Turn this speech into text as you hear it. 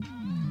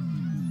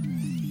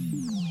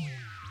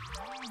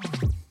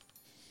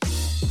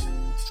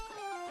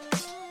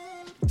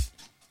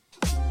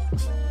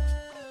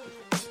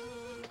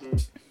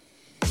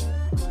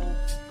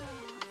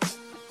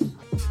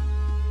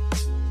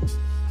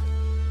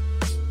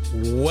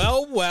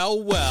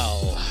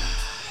Well.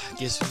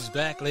 Guess who's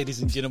back,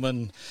 ladies and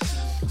gentlemen?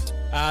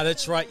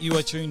 That's right, you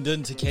are tuned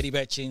in to Caddy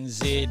Batch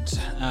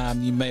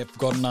NZ. You may have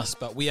forgotten us,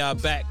 but we are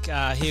back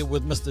here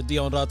with Mr.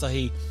 Dion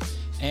Ratahi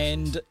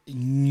and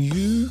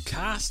new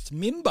cast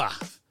member.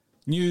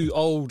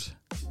 Old.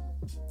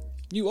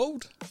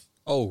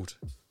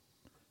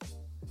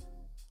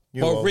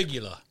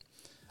 Regular.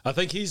 I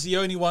think he's the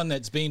only one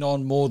that's been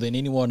on more than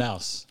anyone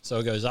else. So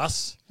it goes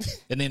us,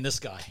 and then this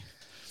guy.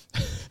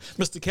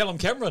 Mr. Callum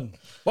Cameron,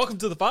 welcome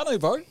to the whānau,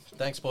 bro.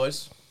 Thanks,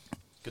 boys.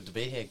 Good to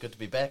be here. Good to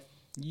be back.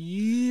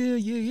 Yeah.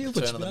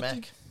 Return of the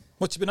Mac.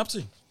 What you been up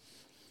to?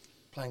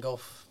 Playing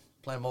golf.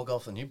 Playing more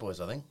golf than you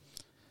boys, I think.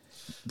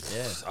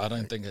 Yeah. I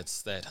don't think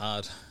it's that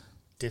hard.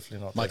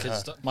 Definitely not My that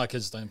kids, hard. my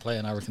kids don't play,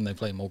 and I reckon they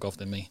play more golf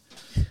than me.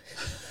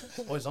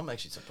 Boys, I'm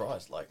actually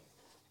surprised. Like,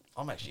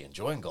 I'm actually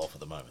enjoying golf at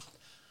the moment.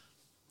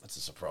 That's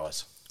a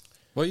surprise.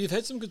 Well, you've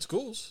had some good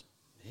scores.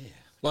 Yeah.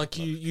 Like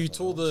you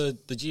tore the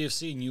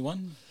GFC and you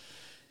won.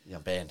 Yeah,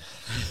 I'm banned.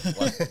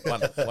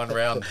 one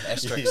round,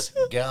 asterisk,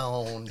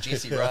 gone.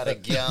 Jesse Ryder,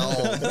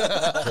 gone.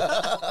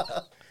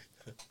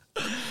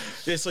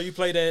 Yeah, so you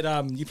played at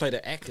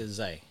Ackers,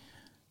 eh?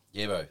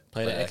 Yeah, bro.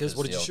 Played at Ackers.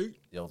 What did you shoot?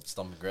 The old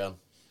stomping ground.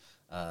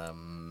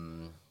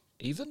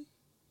 Even?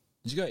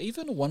 Did you go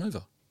even or 1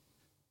 over?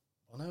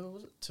 Oh, no,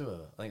 was it 2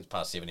 over? I think it's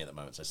past 70 at the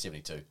moment, so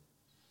 72.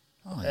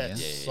 Oh,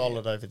 That's yeah.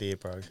 solid over there,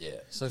 bro. Yeah.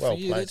 So Well for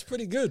you, played. that's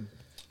pretty good.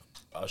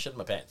 I was shitting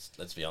my pants,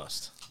 let's be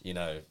honest. You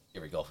know,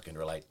 every golfer can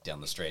relate down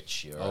the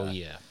stretch. You're, Oh,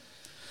 yeah.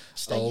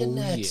 Stay in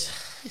net.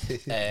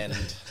 And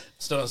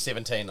still on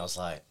 17, I was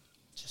like,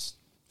 just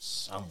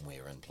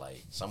somewhere in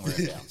play, somewhere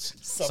in bounce,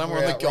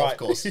 somewhere on the golf outright.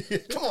 course.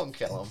 Come on,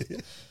 Callum.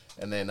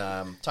 And then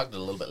tugged it a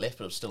little bit left,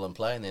 but it was still in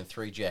play. And then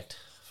 3 jacked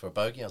for a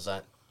bogey. I was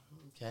like,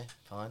 okay,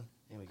 fine,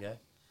 here we go.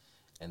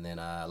 And then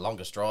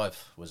longest drive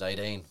was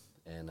 18.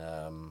 And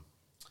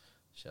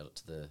shout out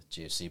to the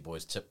GFC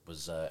boys. Tip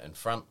was in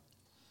front,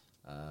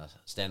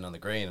 standing on the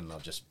green, and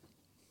I've just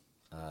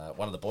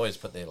one of the boys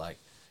put their like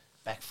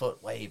back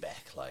foot way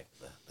back, like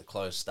the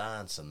closed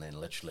stance, and then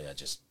literally I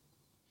just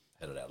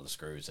hit it out of the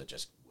screws. It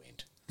just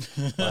went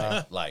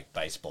like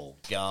baseball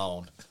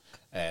gone,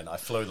 and I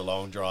flew the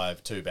long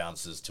drive 2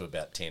 bounces to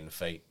about 10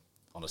 feet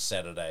on a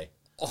Saturday.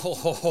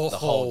 Oh, The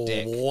whole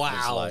deck was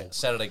wow. like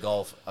Saturday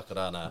golf,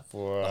 Akarana.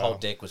 Wow. The whole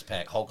deck was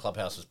packed, whole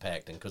clubhouse was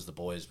packed, and because the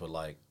boys were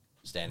like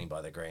standing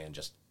by the green,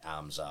 just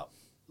arms up,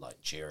 like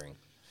cheering,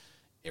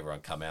 everyone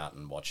come out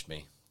and watched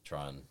me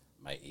try and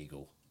make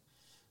eagle,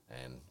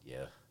 and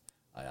yeah,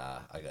 I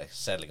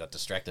sadly got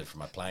distracted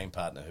from my playing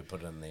partner who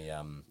put in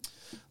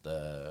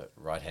the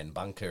right hand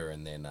bunker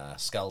and then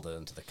sculled it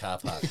into the car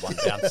park, one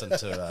bounce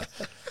into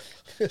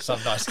some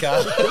nice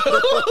car.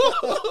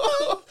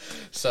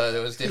 So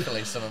there was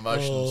definitely some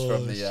emotions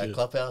from the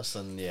clubhouse,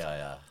 and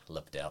yeah, I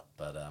lipped out.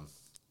 But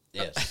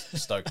yeah,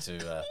 stoked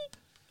to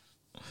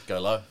go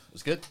low. It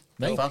was good.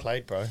 Well Fun.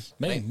 played, bro.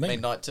 Me.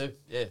 Midnight too.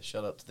 Yeah,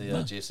 shout out to the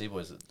GFC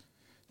boys.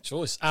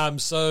 Choice.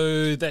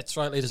 So that's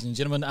right, ladies and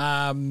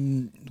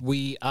gentlemen.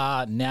 We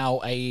are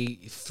now a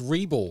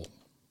 3-ball.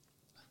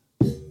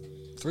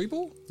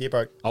 3-ball? Yeah,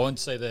 bro. I won't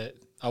say that.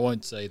 I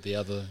won't say the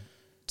other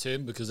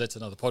term because that's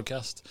another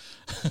podcast.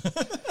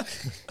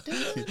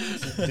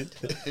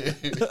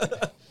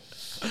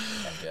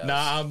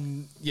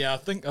 Yeah, I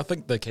think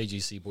the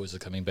KGC boys are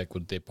coming back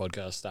with their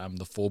podcast,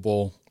 the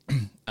 4-ball.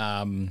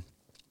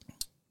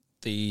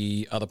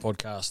 The other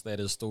podcast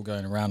that is still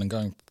going around and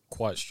going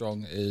quite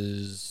strong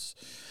is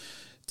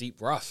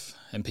Deep Rough,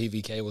 and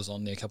PVK was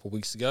on there a couple of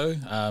weeks ago.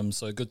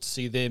 So good to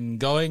see them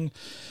going.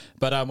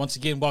 But once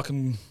again,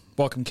 welcome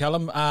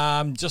Callum.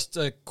 Just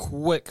a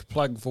quick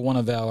plug for one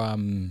of our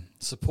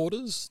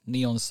supporters,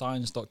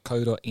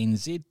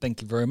 neonscience.co.nz.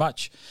 Thank you very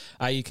much.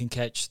 You can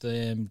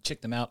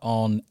check them out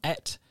on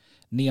at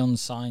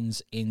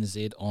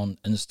neonscience.nz on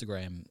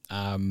Instagram.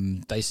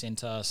 They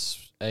sent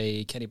us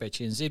a Caddy Batch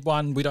NZ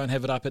one. We don't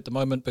have it up at the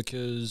moment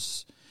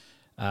because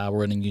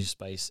we're in a new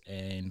space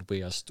and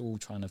we are still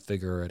trying to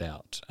figure it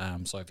out.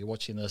 So if you're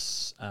watching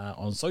this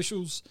on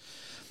socials,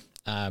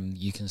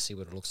 you can see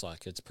what it looks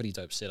like. It's a pretty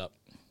dope setup.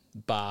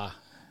 Bar,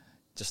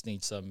 just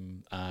need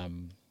some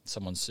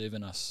someone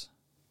serving us.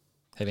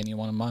 Have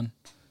anyone in mind?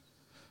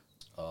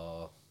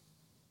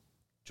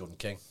 Jordan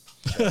King.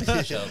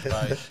 Shout out,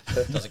 bro.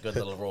 Does a good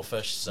little raw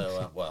fish.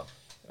 So,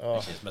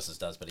 actually his missus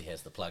does, but he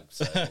has the plug.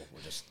 So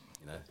we'll just,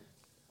 I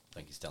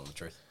think he's telling the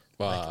truth.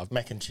 Well,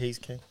 Mac and cheese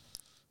king.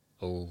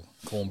 oh,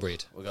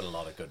 cornbread. We've got a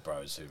lot of good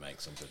bros who make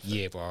some good food.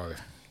 Yeah, bro.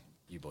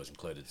 You boys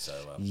included. So,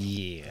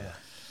 Yeah.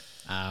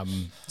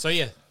 So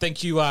yeah,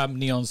 thank you,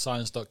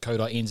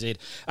 neonscience.co.nz.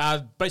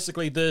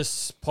 Basically,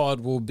 this pod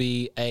will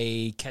be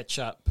a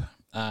catch-up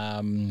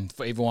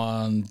for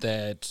everyone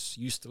that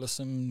used to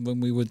listen when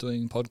we were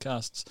doing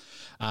podcasts,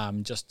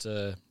 just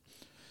to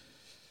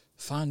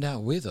find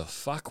out where the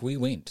fuck we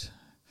went.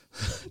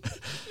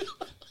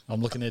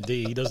 I'm looking at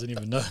D, he doesn't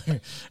even know.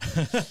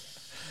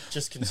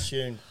 Just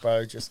consumed,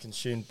 bro. Just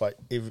consumed by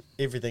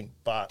everything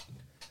but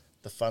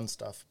the fun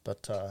stuff.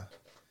 But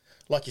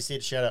like you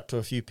said, shout out to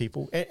a few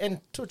people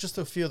and to just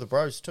a few of the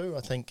bros too.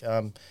 I think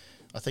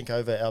I think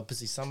over our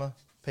busy summer,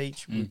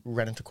 Peach, we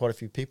ran into quite a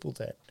few people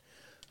that,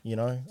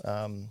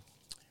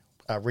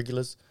 are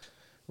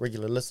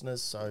regular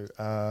listeners. So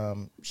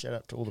shout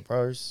out to all the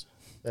pros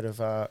that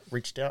have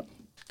reached out.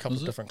 A couple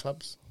of different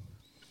clubs.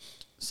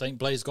 St.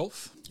 Blaise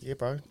Golf. Yeah,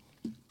 bro.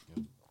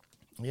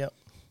 Yep,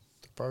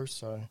 the pros.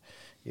 So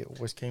yeah,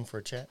 always keen for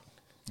a chat.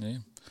 Yeah.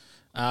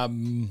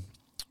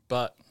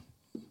 But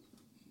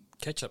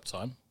catch up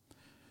time.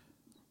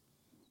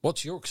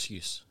 What's your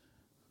excuse?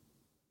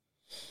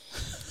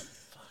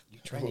 You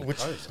training Which-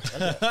 pros,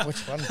 I tell ya.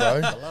 Which one,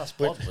 bro? The last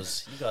pod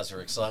was you guys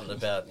were excited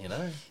about,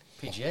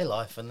 PGA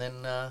life, and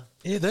then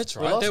Yeah, that's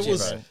right. lost That you,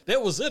 was bro.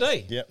 that was it,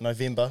 eh? Yeah,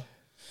 November.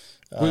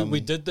 We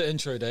did the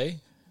intro day.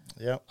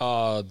 Yeah,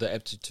 The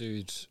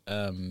aptitude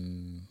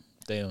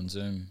day on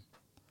Zoom.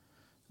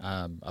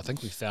 I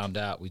think we found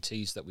out. We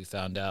teased that we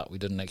found out. We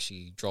didn't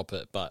actually drop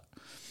it, but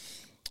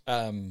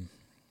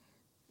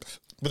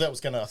but that was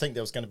gonna. I think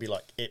that was gonna be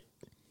like EP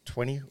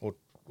 20 or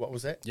what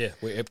was that? yeah,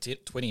 we're up to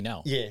 20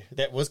 now. Yeah,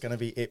 that was gonna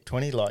be EP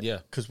 20. Like, Yeah.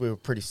 because we were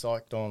pretty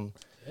psyched on.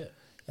 yeah,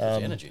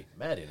 there's energy,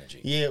 mad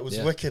energy. Yeah, it was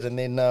Yeah. wicked, and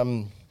then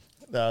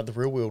the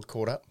real world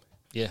caught up.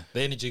 Yeah,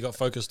 the energy got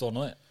focused on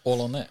that,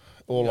 all on that.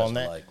 All You guys on were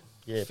that. like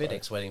Yeah, bro.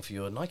 FedEx waiting for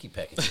your Nike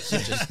packages. So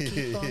just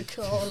keep on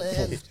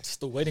calling.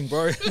 Still waiting,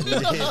 bro.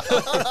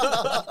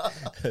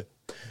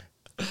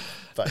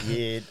 But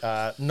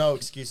yeah, no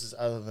excuses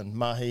other than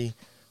mahi.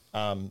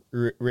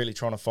 Really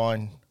trying to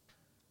find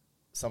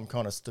some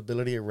kind of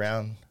stability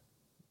around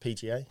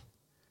PGA.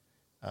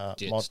 Yeah,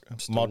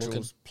 still Modules,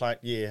 looking. play.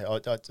 Yeah, I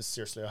just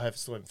seriously, I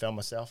still haven't found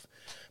myself.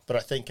 But I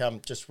think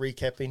just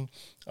recapping,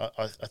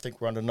 I think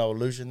we're under no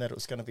illusion that it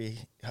was going to be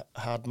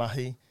hard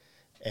mahi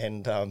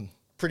and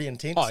pretty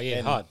intense. Oh yeah,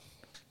 and hard.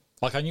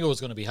 Like I knew it was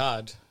going to be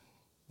hard,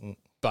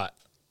 but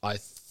I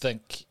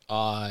think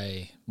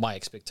my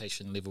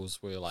expectation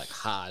levels were like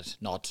hard,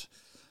 not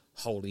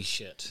holy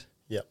shit.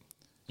 Yep.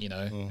 You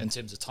know, in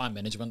terms of time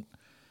management,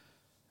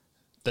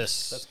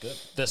 that's good.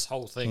 This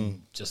whole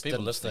thing just People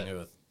didn't listening fit.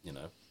 who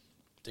are,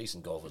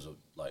 decent golfers are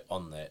like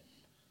on that.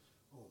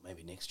 Oh,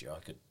 maybe next year I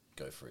could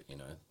go for it.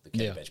 The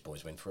Caddy Yeah. Batch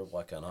boys went for it.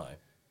 Why can't I?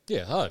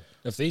 Yeah, hard.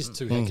 If these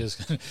two hackers,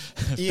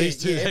 if Yeah, these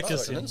two yeah.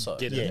 hackers Oh, can inside.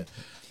 get Yeah, in,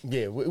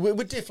 yeah, we're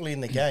definitely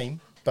in the game,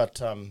 but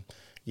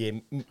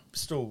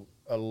still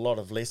a lot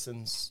of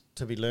lessons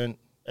to be learned,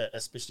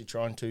 especially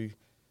trying to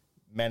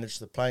manage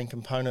the playing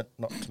component,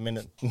 not to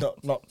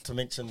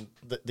mention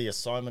the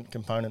assignment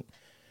component.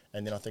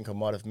 And then I think I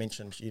might have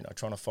mentioned,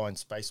 trying to find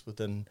space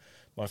within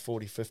my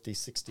 40, 50,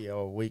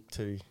 60-hour week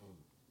to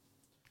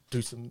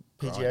do some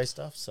PGA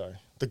stuff. So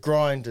the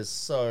grind is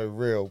so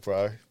real,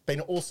 bro. Been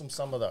an awesome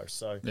summer though,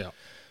 so yeah,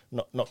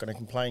 not going to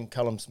complain.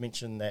 Cullum's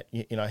mentioned that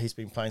he's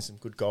been playing some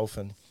good golf,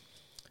 and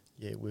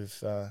yeah,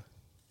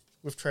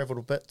 we've travelled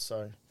a bit.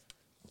 So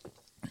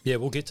yeah,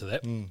 we'll get to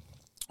that.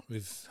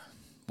 We've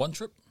one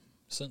trip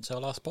since our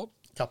last pod,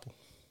 couple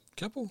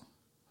couple.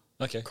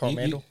 Okay,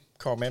 Coromandel,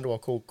 I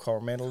call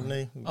Coromandel.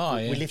 We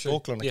yeah, left true.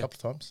 Auckland a Yeah.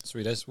 couple of times.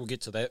 3 days. We'll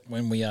get to that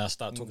when we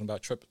start talking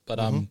about trip. But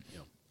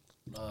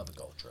Love a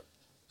golf trip.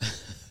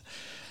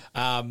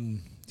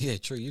 yeah,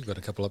 true. You've got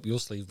a couple up your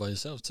sleeve by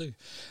yourself too.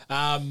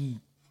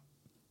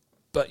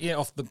 But yeah,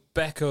 off the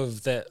back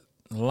of that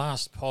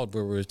last pod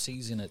where we were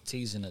teasing it,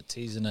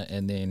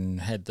 and then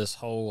had this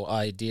whole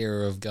idea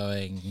of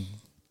going,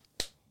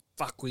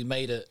 fuck, we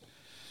made it.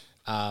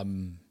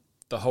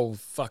 The whole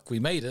fuck, we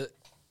made it.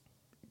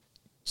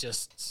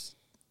 Just,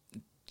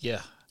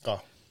 yeah.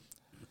 Oh,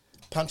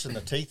 punch in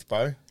the teeth,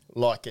 bro.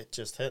 Like it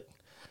just hit.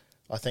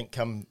 I think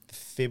come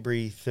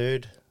February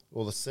 3rd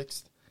or the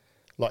 6th,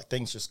 like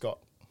things just got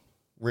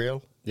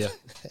real Yeah.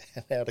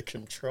 and out of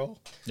control.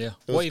 Yeah.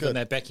 was Well, even good.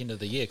 that back end of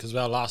the year, because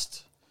our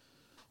last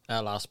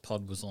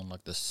pod was on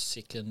like the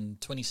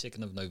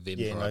 22nd of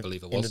November, Yeah, I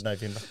believe it end was. of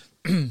November.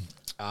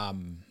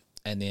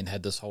 And then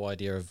had this whole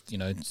idea of,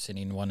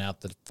 sending one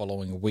out the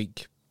following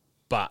week.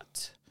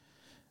 But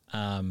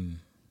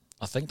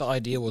I think the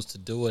idea was to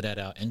do it at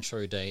our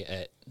intro day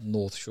at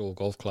North Shore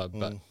Golf Club,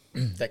 but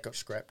That got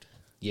scrapped.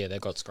 yeah,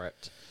 that got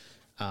scrapped.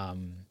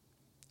 And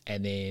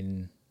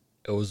then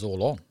it was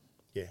all on.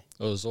 Yeah.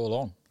 It was all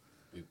on.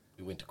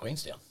 We went to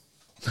Queenstown.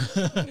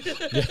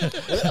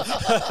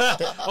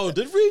 Oh,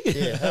 did we?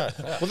 Yeah.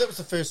 Well, that was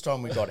the first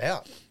time we got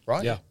out,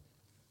 right? Yeah.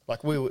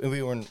 Like we were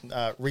in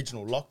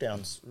regional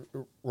lockdowns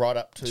right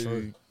up to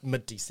True.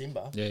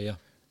 mid-December. Yeah, yeah.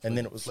 And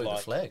then it was Flew like,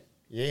 the flag.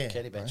 yeah.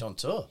 Caddy Batch on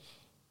tour.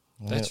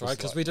 That's it was right,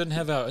 because like- we didn't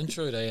have our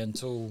intro day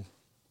until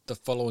the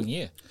following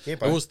year. Yeah, it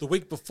bro. was the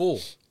week before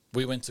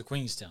we went to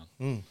Queenstown.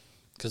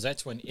 Because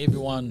that's when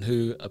everyone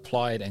who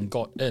applied and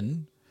got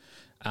in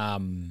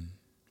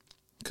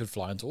could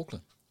fly into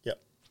Auckland.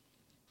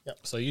 Yep.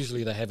 So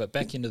usually they have it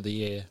back end of the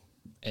year,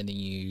 and then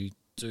you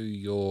do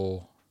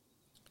your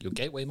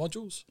gateway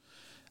modules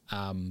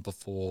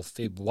before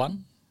Feb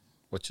 1,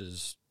 which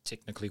is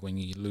technically when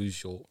you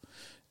lose your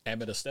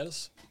amateur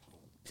status.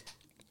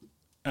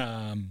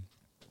 And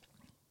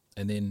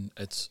then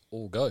it's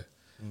all go.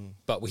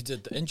 But we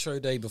did the intro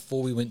day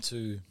before we went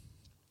to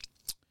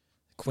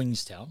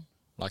Queenstown,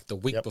 like the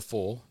week Yep.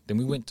 before. Then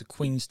we went to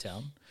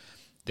Queenstown,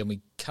 then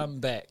we come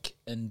back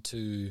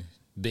into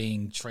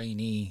being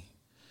trainee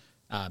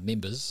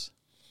members.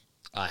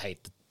 I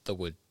hate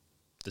the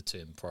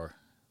term pro.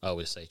 I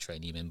always say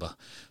trainee member.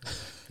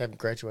 Haven't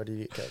graduated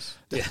yet, guys.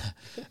 Yeah,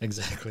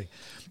 exactly.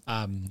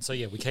 So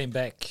yeah, we came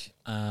back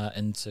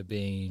into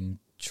being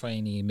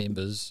trainee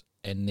members,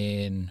 and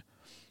then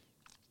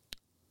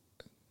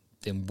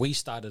we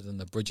started in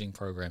the bridging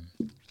program.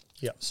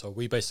 Yeah. So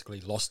we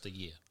basically lost a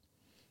year.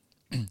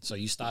 So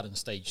you start in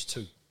stage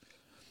 2.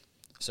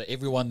 So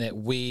everyone that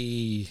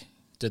we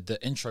did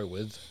the intro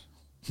with,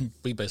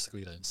 we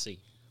basically don't see,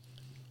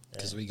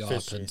 because we go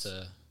First up years.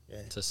 into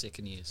to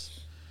second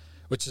years,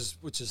 which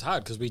is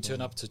hard, because we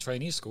turn up to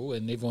trainee school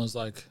and everyone's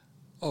like,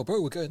 "Oh,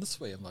 bro, we're going this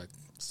way." I'm like,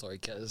 "Sorry,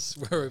 guys,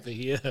 we're over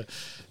here."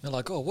 They're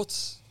like, "Oh,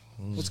 what's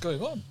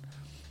going on?"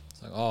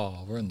 It's like,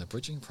 "Oh, we're in the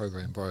bridging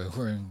program, bro.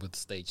 We're in with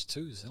stage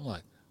 2s." I'm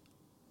like,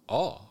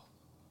 "Oh."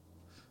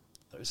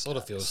 Those Sort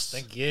of guys. feels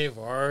stinky, yeah,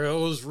 bro.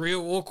 It was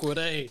real awkward,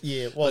 eh?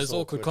 Yeah, it was Those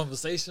awkward awkward.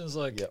 conversations,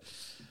 like, Yep.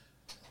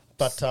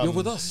 But "You're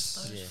with us."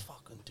 Those Yeah.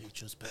 fucking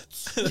teachers'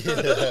 bits.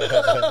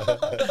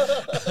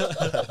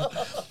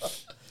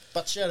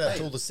 But shout out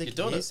to all the You're second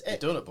doing years. it. You're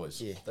doing it, boys.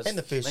 Yeah, That's and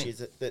the first neat.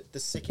 years, the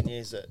second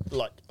years,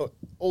 like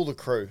all the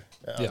crew,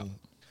 Yeah.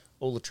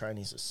 all the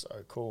trainees are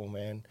so cool,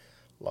 man.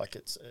 Like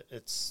it's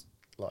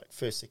like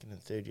first, second,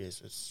 and third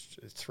years. It's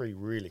 3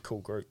 really cool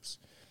groups.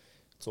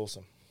 It's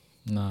awesome.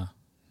 Nah,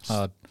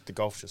 hard. The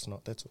golf's just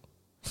not. That's all.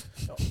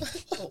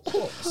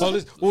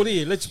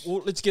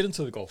 Let's get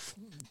into the golf.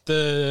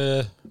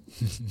 The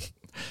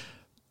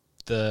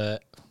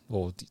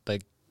they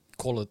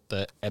call it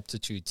the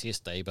aptitude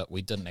test day, but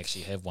we didn't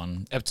actually have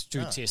one.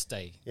 Aptitude test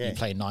day. Yeah. You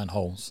play 9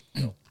 holes,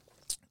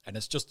 and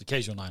it's just the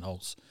casual 9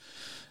 holes.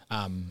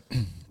 But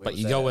was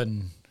you that go at?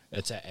 in.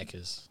 It's at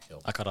Ackers,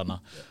 Cool. Akarana.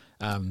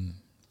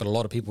 But a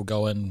lot of people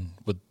go in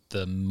with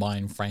the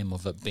mind frame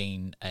of it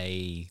being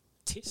a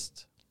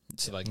test.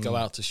 So they go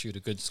out to shoot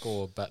a good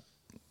score, but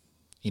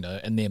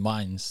in their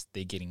minds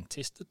they're getting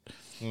tested.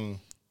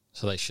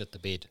 So they shit the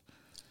bed.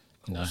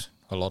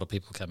 A lot of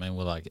people come in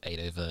with like 8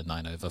 over,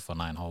 9 over for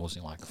 9 holes.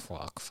 And you're like,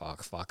 fuck,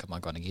 am I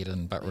going to get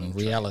in? But in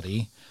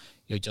reality,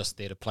 you're just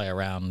there to play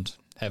around,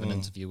 have an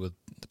interview with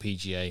the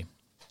PGA,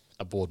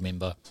 a board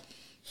member,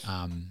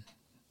 and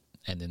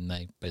then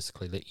they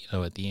basically let you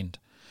know at the end.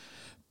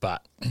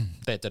 But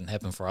that didn't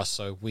happen for us.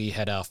 So we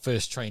had our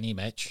first trainee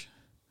match,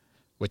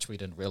 which we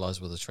didn't realise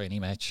was a trainee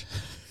match.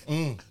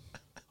 Oh,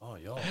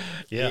 yeah.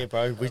 Yeah,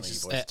 bro. We think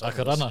just you boys At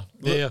told us. Akarana.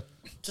 Yeah.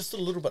 just a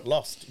little bit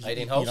lost.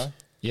 18 holes?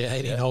 Yeah,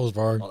 18 Yeah. holes,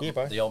 bro. On Yeah,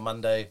 bro. The old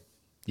Monday.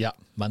 Yeah,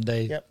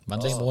 Monday Yep.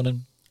 Monday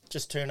morning.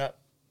 just turn up,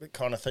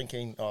 kind of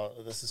thinking, oh,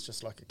 this is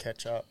just like a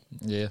catch up,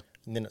 Yeah.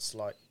 and then it's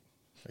like,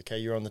 okay,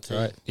 you're on the team.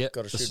 Right. Yeah.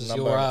 Got to This shoot a is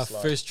number. your and it's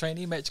like, first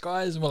trainee match,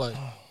 guys. And we're like,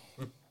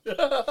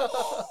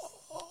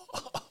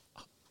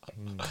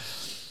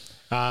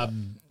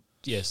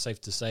 yeah, safe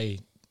to say,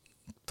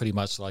 pretty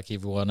much like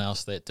everyone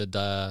else that did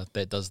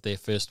that does their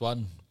first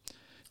one,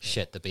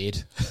 shat the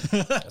bed.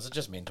 Is it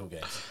just mental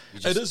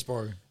games?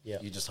 bro. yeah,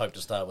 You just hope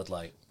to start with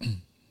like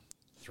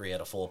 3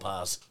 out of 4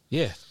 pars.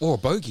 Yeah, or a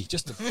bogey.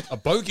 Just a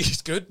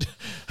bogey's good.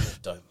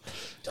 Don't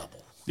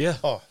double. Yeah.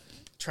 Oh,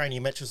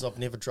 training matches, I've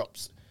never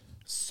dropped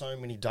so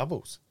many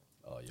doubles.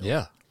 Oh,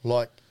 Yeah.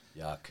 Like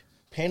Yuck.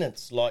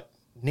 pennants, like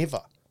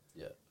never.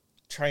 Yeah.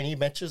 Trainee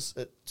matches,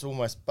 it's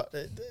almost, but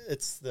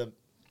it's the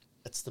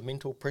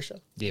mental pressure.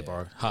 Yeah,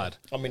 bro. Hard.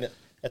 I mean,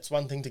 it's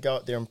one thing to go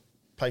out there and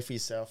play for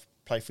yourself,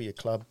 play for your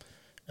club,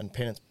 and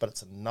pennants, but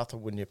it's another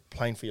when you're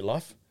playing for your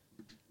life.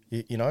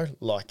 You know,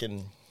 like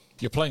in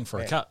You're playing for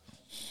a Yeah. cut,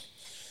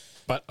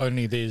 but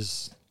only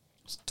there's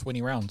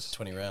 20 rounds.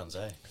 20 rounds,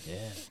 eh?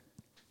 Yeah.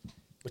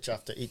 which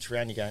after each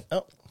round you're going,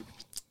 oh,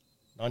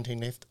 19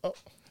 left, oh,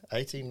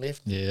 18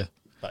 left. Yeah.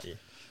 But yeah,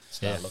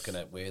 Start Yeah. looking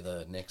at where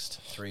the next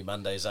 3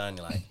 Mondays are, and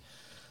you're like,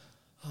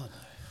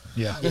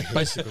 Yeah,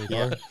 basically,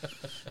 bro.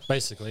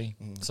 Basically.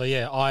 So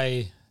yeah,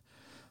 I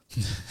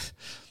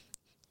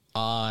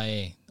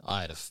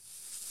had a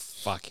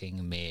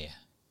fucking mare.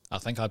 I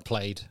think I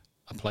played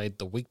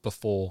the week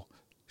before,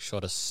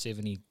 shot a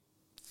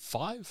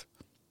 75.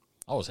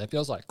 I was happy. I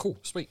was like, cool,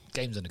 sweet.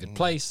 Game's in a good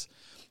place.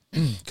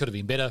 Could have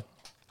been better,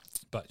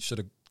 but should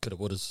have, could have,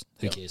 would have.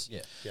 Who cares?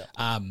 yeah. yeah.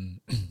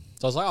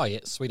 So I was like, oh yeah,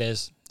 sweet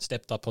as.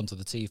 Stepped up onto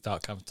the tee,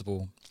 felt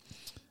comfortable.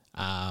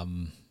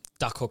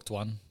 Duck hooked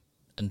one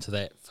into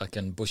that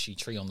fucking bushy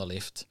tree on the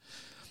left.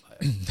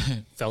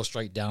 Fell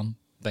straight down,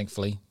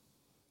 thankfully.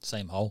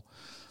 Same hole.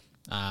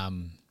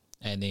 And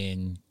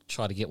then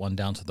tried to get one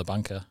down to the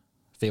bunker,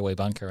 fairway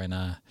bunker,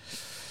 and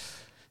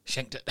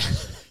shanked it.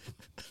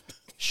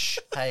 Shh.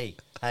 Hey,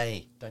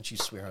 don't you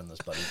swear on this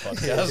bloody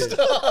podcast.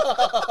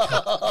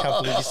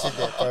 Can't believe you said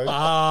that, bro.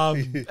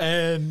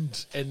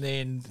 And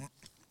then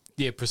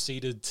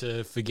proceeded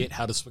to forget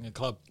how to swing a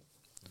club.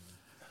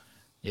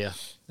 Yeah,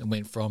 it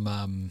went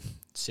from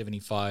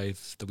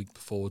 75 the week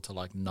before to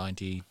like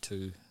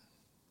 92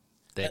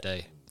 that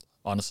day.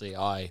 Honestly,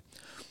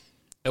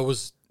 it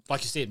was,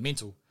 like you said,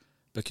 mental,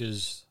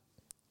 because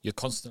you're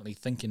constantly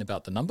thinking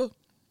about the number.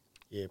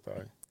 Yeah,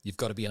 bro. You've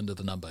got to be under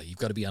the number. You've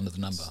got to be under the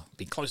number.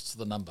 Be close to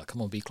the number.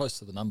 Come on, be close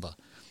to the number.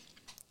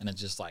 And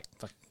it's just like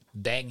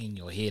banging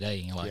your head, eh?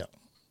 And you're like, Yeah.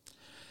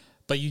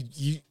 but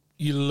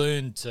you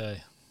learn to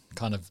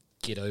kind of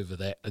get over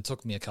that. It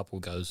took me a couple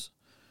goes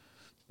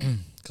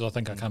because I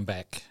think I come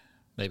back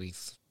maybe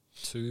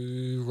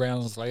 2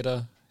 rounds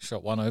later,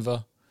 shot one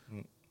over,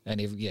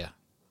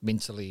 and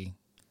mentally,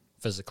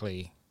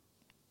 physically,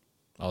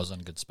 I was in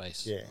good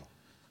space.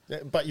 Yeah.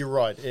 But you're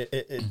right.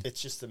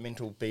 It's just the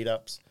mental beat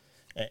ups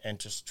and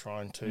just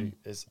trying to,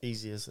 as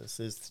easy as this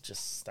is, to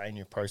just stay in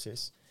your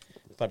process.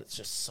 But it's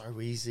just so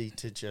easy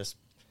to just,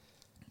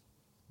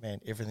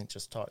 man, everything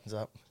just tightens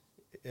up.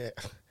 Yeah.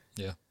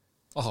 Yeah.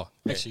 Oh,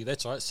 actually,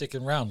 that's right.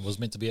 Second round was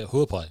meant to be at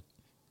Huapai.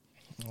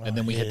 And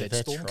then we had that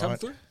storm come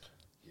through.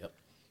 Yep.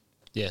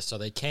 Yeah, so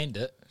they canned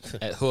it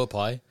at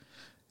Huapai.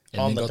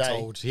 And On then the got day.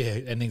 told,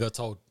 and then got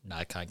told, no,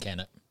 I can't can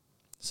it.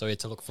 So we had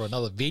to look for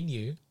another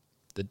venue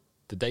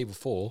the day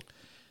before,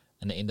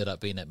 and it ended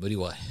up being at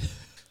Muriwai.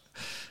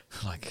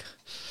 Like,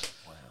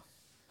 Wow.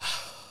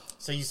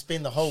 So you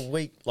spend the whole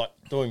week like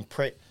doing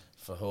prep,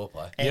 For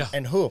Huapai. and, Yeah.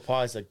 and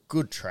Huapai is a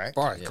good track.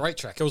 bro, great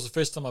track. It was the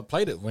first time I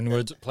played it when we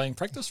were playing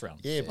practice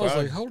rounds. Yeah, I was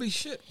bro. like, holy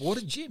shit, what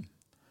a gym.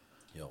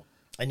 Yo.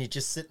 And you're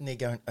just sitting there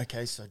going,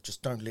 okay, so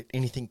just don't let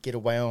anything get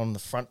away on the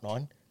front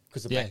nine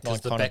because the Yeah, back nine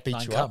because the kind of back beats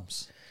nine you up.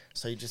 comes.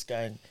 So you're just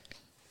going,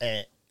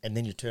 and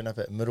then you turn up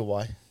at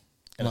Middleway,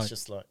 and Like- it's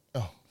just like,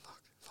 oh,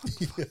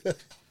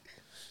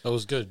 It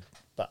was good.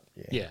 but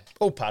Yeah.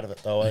 all part of it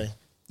though, eh?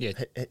 Yeah,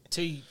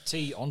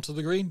 tee onto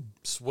the green,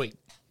 sweet.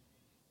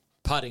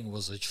 Putting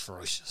was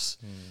atrocious.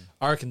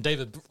 I reckon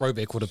David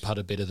Robeck would have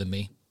putted better than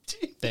me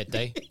that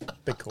day.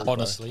 Big call, bro.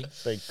 Honestly.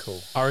 Big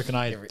call. I reckon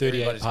I had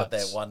 38 Everybody's got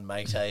putts. that one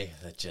mate, eh,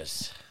 that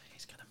just,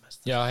 he's going to miss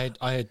the Yeah,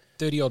 I had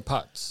 30 odd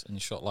putts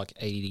and shot like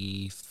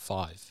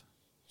 85.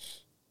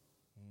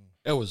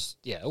 It was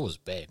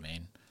bad,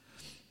 man.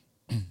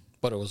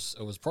 But it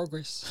was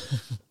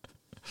progress.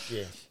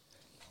 Yeah.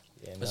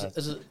 Yeah, no,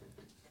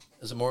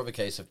 Is it more of a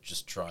case of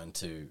just trying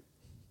to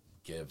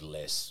give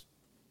less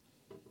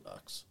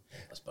bucks,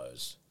 I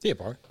suppose? Yeah,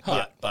 bro.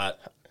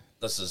 But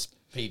this is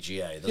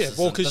PGA. This Yeah, well,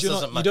 isn't- because this you're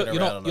isn't not mucking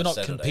around on you're a not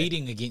Saturday.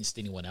 competing against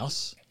anyone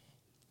else.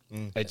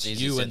 It's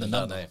easier you said and the than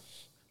done, number.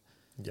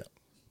 eh?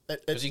 yeah.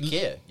 Because you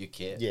care. You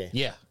care.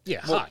 Yeah.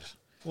 Yeah, Well, hard.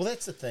 Well,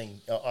 that's the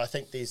thing. I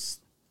think there's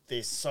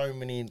so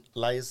many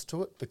layers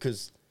to it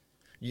because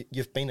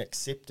you've been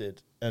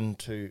accepted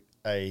into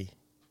a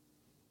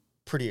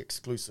pretty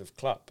exclusive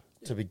club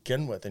to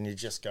begin with, and you're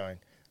just going,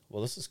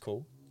 well, this is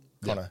cool,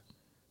 kind of,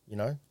 you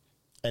know,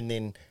 and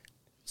then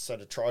so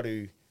to try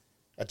to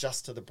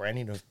adjust to the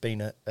branding of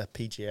being a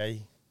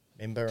PGA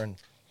member and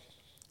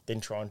then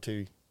trying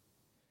to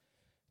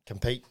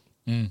compete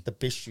the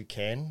best you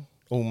can,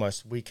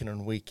 almost week in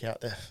and week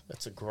out.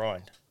 That's a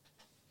grind,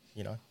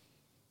 you know.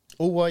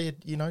 All while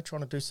you're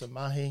trying to do some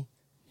mahi,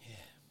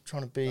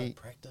 trying to No be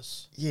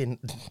practice. yeah,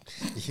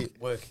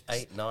 Work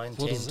 8, 9,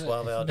 What 10, is that?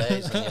 12-hour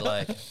days, and you're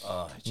like,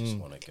 oh, I just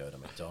want to go to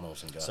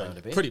McDonald's and go home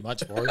to bed. Pretty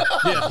much, bro.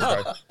 Yeah,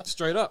 no,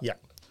 straight up. yeah.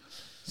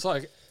 It's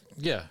like,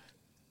 yeah.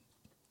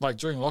 Like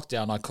during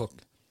lockdown, I cook.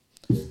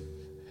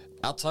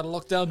 Outside of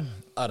lockdown,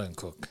 I don't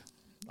cook.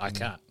 I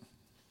can't.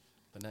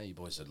 But now you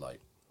boys are like,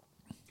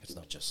 it's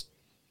not just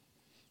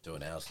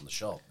doing hours in the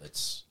shop.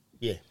 It's,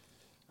 Yeah.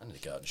 I need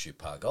to go out and shoot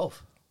par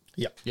golf.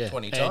 Yeah. Yeah,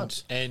 20 and,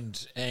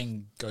 times.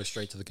 and go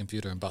straight to the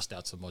computer and bust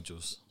out some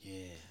modules.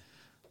 Yeah.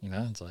 You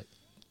know, it's like,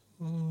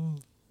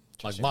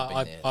 like Should've been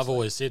there, it's I've like-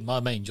 always said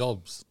my main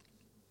job's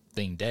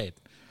being dad.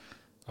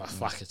 Oh,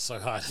 fuck, it's so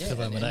hard Yeah, at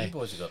the and, moment, and eh? you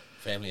boys have got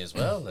family as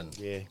well. And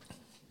Yeah.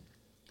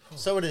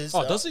 So it is.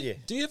 Oh, does it? Yeah.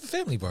 Do you have a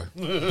family, bro?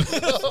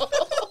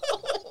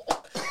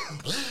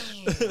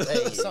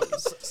 hey,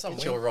 Some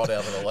get your rod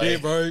out of the way. Yeah,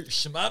 bro.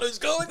 Shimano's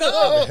going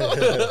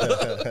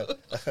up.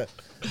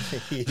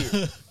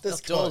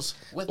 This Outdoors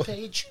with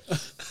Paige.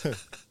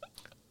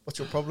 What's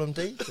your problem,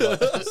 D?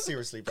 Like,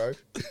 seriously, bro.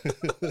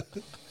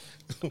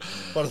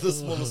 One of the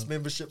smallest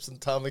memberships in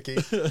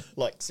Tamaki.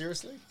 Like,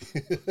 seriously?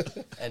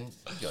 And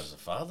you guys are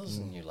fathers,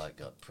 and you like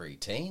got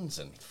pre-teens,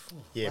 and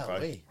Yeah, bro.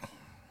 wowee.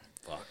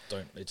 Fuck,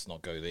 let's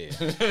not go there.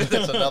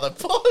 That's another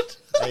pod.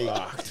 Hey,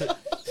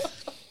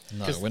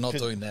 No, we're not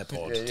doing that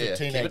pod. Yeah, yeah.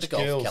 teenage Keep it to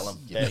golf, girls, Callum.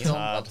 You've that's been on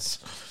hard. once.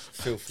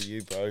 feel for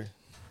you, bro.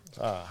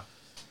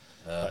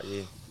 But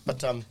yeah.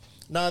 But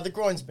no, the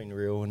grind's been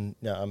real, and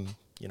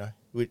you know,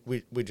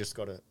 we just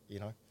got to, you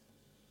know,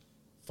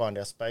 find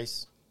our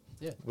space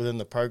Yeah. within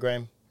the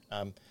program.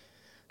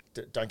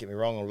 Don't get me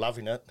wrong, I'm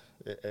loving it.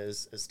 It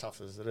is as tough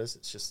as it is.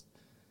 It's just,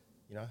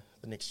 you know,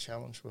 the next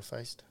challenge we're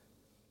faced.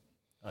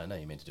 I know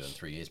you meant to do it in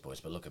 3 years, boys,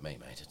 but look at me,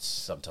 mate. It's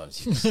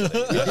sometimes you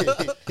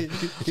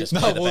just No,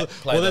 play the, well-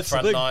 play well, the that's the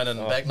front thing. nine and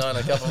back nine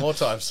a couple more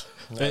times.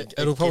 It'll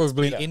gets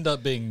probably better. end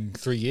up being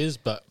 3 years,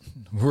 but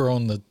we're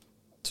on the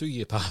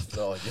 2-year path.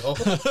 Oh,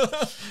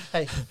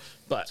 hey,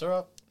 But it's all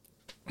right.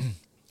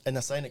 And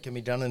they're saying it can be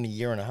done in a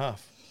year and a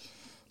half.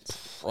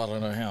 I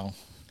don't know how.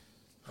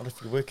 What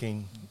if you're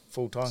working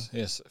full time?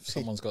 Yes, if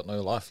someone's got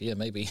no life, yeah,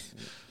 maybe.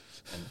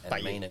 And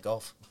But mean at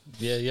golf.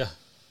 Yeah.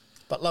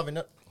 But loving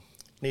it.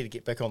 Need to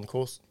get back on the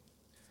course.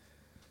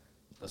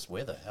 this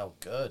weather, how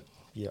good.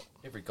 Yeah.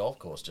 Every golf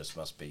course just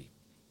must be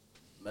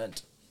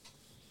mint.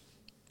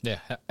 Yeah,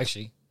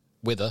 actually,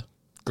 weather,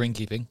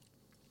 greenkeeping,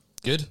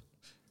 good.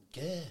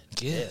 Good.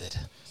 Good.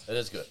 It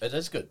is good. It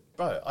is good.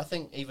 Bro, I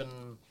think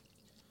even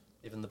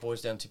the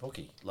boys down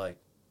Tipuki, like,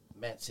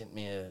 Matt sent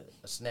me a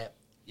snap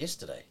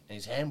yesterday, and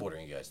he's hand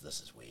watering. He goes,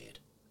 "This is weird.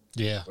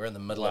 Yeah. We're in the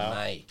middle of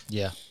May.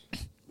 Yeah.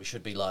 We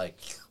should be like,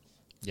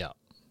 Yeah.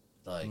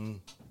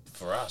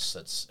 for us,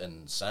 it's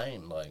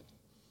insane. Like,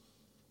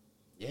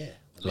 yeah,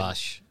 the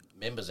Lush.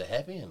 members are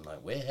happy, and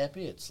like we're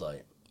happy. It's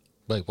like,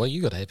 Wait, what?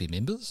 You got happy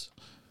members?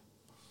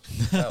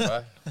 oh,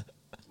 bro,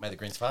 made the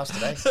greens fast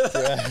today.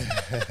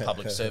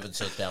 Public servants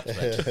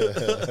announcement.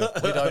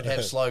 We don't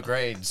have slow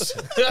greens.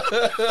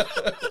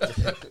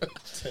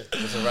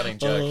 It's a running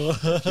joke.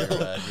 If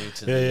you're new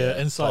to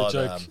the inside pod,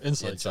 joke.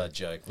 Inside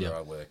joke where Yeah.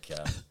 I work.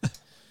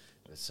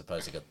 I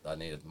suppose I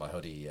needed my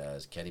hoodie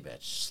as caddy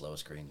badge.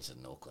 Slowest greens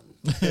in Auckland.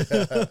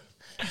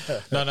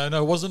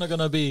 No. Wasn't it going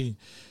to be,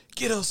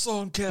 get us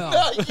on, Cal?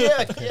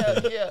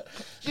 yeah.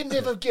 You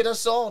never get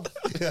us on.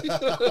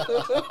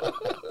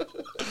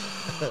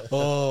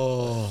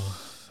 Oh.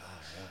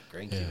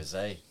 Greenkeepers,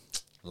 eh?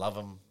 Love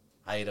them,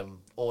 hate them,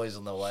 always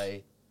on the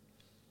way.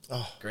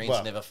 Oh, Greens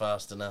well, never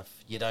fast enough.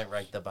 You don't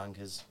rake the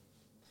bunkers.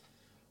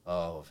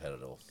 Oh, I've had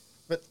it all.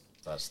 but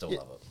But I still Yeah.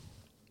 love it.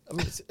 I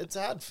mean, it's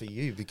hard for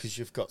you because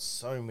you've got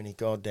so many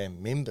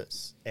goddamn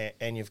members,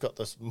 and you've got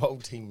this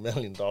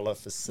multi-million-dollar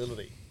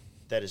facility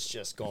that has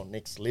just gone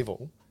next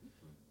level.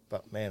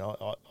 But man,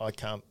 I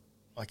can't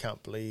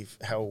believe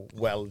how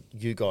well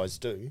you guys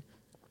do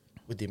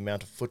with the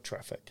amount of foot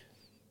traffic.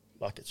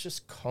 Like, it's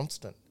just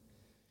constant.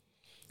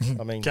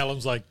 I mean,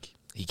 Callum's like,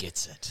 he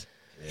gets it.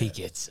 He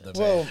gets it.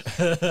 well,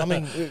 I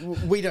mean,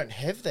 we don't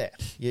have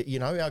that. You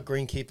know, our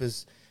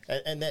greenkeepers,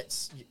 and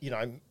that's, you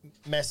know,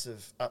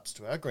 massive ups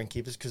to our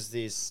greenkeepers because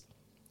there's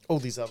all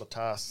these other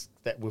tasks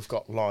that we've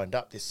got lined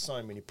up. There's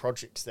so many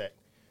projects that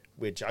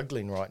we're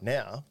juggling right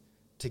now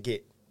to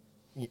get,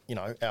 you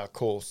know, our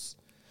course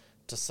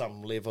to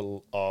some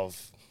level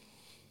of,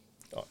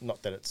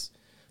 not that it's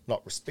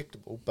not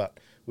respectable, but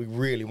we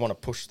really want to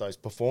push those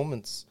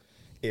performance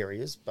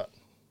areas. But,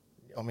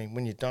 I mean,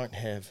 when you don't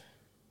have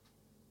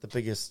the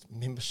biggest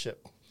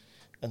membership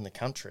in the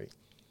country,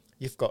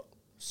 you've got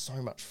so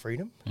much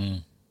freedom.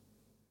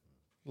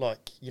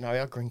 Like, you know,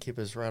 our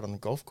greenkeepers are out on the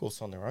golf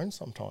course on their own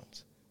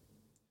sometimes.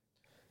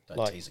 Don't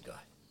like- tease a guy.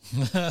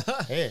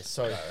 Yeah,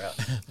 so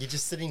you're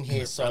just sitting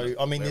here. So,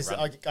 I mean, We're there's,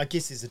 running. I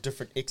guess there's a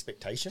different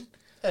expectation.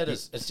 It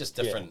is. It's just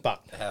different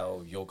but-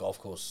 how your golf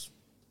course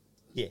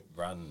Yeah.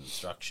 run,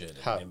 structured, and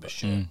How-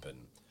 membership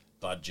and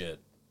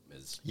budget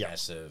is Yeah.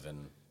 massive,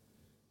 and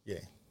Yeah.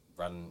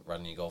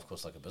 run your golf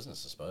course like a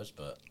business, I suppose.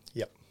 But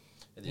Yep.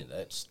 at the end of the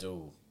day, it's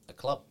still a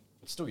club.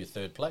 It's still your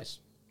third place.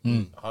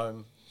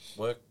 Home,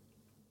 work,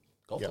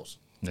 golf Yep. course.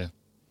 Yeah.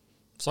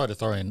 Sorry to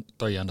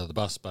throw you under the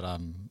bus, but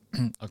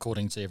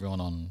according to everyone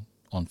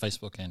on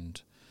Facebook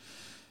and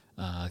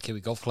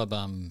Kiwi Golf Club,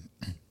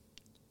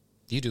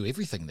 you do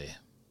everything there.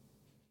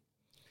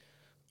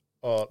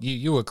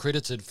 You were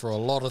credited for a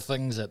lot of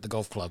things at the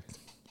golf club.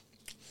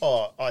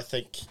 Oh, I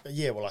think,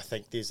 I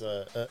think there's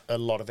a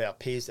lot of our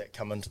peers that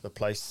come into the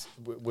place.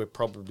 We're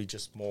probably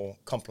just more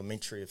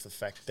complimentary of the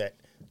fact that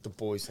the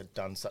boys had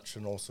done such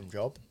an awesome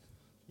job,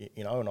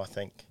 you know, and I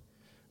think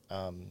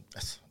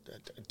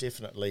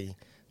definitely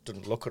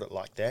didn't look at it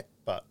like that,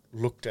 but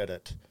looked at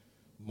it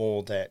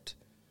more that,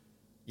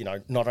 you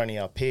know, not only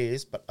our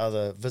peers, but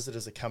other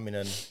visitors are coming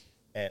in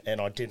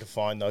and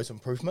identifying those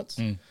improvements.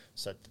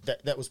 So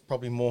that was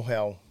probably more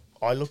how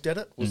I looked at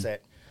it, was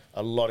that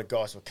a lot of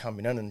guys were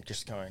coming in and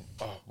just going,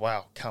 oh,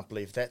 wow, can't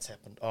believe that's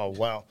happened. Oh,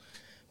 wow.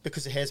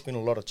 Because there has been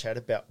a lot of chat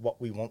about what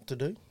we want to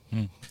do.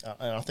 And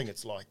I think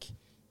it's like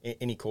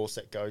any course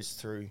that goes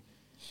through,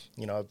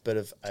 you know, a bit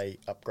of a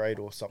upgrade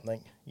or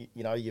something,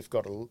 you know,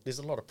 there's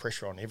a lot of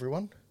pressure on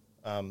everyone.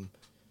 I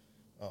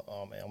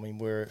mean,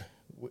 we're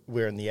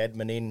in the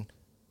admin end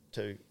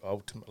to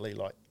ultimately,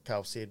 like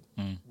Carl said,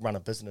 run a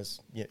business,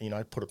 you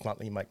know, put it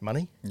bluntly, make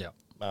money. Yeah.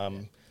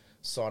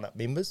 Sign up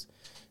members,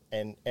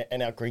 and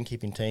our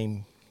greenkeeping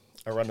team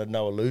are under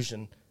no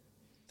illusion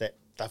that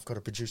they've got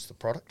to produce the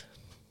product.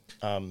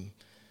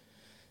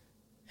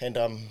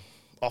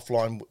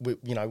 Offline, we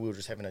were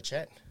just having a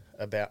chat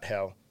about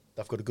how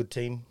they've got a good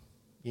team,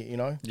 you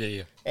know.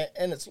 Yeah.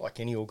 And it's like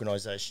any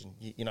organisation,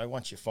 you know,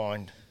 once you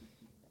find,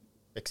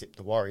 except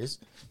the Warriors,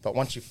 but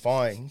once you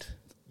find,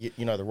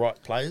 you know, the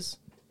right players,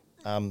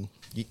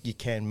 you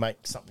can make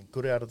something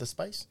good out of the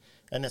space,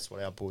 and that's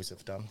what our boys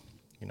have done,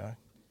 you know.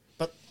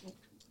 But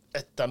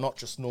they're not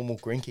just normal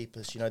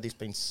greenkeepers, you know. There's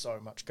been so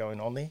much going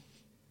on there,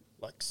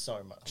 like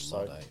so much.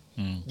 So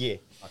yeah,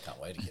 I can't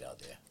wait to get out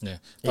there. Yeah.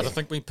 But I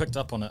think we picked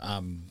up on it.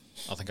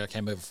 I think I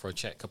came over for a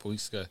chat a couple of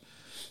weeks ago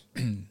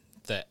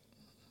that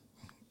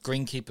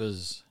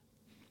greenkeepers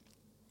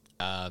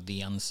are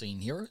the unseen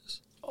heroes.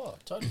 Oh,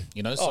 totally.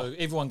 You know, so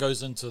everyone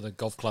goes into the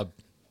golf club,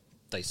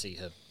 they see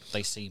him,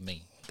 they see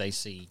me, they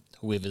see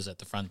whoever's at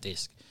the front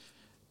desk.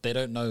 They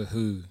don't know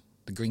who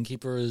the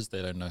greenkeeper is.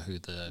 They don't know who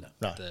the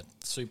No. the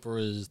super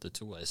is, the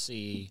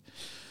 2IC.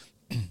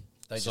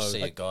 They just So-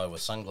 see a guy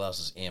with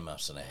sunglasses,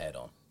 earmuffs, and a hat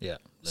on. Yeah,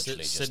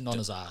 Literally just sitting on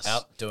his ass.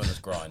 out doing his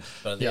grind.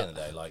 But at the Yeah. end of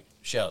the day, like,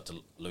 shout out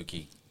to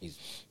Lukey. He's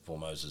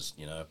Formosa's,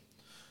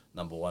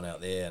 number one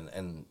out there,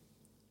 and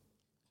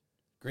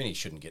Greenie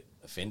shouldn't get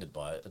offended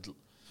by it.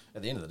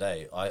 At the end of the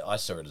day, I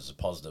saw it as a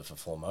positive for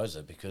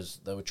Formosa because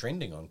they were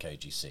trending on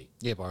KGC.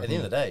 Yeah, bro. At the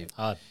end of the day,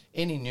 Hard.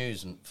 any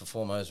news for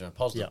Formosa in a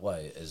positive Yeah.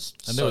 way is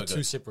And so there were good.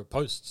 two separate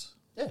posts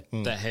Yeah.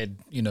 that had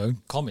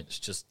comments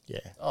just Yeah.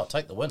 Oh,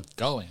 take the win.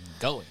 going.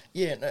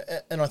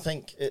 Yeah, and I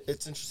think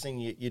it's interesting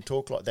you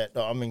talk like that.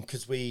 I mean,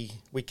 because we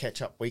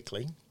catch up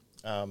weekly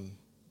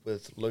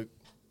with Luke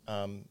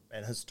and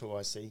his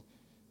 2IC,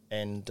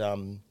 and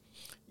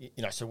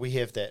so we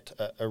have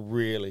that a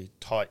really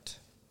tight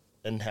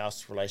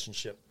in-house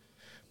relationship,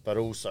 but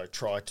also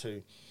try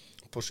to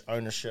push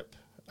ownership.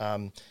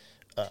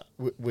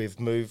 We've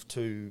moved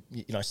to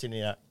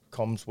sending out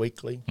comms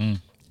weekly,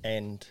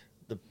 and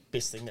the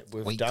best thing that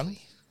we've done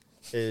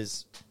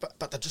is, but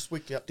they're just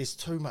weekly up. There's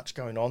too much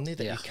going on there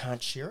that Yeah. you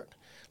can't share it.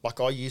 Like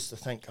I used to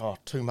think,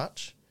 too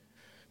much,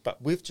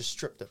 but we've just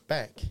stripped it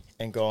back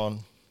and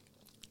gone,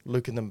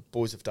 Luke and the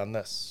boys have done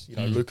this.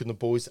 Luke and the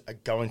boys are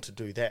going to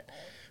do that,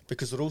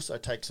 because it also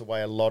takes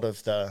away a lot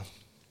of the,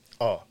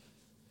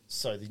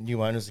 so the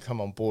new owners have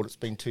come on board. It's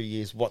been 2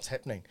 years. What's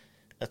happening?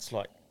 It's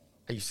like,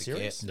 are you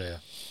serious? Yeah.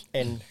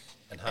 And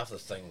And half the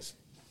things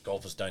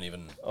golfers don't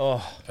even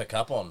oh, pick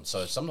up on.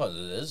 So sometimes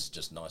it is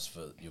just nice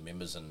for your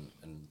members and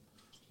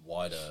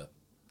wider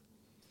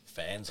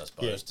fans, I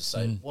suppose, Yeah. to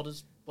say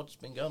what's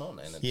been going on.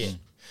 And it's, yeah.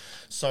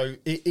 So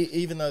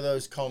even though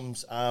those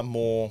comms are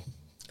more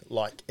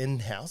like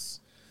in-house,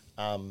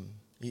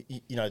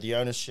 the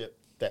ownership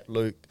that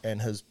Luke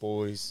and his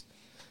boys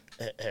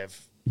have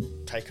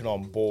taken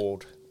on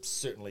board,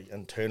 certainly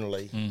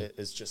internally,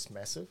 is just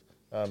massive.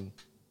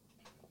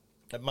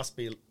 It must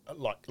be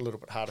like a little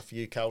bit harder for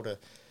you, Cal, to,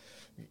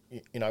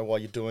 while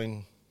you're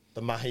doing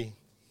the mahi,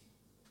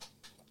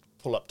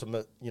 pull up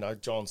to,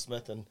 John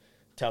Smith and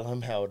tell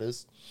him how it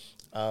is.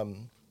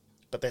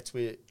 But that's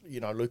where,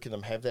 Luke and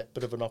them have that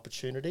bit of an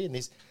opportunity. And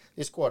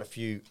there's quite a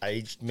few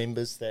aged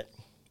members that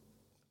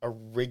are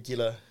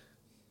regular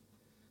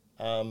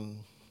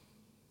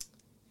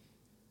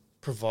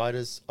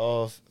providers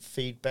of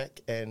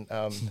feedback and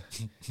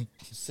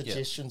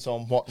suggestions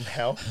on what and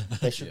how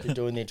they should be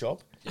doing their job,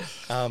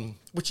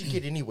 which you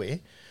get anywhere.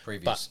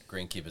 previous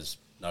greenkeepers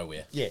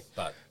nowhere. Yeah.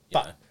 But,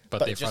 But- know, But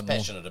they're they're just front lawn.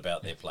 passionate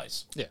about their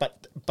place. Yeah.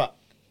 But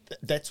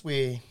that's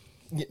where,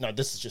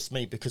 this is just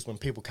me, because when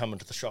people come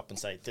into the shop and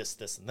say this,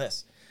 this, and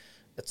this,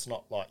 it's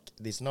not like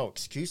there's no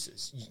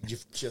excuses.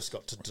 You've just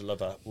got to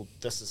deliver, well,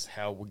 this is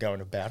how we're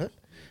going about it.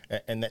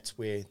 And that's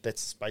the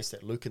space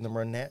that Luke and them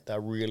are in now. They're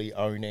really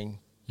owning,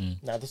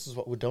 now this is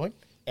what we're doing.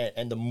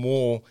 And the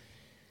more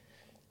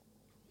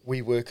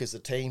we work as a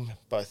team,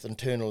 both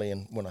internally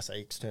and when I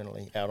say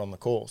externally, out on the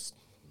course,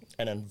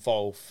 and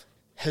involve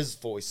his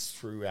voice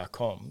through our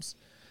comms,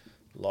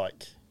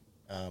 like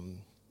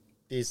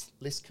there's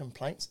less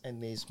complaints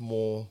and there's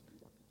more,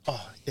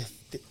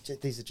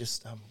 these are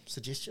just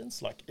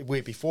suggestions, like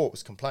where before it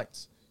was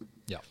complaints.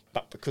 Yeah.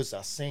 But because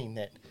they're seeing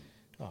that,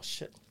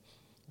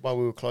 while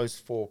we were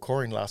closed for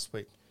coring last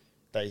week,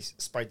 they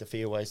sprayed the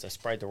fairways, they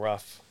sprayed the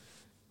rough.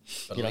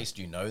 But You at know. least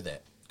you know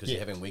that because Yeah.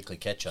 you're having weekly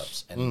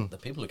catch-ups, and the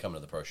people who come to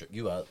the pro shop,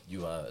 you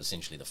are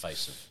essentially the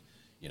face of,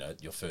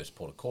 your first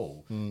port of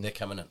call. They're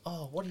coming in.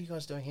 Oh, what are you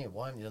guys doing here?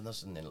 Why haven't you done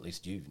this? And then at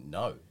least you've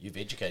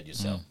educated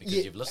yourself because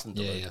Yeah. you've listened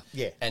to Yeah, it.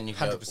 yeah. And you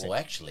 100%. go, well,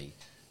 actually,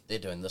 they're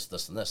doing this,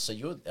 this, and this. So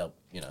you're,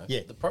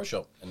 Yeah. the pro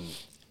shop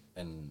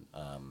and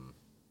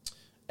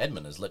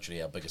admin is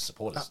literally our biggest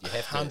supporters. You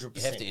have to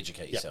 100%.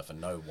 educate Yeah. yourself and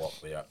know what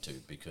we're up to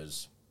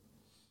because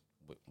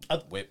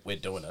we're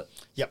doing it.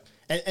 Yep.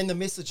 And the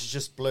message is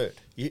just blurred,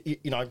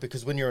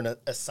 because when you're in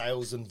a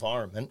sales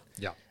environment,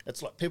 Yeah.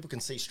 it's like people can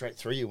see straight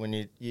through you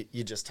when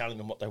you're just telling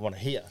them what they want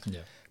to hear.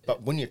 Yeah.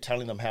 But when you're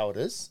telling them how it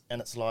is,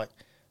 and it's like,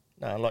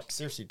 no, like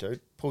seriously,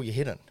 dude, pull your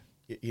head in.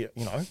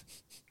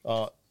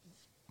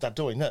 They're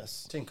doing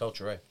this. Team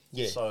culture, eh?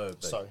 Yeah. So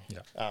big. So,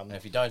 Yeah. And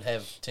if you don't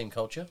have team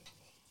culture,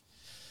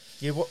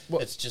 yeah. What?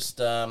 it's just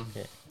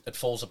it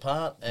falls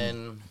apart,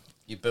 and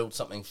you build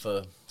something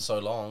for so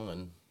long,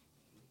 and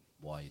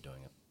why are you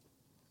doing it?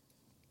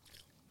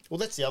 Well,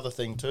 that's the other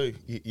thing too.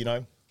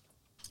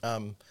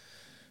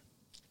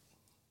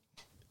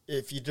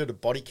 If you did a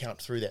body count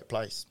through that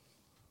place,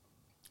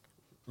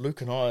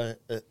 Luke and I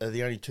are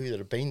the only two that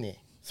have been there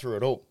through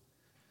it all.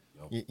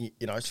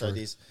 So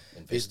there's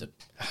Invested.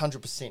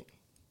 100%.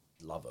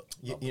 Love it.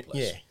 Love the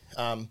place.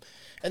 Yeah,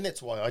 and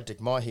that's why I dig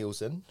my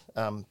heels in,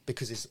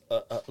 because there's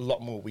a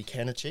lot more we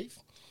can achieve,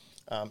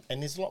 and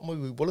there's a lot more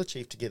we will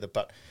achieve together.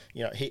 But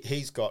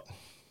he's got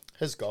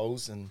his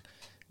goals, and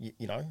he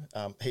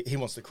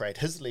wants to create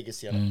his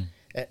legacy on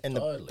it. And the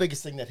Totally.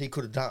 biggest thing that he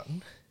could have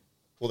done,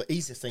 or the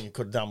easiest thing he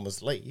could have done,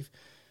 was leave.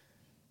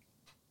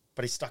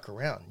 But he stuck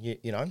around,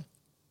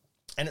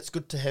 and it's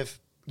good to have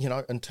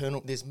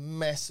internal. There's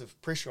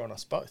massive pressure on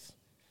us both.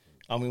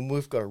 I mean,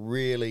 we've got to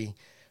really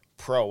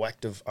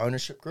proactive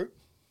ownership group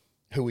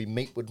who we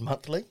meet with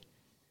monthly.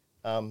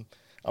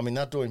 I mean,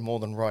 they're doing more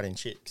than writing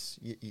checks.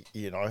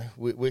 You know,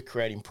 we're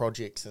creating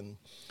projects and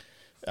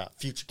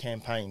future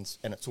campaigns,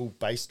 and it's all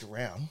based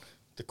around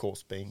the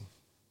course being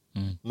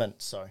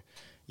mint. So,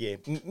 yeah,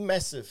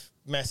 massive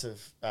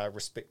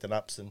respect and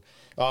ups. And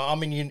I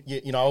mean,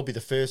 you know, I'll be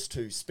the first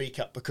to speak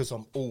up because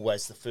I'm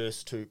always the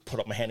first to put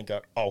up my hand and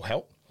go, "I'll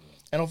help."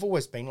 And I've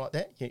always been like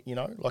that. You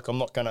know, like I'm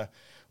not gonna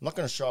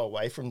shy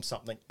away from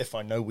something if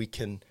I know we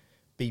can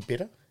be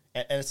better.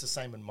 And it's the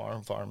same in my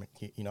environment.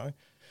 You know,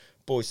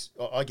 boys,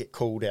 I get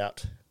called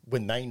out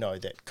when they know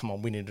that, come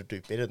on, we need to do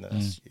better than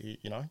this,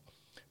 you know.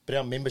 But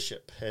our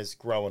membership has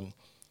grown,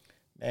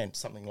 man,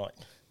 something like,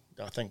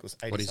 I think it was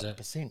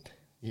 87%,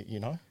 you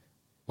know.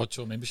 What's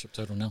your membership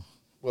total now?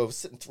 Well, we're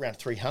sitting around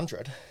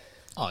 300.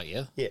 Oh,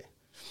 yeah. Yeah.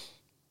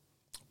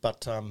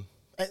 But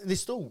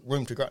there's still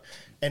room to grow.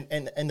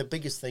 And the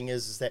biggest thing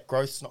is that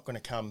growth's not going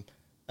to come,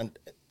 and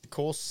of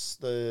course,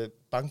 the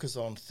bunkers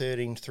on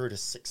 13 through to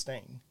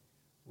 16,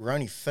 we're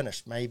only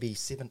finished maybe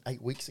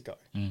 7-8 weeks ago.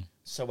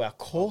 So our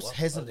course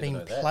hasn't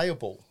been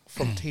playable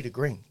from tee to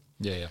green.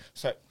 Yeah.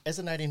 So as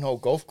an 18-hole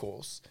golf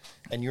course,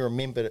 and you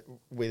remember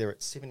whether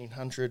it's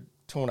 1,700,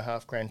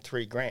 $2,500,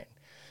 $3,000,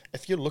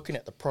 if you're looking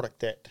at the product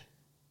that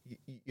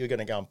you're going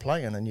to go and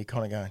play in, and you're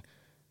kind of going,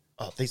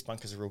 oh, these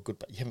bunkers are real good,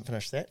 but you haven't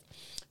finished that,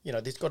 you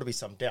know, there's got to be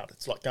some doubt.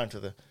 It's like going to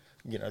the,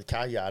 you know, the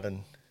car yard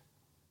and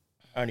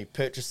only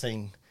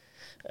purchasing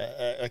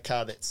a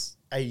car that's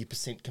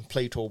 80%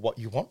 complete or what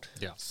you want.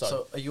 Yeah.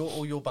 So are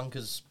all your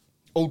bunkers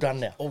all done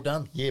now? all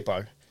done? Yeah,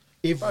 bro. Bro,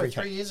 Everything.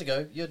 3 years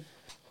ago, you'd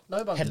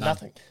no bunkers. Had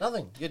nothing.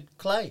 Nothing. You'd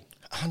clay.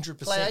 100%.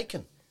 Clay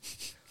Aiken.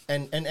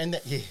 And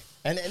that, yeah.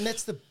 And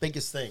that's the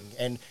biggest thing.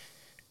 And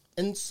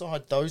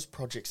inside those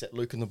projects that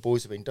Luke and the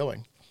boys have been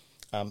doing,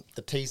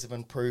 the tees have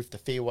improved, the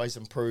fairways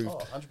improved.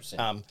 Oh,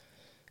 100%.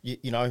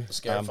 You know, The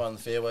Scarifying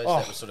the fairways,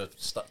 that was sort of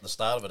the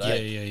start of it, Yeah, eh?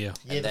 yeah.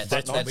 Yeah, And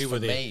that's that's we were for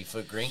there. me,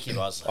 for Greenkeeper.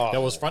 I was like,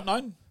 That was front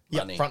nine?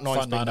 Money. front nine's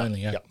Front been nine done.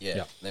 only, yeah. Yep. Yeah.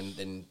 Yeah.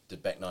 Then the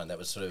back nine, that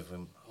was sort of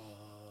when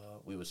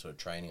we were sort of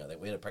training. I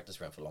think we had a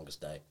practice round for the longest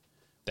day.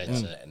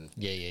 That's And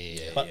Yeah.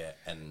 yeah.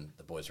 And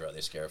the boys were out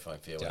there scarifying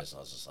fairways, and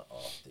I was just like,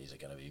 oh, these are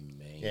going to be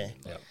mean. Yeah.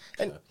 Like,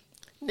 And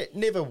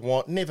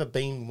never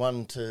been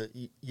one to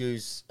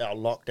use our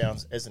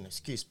lockdowns as an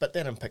excuse, but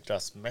that impacted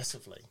us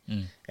massively.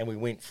 And we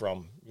went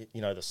from,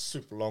 you know, the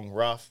super long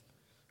rough.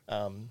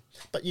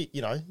 But,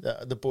 you know,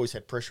 the boys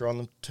had pressure on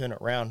them to turn it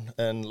around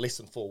in less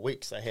than 4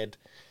 weeks. They had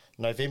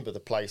November, the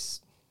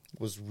place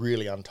was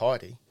really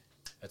untidy.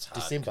 it's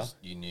hard. December. 'cause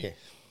you knew. Yeah.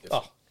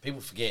 If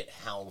people forget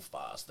how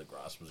fast the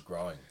grass was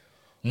growing.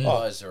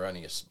 Guys are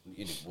only,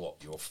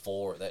 you're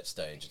 4 at that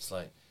stage. It's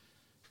like,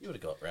 you would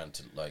have got round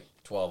to like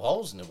 12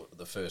 holes, and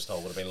the first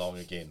hole would have been long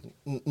again.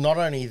 Not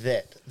only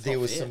that, there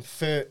was fair. some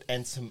FERT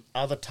and some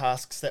other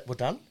tasks that were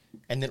done,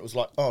 and then it was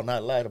like, oh no,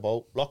 later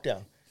bowl,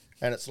 lockdown.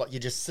 And it's like you're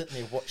just sitting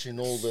there watching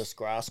all this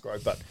grass grow.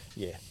 But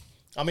yeah,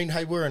 I mean,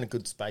 hey, we're in a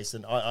good space,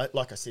 and I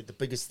like I said, the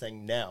biggest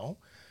thing now,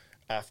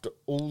 after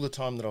all the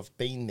time that I've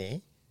been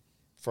there,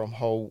 from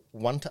hole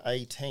 1 to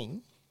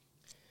 18,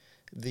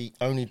 the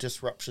only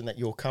disruption that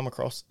you'll come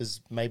across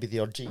is maybe the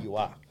odd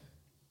GUR.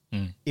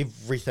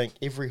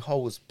 Every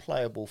hole is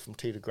playable from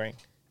tee to green,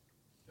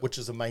 which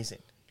is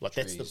amazing. Like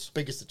that's the Trees,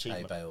 biggest hay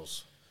achievement.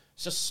 bales.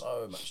 It's just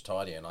so much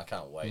tidier, and I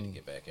can't wait to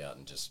get back out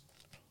and just.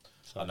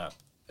 I know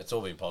it's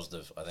all been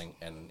positive, I think,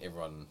 and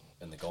everyone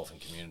in the golfing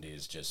community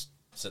is just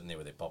sitting there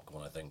with their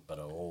popcorn, I think, but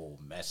are all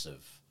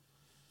massive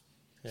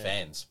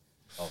fans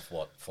of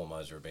what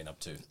Formosa have been up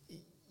to.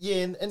 Yeah,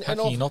 and How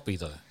can you not be,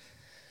 though?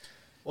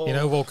 Well, You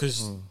know, well,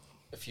 because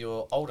if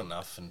you're old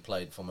enough and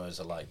played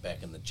Formosa like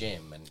back in the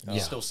gym, and you Yeah.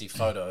 still see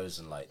photos,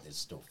 and like there's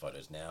still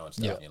photos now and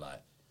stuff, Yeah. and you're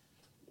like,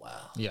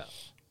 wow. yeah.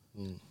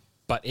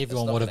 But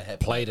everyone not would gonna have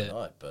happen played it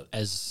overnight, but-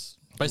 as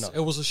basically,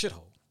 it was a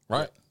shithole,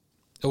 right?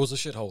 It was a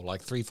shithole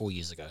like 3-4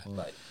 years ago.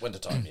 Like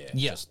wintertime, yeah.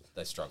 Yeah. Just,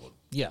 they struggled.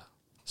 Yeah.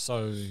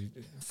 So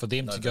for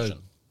them No to go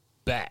vision.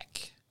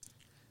 back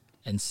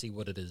and see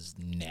what it is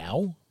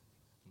now,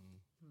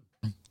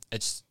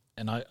 it's,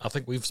 and I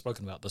think we've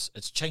spoken about this,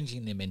 it's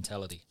changing their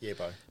mentality. yeah,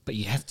 bro. But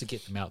you have to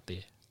get them out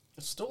there.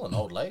 It's still an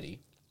old lady,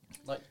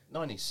 like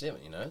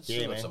 97, you know. It's Yeah,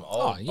 still got man. some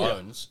old yeah.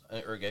 bones,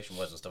 irrigation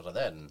wells and stuff like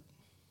that, and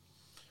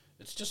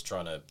it's just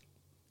trying to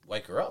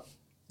wake her up.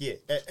 Yeah,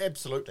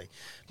 absolutely.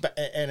 But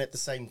and at the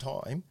same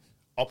time,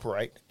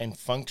 operate and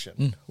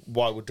function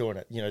while we're doing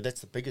it. You know,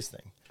 that's the biggest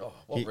thing. Oh,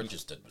 what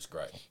Ridges did was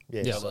great.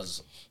 Yeah. That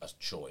was a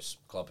choice.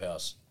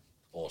 Clubhouse,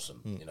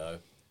 awesome, you know.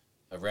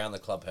 Around the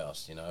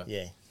clubhouse, you know.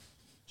 Yeah,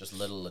 Just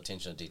little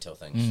attention to detail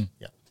things.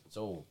 yeah. It's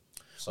all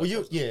so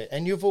Well, positive.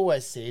 and you've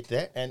always said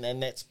that,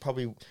 and that's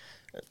probably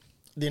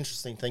the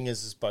interesting thing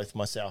is both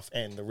myself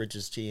and the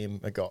Ridges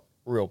GM have got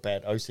real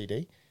bad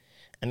OCD,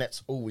 and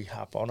that's all we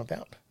harp on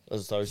about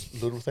is those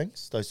little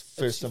things, those It's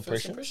first your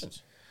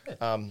impressions.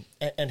 Yeah.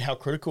 And how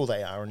critical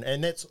they are,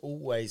 and that's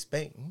always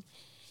been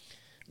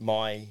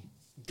my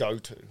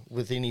go-to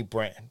with any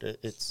brand.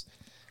 It's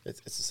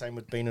the same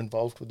with being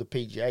involved with the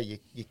PGA.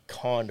 You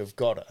kind of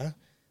gotta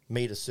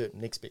meet a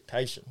certain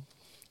expectation,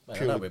 Man,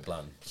 I know we're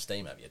blowing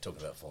steam over here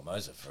talking about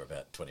Formosa for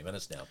about 20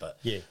 minutes now, but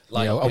Yeah.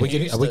 like, Are we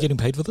getting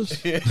paid for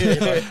this?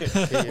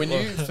 when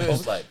you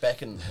first like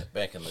back in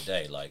the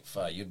day, like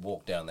you'd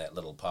walk down that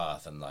little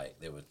path and like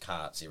there were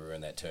carts everywhere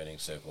in that turning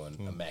circle and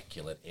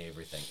immaculate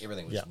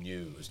everything was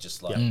new. It was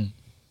just like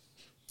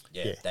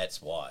Yeah.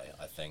 that's why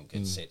I think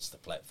it sets the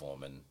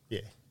platform, and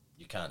Yeah.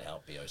 you can't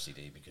help be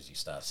OCD because you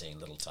start seeing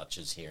little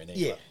touches here and there.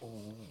 Yeah.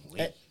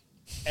 Like, ooh,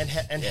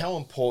 And how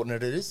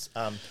important it is.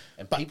 and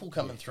people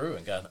coming through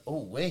and going, oh,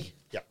 we.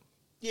 Yeah.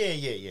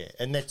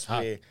 And that's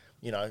where,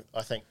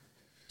 I think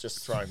just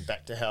throwing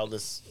back to how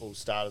this all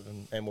started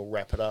and we'll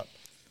wrap it up.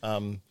 I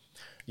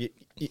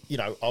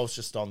was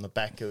just on the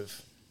back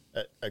of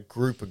a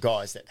group of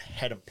guys that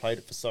hadn't played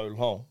it for so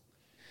long.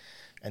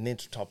 And then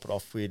to top it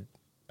off, we'd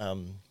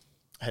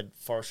had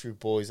forestry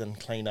boys and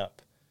clean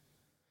up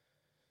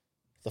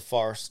the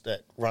forest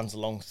that runs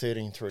along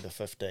 13 through to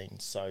 15.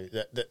 So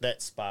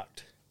that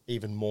sparked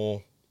even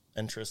more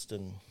interest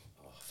in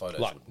Photos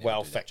like would never wow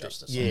do that factor.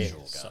 justice. Yeah, I'm sure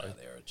so- going out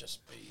there would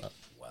just be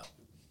wow.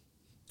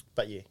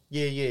 But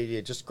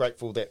yeah. Just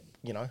grateful that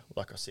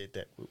like I said,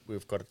 that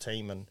we've got a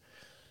team, and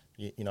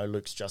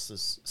Luke's just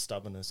as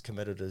stubborn, as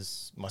committed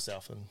as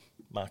myself and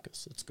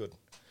Marcus. It's good.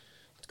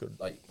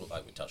 Like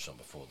we touched on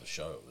before the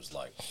show, it was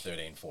like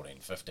 13, 14,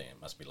 15. It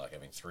must be like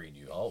having 3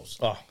 new holes.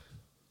 Oh,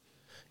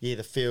 yeah.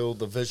 The feel,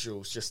 the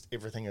visuals, just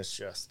everything is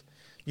just.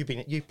 You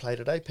played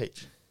it,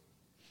 Peach?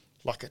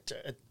 Like it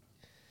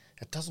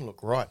doesn't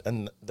look right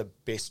in the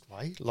best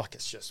way. Like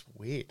it's just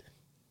weird.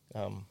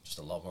 Just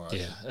a lot more.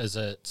 Yeah, is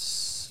it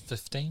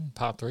 15,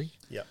 part 3?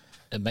 Yeah.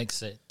 It makes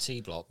that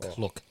T block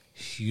look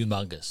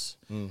humongous.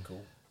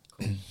 Cool.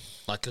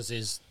 Like,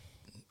 because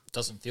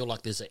doesn't feel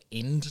like there's an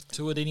end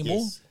to it anymore.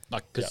 Yes.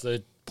 Like, because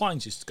the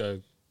pines used to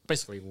go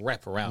basically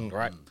wrap around,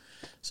 right?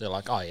 So,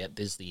 like, oh, yeah,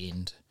 there's the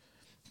end.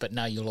 But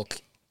now you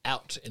look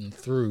out and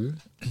through.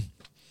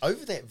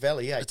 Over that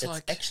valley, It's it's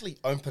like- actually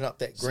opened up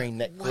that green.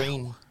 like, wow.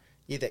 Green,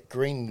 yeah, that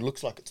green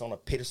looks like it's on a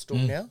pedestal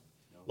now.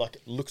 Like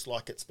it looks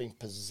like it's been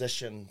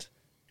positioned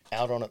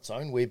out on its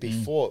own. Where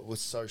before it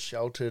was so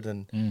sheltered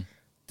and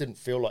didn't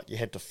feel like you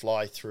had to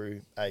fly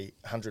through a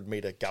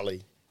 100-meter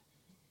gully.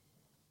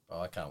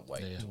 Oh, I can't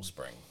wait till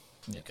spring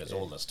because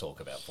all this talk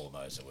about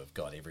Formosa, we've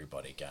got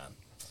everybody going.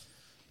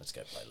 Let's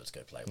go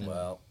play.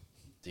 Well,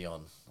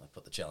 Dion, I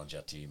put the challenge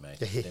out to you, mate.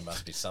 There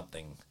must be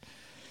something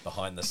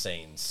behind the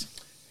scenes.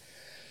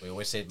 We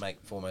always said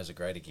make Formosa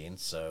great again,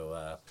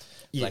 so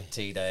Black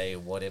Tea Day,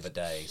 whatever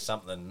day,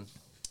 something.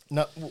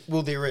 No,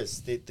 well, there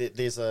is.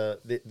 There's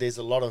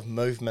a lot of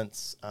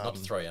movements. Not to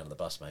throw you under the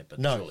bus, mate, but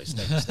no. surely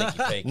sneaky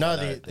peek. No, I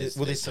know there's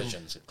some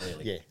visions,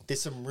 clearly. Yeah,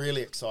 there's some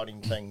really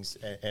exciting things,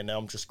 and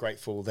I'm just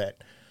grateful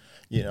that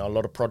a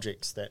lot of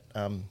projects that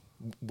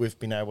we've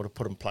been able to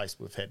put in place.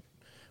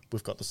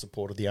 We've got the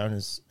support of the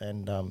owners,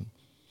 and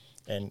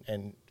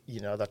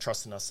they're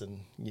trusting us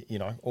in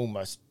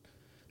almost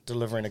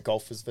delivering a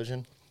golfer's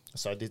vision.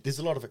 So there's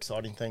a lot of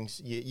exciting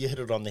things. You hit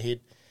it on the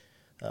head.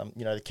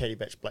 The Caddy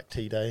Batch Black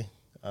Tea Day.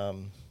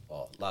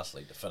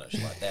 Lastly, to finish,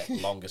 like that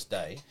longest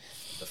day,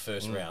 the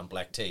first round,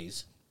 Black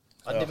Teas.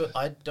 I think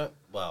I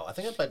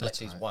played Black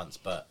Teas once,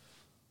 but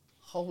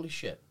holy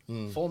shit.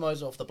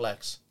 Formosa off the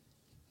Blacks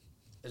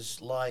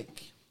is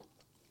like,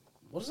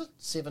 what is it?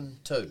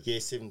 7-2. Yeah,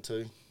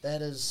 7-2.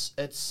 It is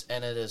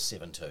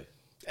 7-2.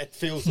 It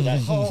feels that.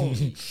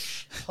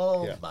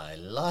 Holy my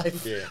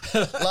life. Yeah.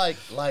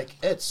 like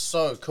it's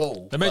so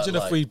cool. Imagine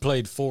but if we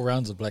played 4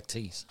 rounds of black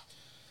teas.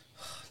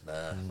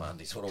 Nah,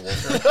 Mondays would have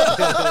walked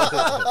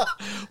around.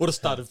 Would have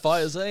started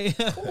fires, eh?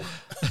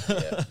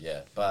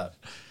 yeah. But,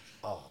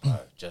 oh, no,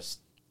 just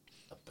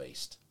a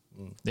beast.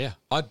 Yeah,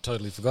 I'd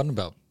totally forgotten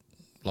about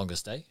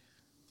longest day.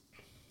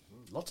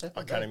 Lots I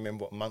happened. can't even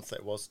remember what month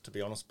that was, to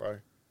be honest, bro.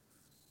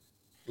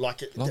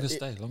 Like Longest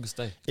day.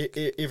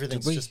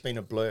 Everything's Did we- just been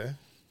a blur.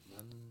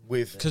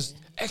 Because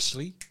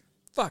actually,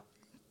 fuck,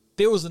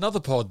 there was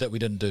another pod that we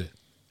didn't do.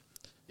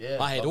 Yeah,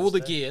 I had longest all the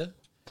day. gear,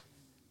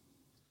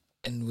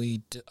 and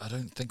I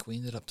don't think we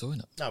ended up doing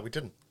it. No, we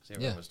didn't.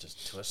 Everyone Yeah. was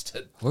just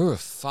twisted. We were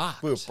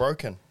fucked. We were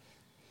broken.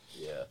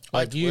 Yeah. I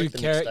Like had to work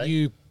the next day.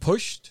 you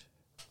pushed.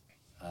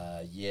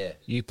 Yeah.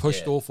 You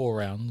pushed Yeah. all 4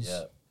 rounds.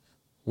 Yeah.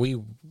 We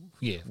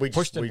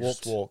pushed and we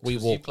just walked. We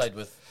Because you walked. played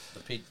with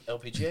the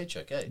LPGA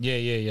choke, eh?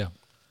 Yeah.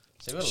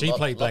 So we had a She lot,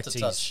 played lot Black to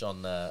Tees. touch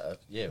on, might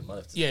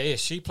have to Yeah.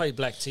 She played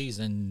black teas,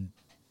 and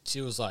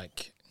she was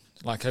like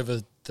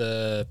over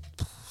the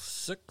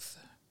 6th,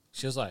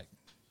 she was like,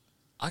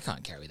 I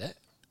can't carry that.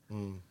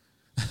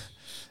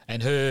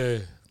 And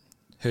her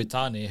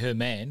tane, her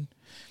man,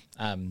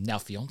 now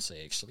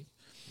fiance actually,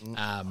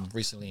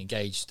 recently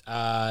engaged.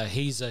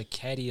 He's a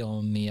caddy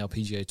on the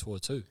LPGA tour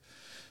too.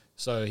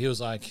 So he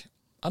was like,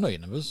 I know your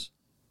numbers.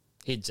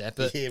 He'd zap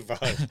it. Yeah, bro.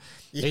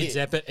 He'd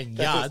zap it in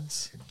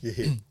yards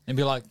Yeah, and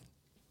be like,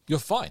 you're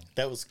fine.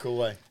 that was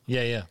cool, eh?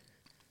 Yeah.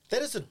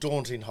 That is a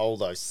daunting hole,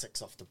 though,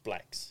 6 off the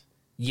Blacks.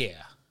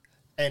 Yeah.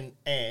 And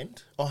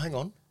hang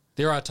on.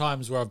 There are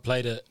times where I've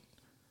played it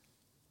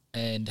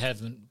and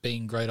haven't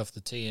been great off the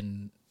tee,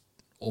 and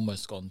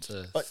almost gone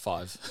to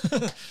 5.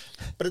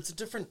 But it's a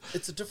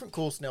different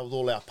course now with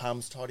all our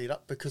palms tidied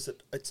up because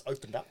it's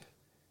opened up.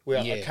 Where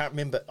I Yeah. can't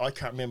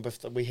remember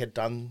if we had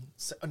done.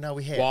 No,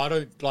 we had. Well, I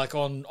don't like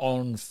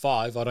on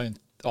 5. I don't.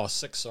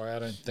 6. Sorry, I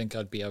don't think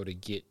I'd be able to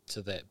get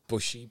to that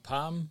bushy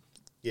palm,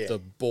 Yeah. the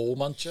ball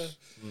muncher,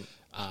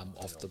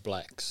 off the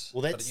blacks.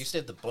 Well, But that's you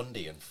said the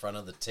bundi in front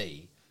of the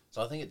tee,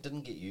 so I think it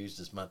didn't get used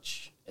as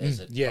much as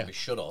it yeah. probably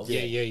should have.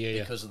 Yeah.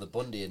 Because of the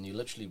bundi, and you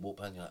literally walk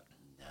by and you're like,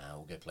 nah,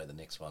 we'll go play the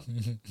next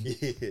one.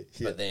 yeah.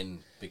 But then,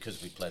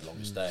 because we played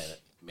longest day, and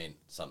it meant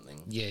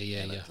something. Yeah,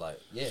 and it's like,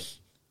 yeah.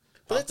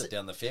 But Bumped that's it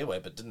down the fairway,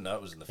 but didn't know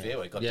it was in the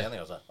fairway. Got Yeah. down there,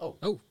 I was like, oh,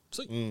 Oh,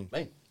 sweet.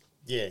 man.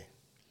 Yeah.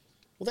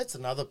 Well, that's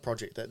another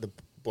project that the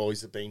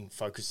boys have been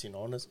focusing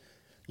on is,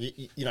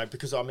 you know,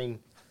 because I mean,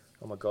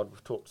 oh my God,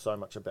 we've talked so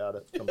much about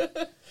it.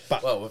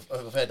 But Well,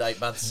 we've had 8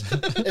 months.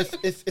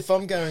 if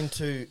I'm going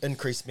to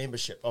increase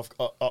membership,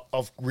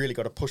 I've really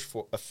got to push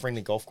for a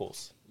friendly golf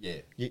course. Yeah.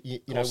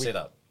 You know, Course set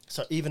up.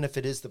 So even if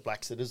it is the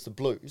Blacks, it is the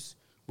Blues,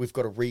 we've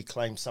got to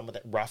reclaim some of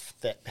that rough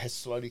that has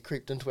slowly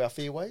creeped into our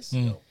fairways,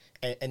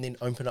 and then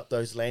open up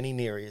those landing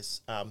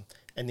areas,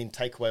 and then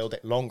take away all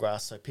that long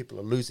grass so people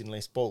are losing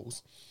less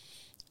balls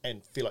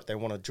and feel like they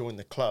want to join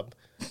the club,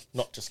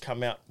 not just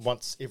come out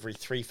once every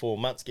 3-4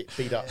 months, get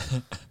beat up.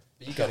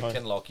 But you go to home.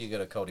 Kinloch, you go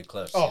to Cody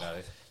Cliffs, Oh. you know.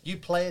 You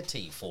play a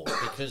T4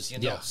 because you're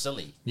Yeah. not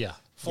silly. Yeah.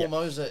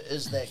 Formosa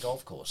is that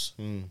golf course.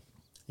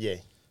 Yeah.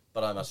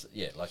 But I must,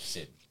 like I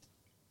said,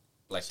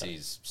 Black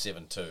Tea's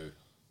 7-2.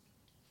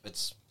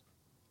 It's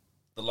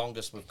the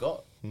longest we've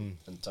got in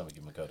Tamaki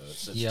Makaurau.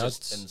 It's Yeah,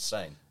 just it's-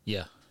 insane.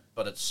 Yeah.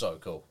 But it's so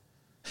cool.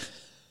 Yeah.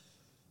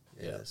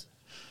 Yeah. It is.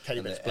 Katie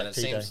And, Batch and Black it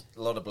Tea Day. seems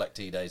a lot of Black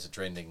Tea days are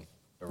trending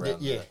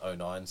around Yeah. the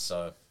 09,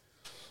 so...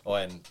 Oh,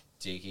 and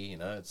Tiki, you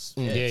know, it's...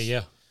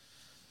 Yeah.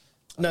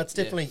 No, it's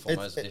definitely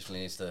Formosa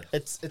definitely needs to...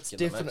 it's get in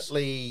the mix.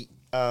 definitely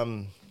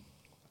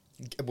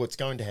what's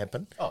going to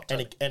happen. Oh,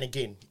 totally. And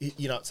again,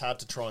 you know, it's hard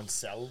to try and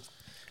sell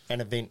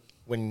an event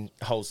when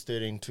holes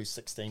 13 to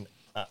 16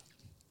 are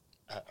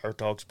a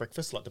dog's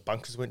breakfast, like the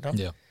bunkers went down.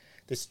 Yeah.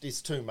 There's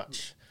too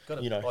much. Got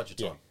to you know, bide your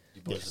yeah. time.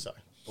 You boys, Yeah,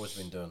 boys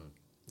have been doing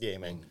Yeah,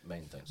 man.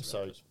 main things. So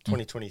around this.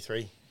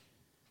 2023,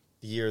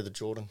 the year of the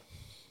Jordan.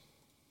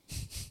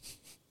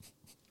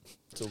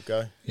 It's all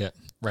go. Yeah.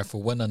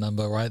 Raffle winner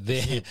number right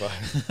there. Yeah, bro.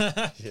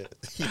 yeah.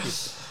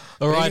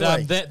 All right,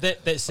 Anyway.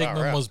 that segment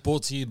Far out. was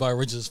brought to you by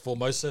Ridges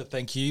Formosa.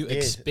 Thank you. Yeah.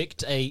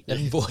 Expect a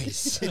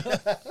invoice.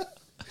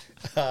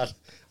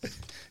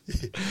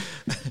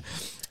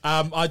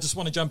 I just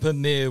want to jump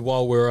in there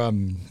while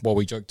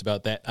we joked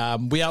about that.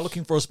 We are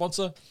looking for a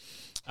sponsor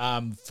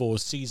for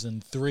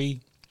season 3.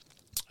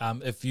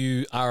 If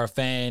you are a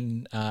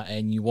fan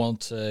and you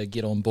want to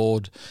get on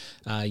board,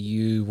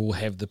 you will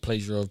have the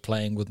pleasure of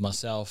playing with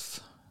myself.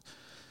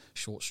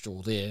 Short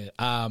straw there.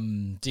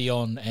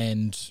 Dion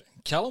and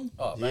Callum.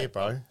 Oh, Yeah, mate,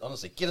 bro.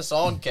 Honestly, get us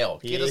on, Cal.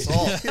 Get Yeah. us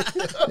on.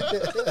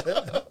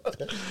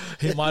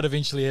 He might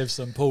eventually have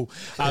some pull.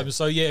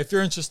 So yeah, if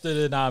you're interested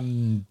in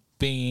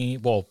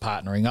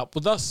partnering up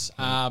with us,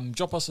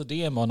 drop us a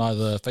DM on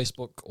either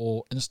Facebook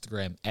or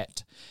Instagram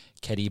at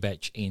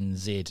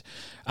CaddyBatchNZ.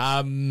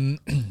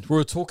 We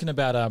were talking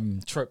about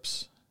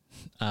trips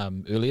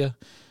earlier.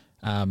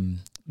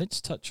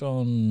 Let's touch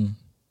on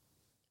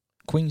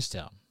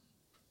Queenstown.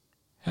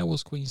 How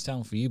was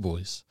Queenstown for you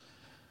boys?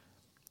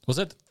 Was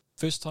that the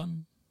first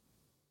time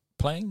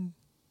playing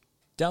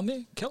down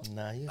there, Kel?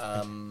 Nah,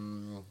 yeah.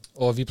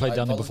 Or have you played I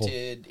down there before?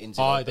 volunteered in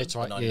Oh, Open that's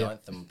right, the yeah.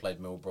 99th and played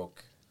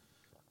Millbrook.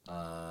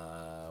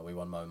 We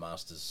won Mo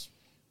Masters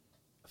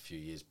a few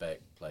years back,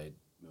 played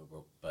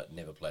Millbrook, but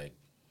never played.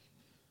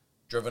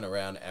 Driven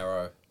around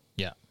Arrow,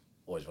 Yeah.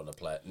 always wanted to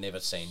play it.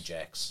 Never seen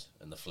Jacks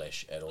in the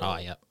flesh at all. Oh,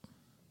 yeah.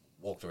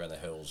 Walked around the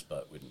hills,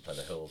 but we didn't play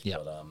the hills. Yeah.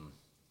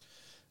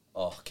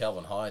 But,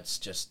 Calvin Heights,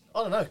 just,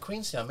 I don't know,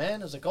 Queenstown,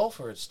 man, as a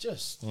golfer, it's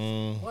just,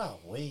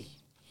 wow-wee.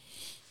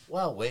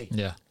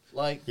 Yeah.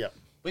 Like, Yeah.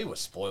 we were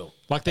spoiled.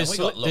 Like there's, And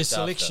we got looked there's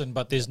after. selection,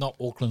 but there's not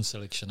Auckland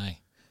selection, eh?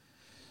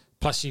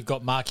 Plus, you've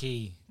got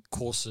marquee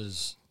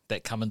courses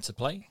that come into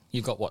play.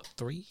 You've got what,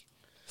 3,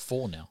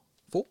 4 now?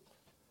 4?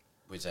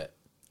 Where's that?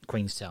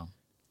 Queenstown.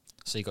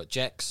 So you got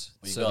Jacks.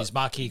 Well, you So got- these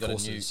marquee you got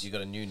courses. you got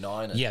a new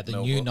 9 at Yeah, the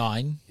new Millbrook.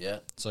 9. Yeah.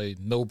 So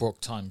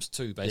Millbrook times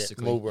 2,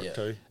 basically. Yeah, Mulbrook Yeah.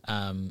 too.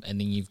 And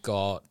then you've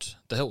got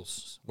the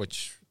Hills,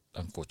 which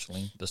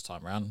unfortunately this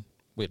time around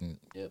we didn't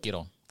Yep. get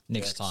on.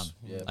 Next Jacks, time,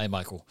 yep. hey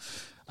Michael.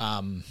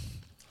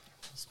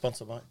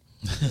 Sponsor, mate.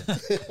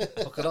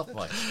 Hook it up,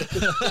 mate.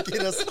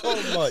 Get us on,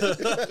 mate.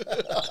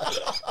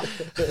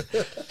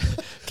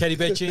 Caddy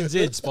Batch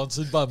NZ,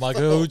 sponsored by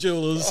Michael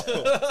Jewelers.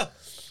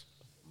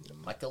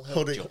 Michael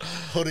Hoodie, Hill.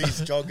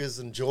 hoodies, joggers,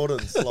 and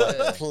Jordans.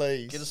 Like,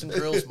 please. Get us some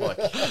grills, Mike.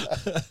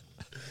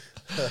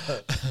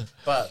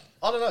 But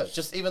I don't know.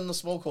 Just even the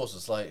small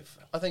courses, like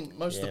I think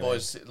most of the Yeah,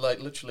 boys, like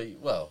literally,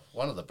 well,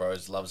 one of the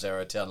bros loves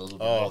Arrowtown a little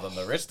bit more than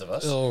the rest of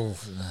us. Oh,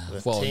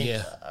 well, tent.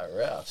 yeah.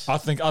 Out. I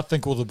think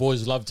all the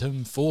boys loved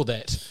him for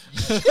that.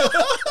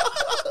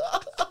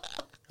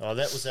 Oh,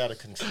 that was out of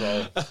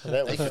control. That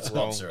They was could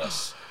wrong. sponsor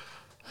us.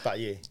 But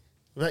yeah,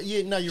 But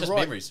yeah, no, you're Just right.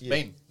 memories. Yeah.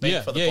 Been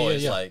Yeah, for the yeah, yeah,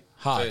 boys, yeah. like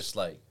Hard. first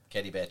like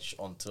caddy batch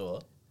on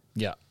tour.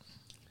 Yeah.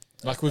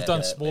 Like we've done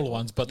that smaller one.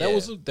 ones, but Yeah.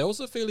 that was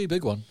a fairly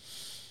big one.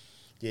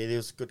 Yeah, there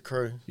was a good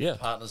crew. Yeah.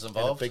 Partners And a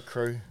involved. big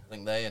crew. I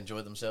think they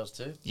enjoyed themselves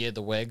too. Yeah,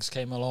 the Wags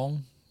came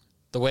along.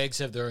 The Wags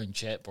have their own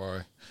chat,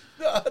 bro.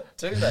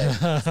 Do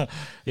they?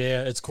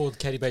 Yeah, it's called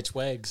Caddy Bates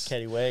Wags.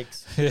 Caddy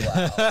Wags.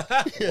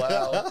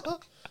 Wow.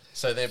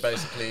 So they're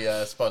basically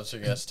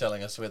sponsoring us,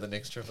 telling us where the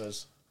next trip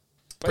is.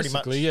 Pretty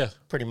much. Basically, yeah.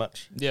 Pretty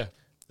much. Yeah.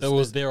 That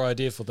was their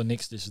idea for the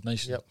next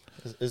destination.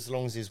 Yep. As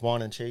long as there's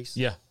wine and cheese.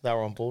 Yeah. They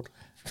were on board.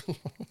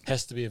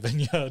 Has to be a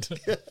vineyard.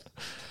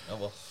 Oh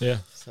well. Yeah.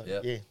 So,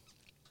 Yep. yeah.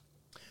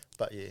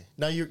 But yeah.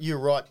 No, you're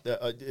right.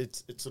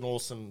 It's an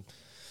awesome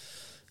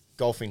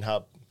golfing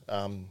hub.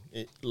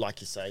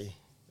 Like you say,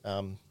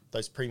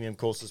 those premium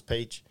courses,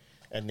 Peach,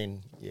 and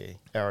then,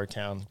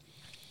 Arrowtown.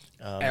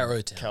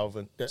 Arrowtown.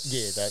 Calvin. Yeah,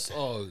 that.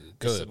 So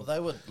good. Well, they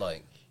would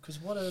like, because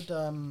what did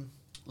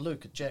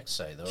Luke at Jack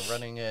say? They were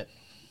running at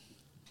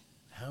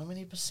how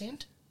many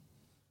percent?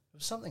 It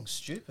was something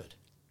stupid.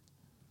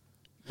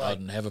 I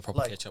didn't have a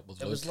proper catch up with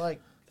It Luke. was like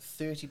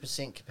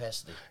 30%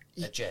 capacity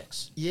at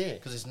Jack's. Yeah.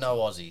 Because there's no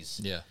Aussies.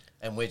 Yeah.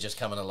 And we're just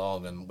coming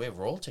along and we're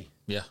royalty.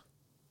 Yeah.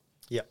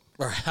 Yep.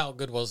 Bro, how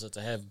good was it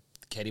to have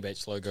the Caddy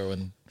Bates logo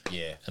and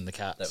Yeah. the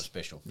carts? That was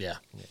special. Yeah.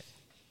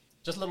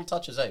 Just little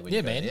touches, eh? When Yeah,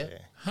 you go man.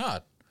 there.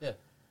 Hard. Yeah.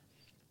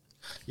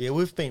 Yeah,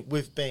 we've been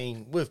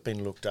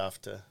looked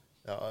after.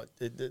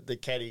 The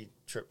caddy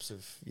trips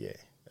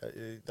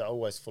they're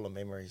always full of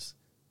memories.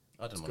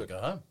 I didn't want to go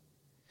home.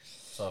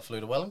 So I flew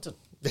to Wellington.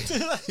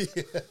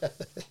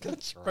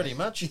 Pretty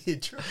much. Yeah,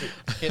 true.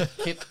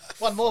 Kept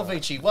one more,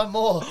 Vici, one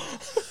more.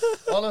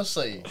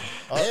 Honestly.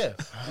 Yeah.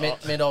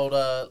 Met old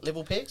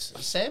Level Pegs,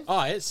 Sam.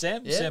 Oh, it's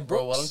Sam. Yeah, Sam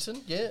Royal Brooks.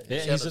 Wellington. Yeah. Yeah,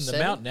 Shout he's out in the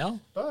Sammy. mount now.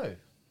 Bro.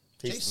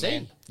 He's GC. the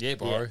man. Yeah,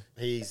 bro. Yeah,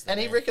 he's the And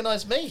he man.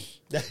 recognised me.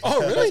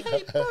 Oh, really?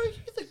 Hey, bro,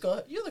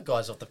 you're the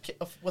guys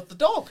with the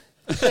dog.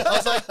 I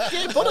was like,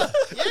 yeah, Buddha.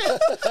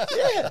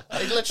 Yeah.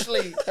 He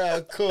literally,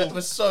 Oh, cool. it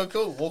was so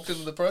cool. Walked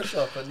into the pro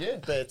shop and yeah.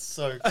 That's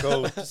so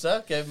cool.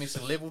 So gave me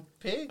some level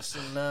pegs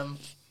and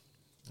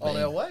on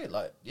our way.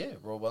 Like, yeah,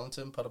 Royal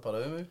Wellington,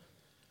 Paraparaumu.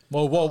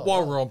 Well,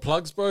 while we're on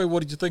plugs, bro,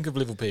 what did you think of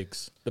Little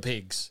Pigs? The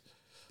pigs.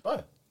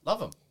 Bro, love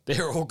them.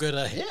 They're all good,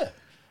 eh? Yeah.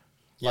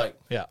 Like,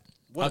 Yeah.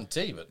 wooden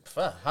tea,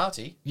 but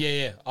hearty.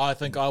 Yeah. I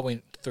think I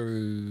went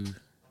through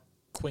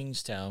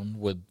Queenstown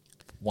with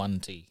 1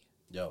 tea.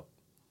 Yo.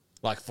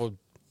 Like for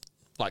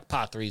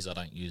part threes, I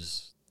don't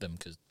use them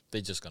because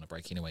they're just going to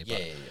break anyway. Yeah,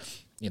 But, yeah.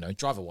 you know,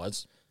 driver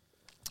wise,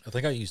 I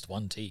think I used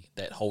 1 tea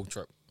that whole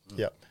trip.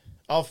 Yep.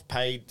 I've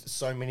paid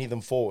so many of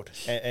them forward,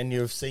 and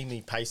you've seen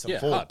me pay some Yeah,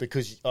 forward hard.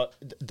 because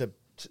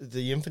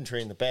the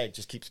infantry in the bag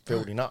just keeps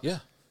building up. Yeah.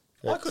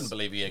 I couldn't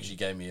believe he actually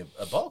gave me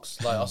a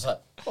box. Like, I was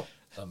like,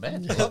 oh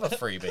man, I love a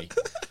freebie.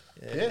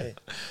 Yeah.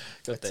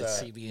 Got that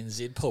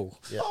CBNZ pull.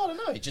 Yeah. Oh, I don't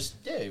know.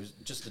 He was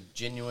just a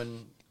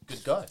genuine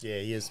good guy. Yeah,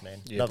 he is, man.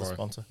 Yeah, Another bro.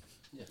 sponsor.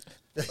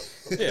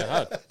 Yeah,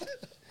 hard.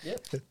 Yeah.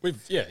 We've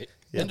got a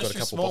Industry's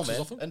couple small, boxes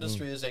man. off him.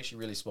 Industry is actually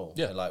really small.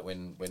 Yeah. And like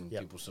when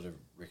Yep. people sort of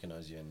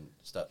recognise you and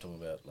start talking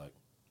about like,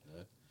 you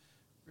know,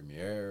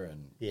 Premier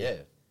and Yeah.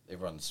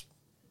 everyone's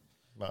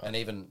Right. and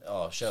even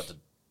shout out to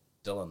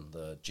Dylan,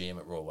 the GM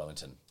at Royal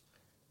Wellington.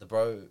 The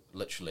bro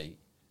literally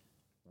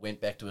went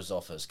back to his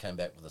office, came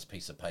back with this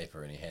piece of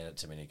paper, and he handed it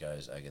to me. And he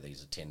goes, "Okay,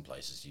 these are 10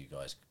 places you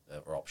guys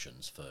are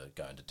options for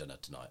going to dinner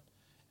tonight."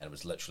 And it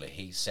was literally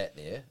he sat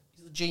there.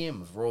 He's the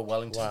GM of Royal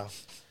Wellington. Wow.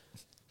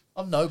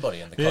 I'm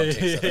nobody in the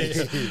context of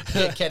this.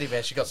 Yeah, Caddy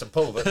Bash, you got some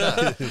pull, but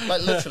no.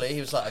 Like literally, he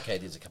was like, "Okay,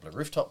 there's a couple of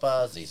rooftop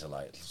bars. These are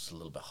like just a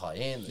little bit high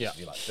end. Yeah. If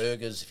you like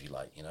burgers, if you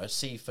like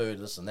seafood,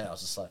 this and that." I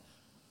was just like.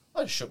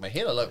 I just shook my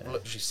head. I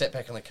literally sat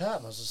back in the car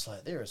and I was just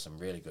like, there are some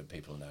really good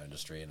people in our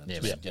industry. And Yeah,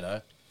 just,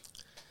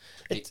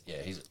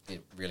 he's a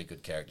really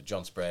good character.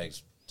 John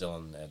Spraggs,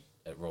 Dylan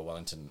at Royal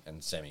Wellington,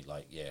 and Sammy,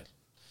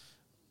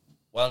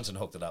 Wellington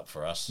hooked it up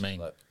for us. Mean.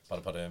 Like,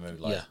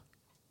 Paraparaumu,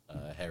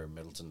 Harry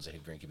Middleton's a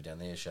head greenkeeper down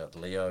there. Shout out to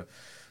Leo.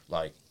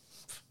 Like,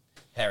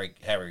 Harry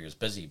was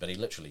busy, but he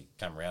literally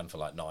come around for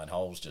like 9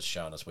 holes, just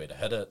showing us where to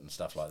hit it and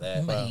stuff like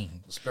that.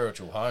 Man. The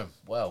spiritual home.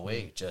 Wow,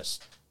 we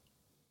just...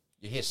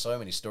 You hear so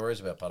many stories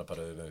about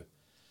Paraparaumu,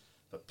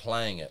 but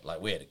playing it,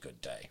 like, we had a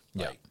good day,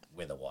 Yeah.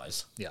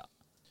 weather-wise. Yeah.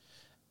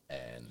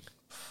 And,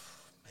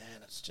 man,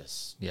 it's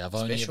just Yeah, I've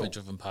only special. ever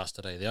driven past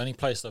today. The only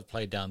place I've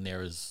played down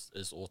there is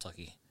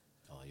Otaki.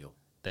 Oh, you're...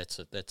 That's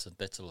a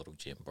little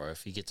gem, bro.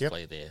 If you get to Yep.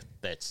 play there,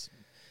 that's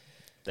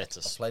a I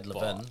played spot.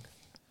 Levin.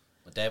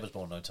 My dad was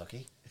born in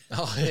Otaki.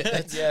 Oh,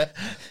 yeah. Yeah.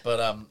 But,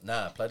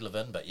 I played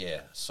Levin, but,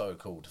 yeah, so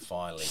cool to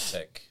finally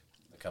tick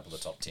a couple of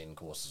the top 10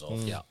 courses off.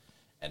 Yeah.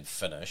 And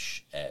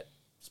finish at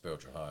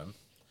Spiritual Home.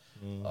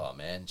 Oh,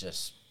 man,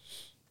 just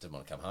didn't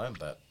want to come home,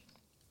 but...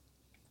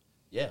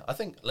 Yeah, I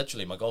think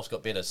literally my golf's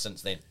got better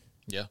since then.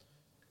 Yeah.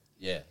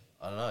 Yeah,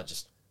 I don't know.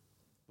 Just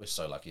we're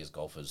so lucky as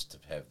golfers to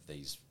have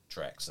these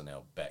tracks in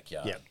our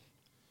backyard. Yeah.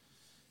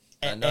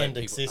 I And, know and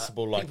people-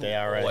 accessible like people they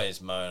are.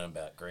 Always moan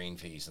about green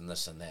fees and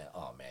this and that.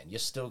 Oh man, you're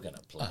still gonna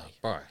play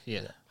Bro,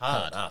 yeah.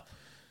 hard up.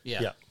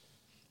 Yeah. Yeah.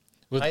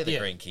 Pay the yeah.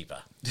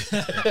 greenkeeper.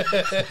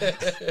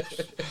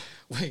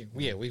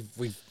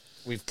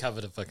 We've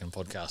covered a fucking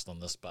podcast on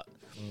this, but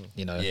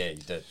you know, Yeah, you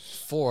did.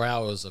 4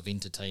 hours of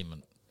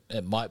entertainment.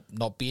 It might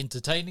not be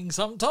entertaining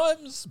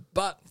sometimes,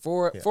 but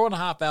for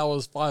 4.5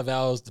 hours, 5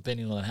 hours,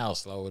 depending on how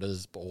slow it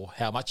is or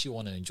how much you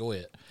want to enjoy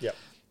it, Yep.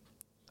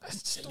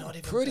 it's still not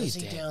even pretty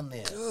busy damn down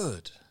there.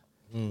 good.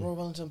 Royal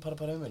Wellington,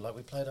 Paraparaumu, like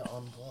we played it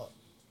on what?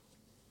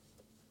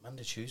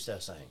 Monday, Tuesday, I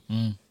was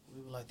saying.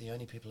 We were like the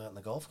only people out in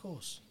the golf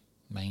course.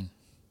 Mean,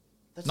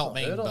 That's Not not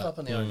mean, heard of but- up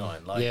in the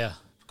 09. Like, yeah,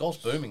 golf's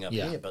booming up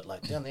Yeah. here, but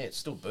like down there, it's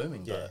still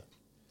booming. Yeah.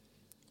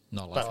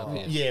 not like But up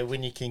here. yeah,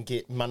 when you can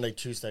get Monday,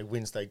 Tuesday,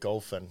 Wednesday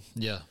golf in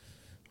Yeah,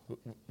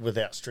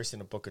 without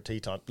stressing a book of tea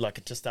time, like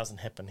it just doesn't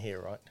happen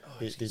here, right?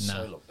 But There's-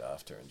 so No. looked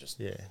after and just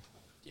Yeah.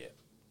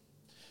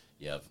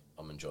 yeah.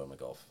 I'm enjoying my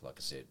golf. Like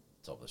I said,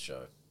 top of the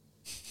show.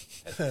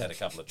 Had a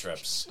couple of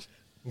trips.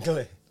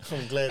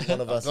 I'm glad one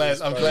of us.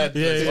 I'm glad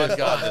there's yeah. one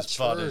guy in this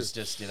pod True. who's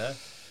just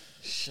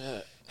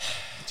shit.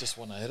 Just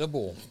want to hit a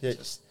ball. Yeah,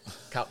 just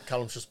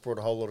Callum's just brought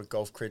a whole lot of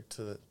golf cred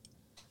to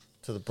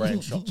the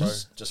brand shop, bro.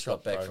 just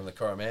got back from the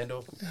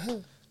Coromandel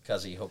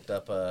because he hooked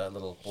up a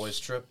little boys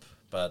trip,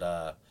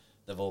 but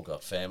they've all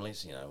got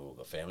families. You know, we've all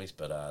got families,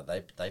 but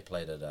they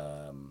played it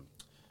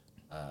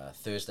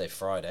Thursday,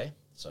 Friday.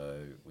 So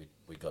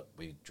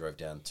we drove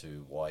down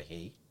to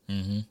Waihi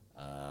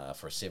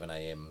for a 7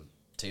 a.m.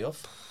 tee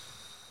off.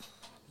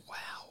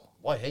 Wow.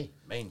 Waihi,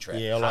 mean track,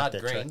 Yeah, I like hard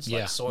that track. greens, Yeah.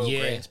 like soil Yeah.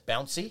 greens,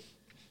 bouncy,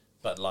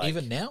 but like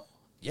Even now?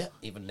 yeah,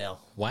 even now.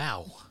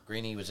 Wow.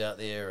 Greenie was out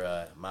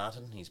there.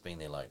 Martin, he's been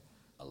there like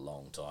a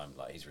long time.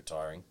 Like he's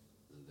retiring.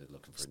 They're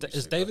looking for a new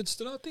Is super. David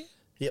still out there?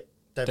 Yep,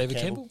 David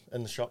Campbell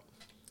in the shop.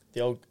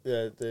 The old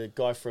the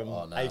guy from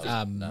Oh, no.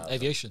 Avi. No.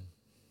 Aviation.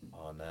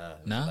 Oh no,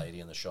 there's No? a lady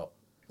in the shop.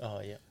 Oh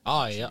yeah.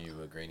 Oh She yeah. knew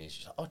Greenie.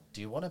 She's like, "Oh,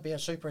 do you want to be a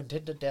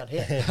superintendent down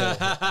here?"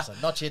 I was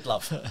like, "Not yet,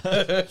 love."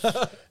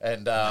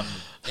 And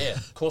yeah,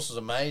 course was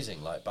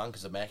amazing. Like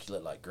bunkers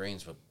immaculate. Like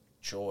greens were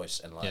choice.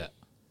 And like Yeah.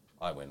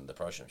 I went in the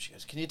pro shop. She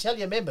goes, "Can you tell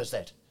your members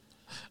that?"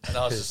 And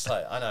I was just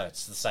like, "I know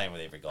it's the same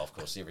with every golf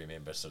course. Every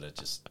member sort of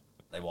just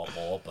they want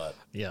more, but."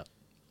 Yeah.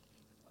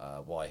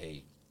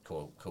 Waihi,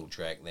 cool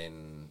track.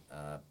 Then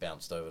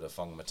bounced over to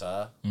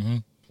Whangamata,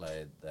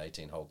 played the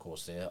 18-hole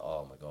course there.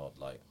 Oh my god!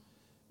 Like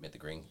met the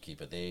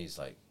greenkeeper there. He's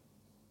like,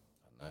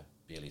 I don't know,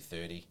 barely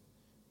 30.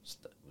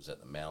 Was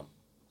at the Mount.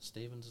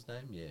 Stevens' his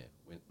name? Yeah,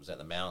 was at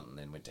the Mount and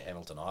then went to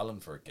Hamilton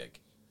Island for a gig.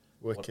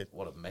 Wicked.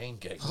 What a main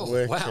gig! Oh,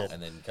 Wicked. wow.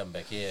 And then come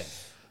back here.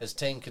 His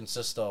team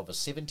consists of a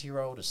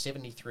 70-year-old, a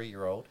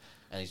 73-year-old,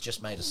 and he's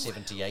just made a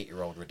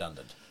 78-year-old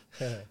redundant.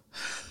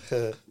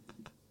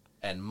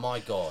 And my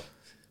God,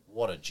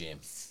 what a gem.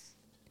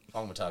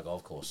 Whangamata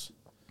Golf Course.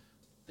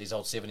 These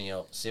old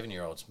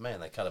 7-year-olds, man,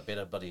 they cut a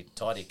better bloody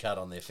tidy cut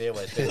on their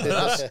fairways better than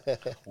us.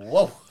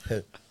 Whoa.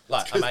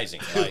 Like,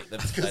 amazing. Like,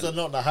 Because they're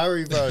not in a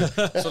hurry, bro.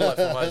 sort of like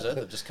Formosa,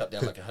 they've just cut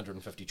down like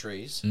 150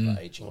 trees, like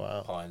aging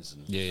Wow. pines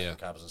and Yeah.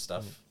 carbons and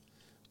stuff.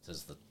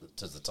 Tis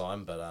the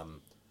time, but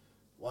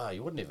wow,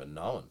 you wouldn't even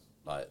known.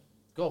 Like,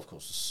 golf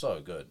course is so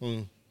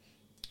good.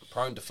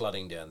 Prone to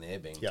flooding down there,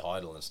 being Yep.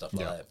 tidal and stuff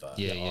like that. But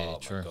Yeah, oh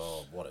true. my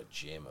God, what a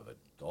gem of a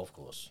golf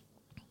course.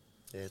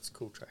 Yeah, it's a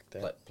cool track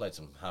there. Played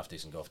some half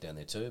decent golf down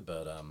there too,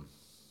 but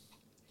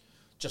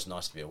just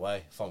nice to be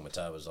away.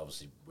 Whangamata was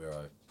obviously where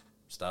I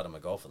started my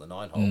golf at the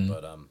 9-hole,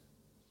 but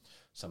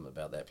something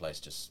about that place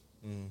just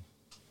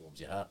warms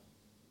your heart.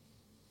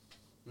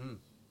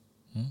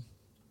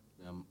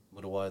 Now,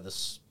 Muriwai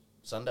this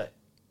Sunday.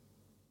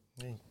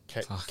 Yeah,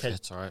 Fuck,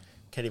 that's all right.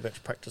 Caddy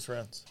batch practice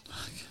rounds.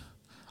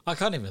 I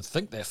can't even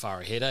think that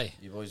far ahead, eh?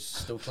 You boys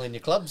still clean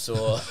your clubs,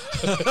 or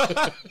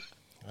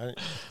I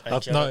No,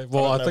 don't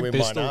well, I know think where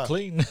they're mine still are.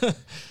 clean.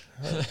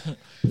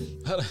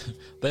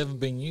 They haven't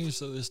been used,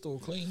 so they're still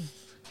clean.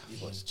 you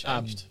boys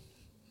changed?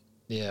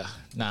 Yeah,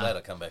 Glad nah.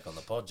 I come back on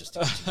the pod just to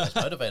get you guys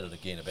motivated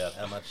again about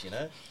how much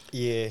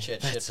Yeah.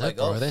 shit That's play it,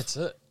 bro. golf. That's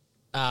it.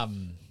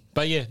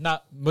 But yeah, nah,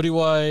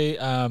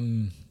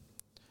 Muriwai,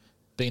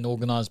 being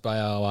organised by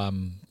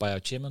our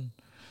chairman.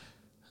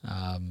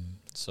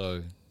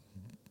 So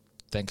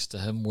thanks to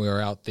him, we were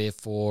out there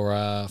for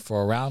a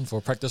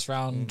practice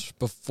round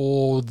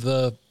before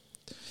the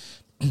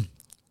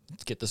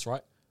let's get this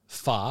right,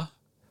 Far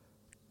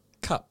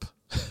Cup.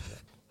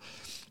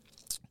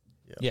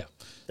 Yeah.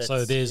 So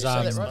That's- there's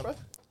Say that right, bro?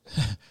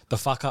 the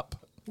fuck up.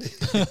 What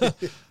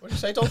did you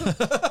say, Dalton?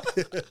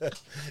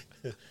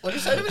 What did you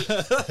say to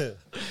me?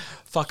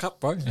 Fuck up,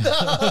 bro.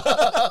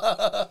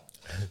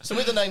 So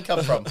where'd the name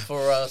come from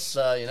for us,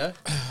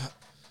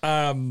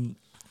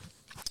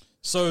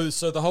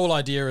 So the whole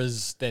idea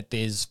is that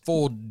there's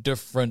 4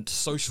 different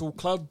social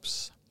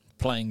clubs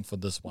playing for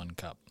this one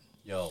cup.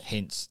 Yo.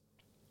 Hence,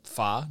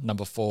 Far,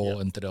 number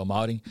 4 in Te Reo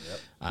Māori,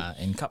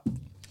 and Cup.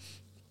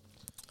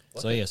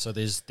 So yeah, so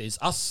there's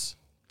us,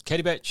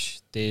 Caddy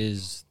Batch,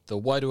 there's the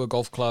Wairua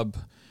Golf Club,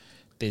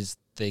 there's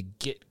the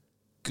Get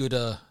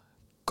Gooder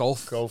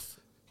Golf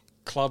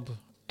Club,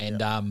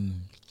 and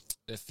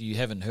if you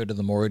haven't heard of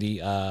them already,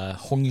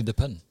 Hongi the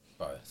Pin.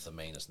 Bro, it's the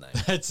meanest name.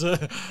 It's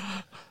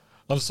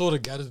I'm sort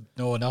of gutted.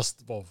 No one else,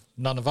 well,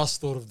 none of us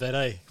thought of that,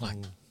 eh? Like,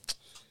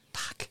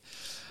 fuck.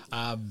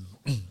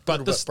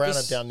 But But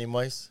browner down them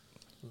ways.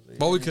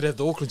 well, we could have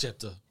the Auckland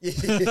chapter. Yeah,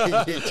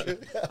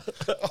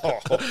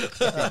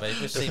 mate,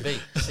 we're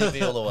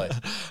CB all the way.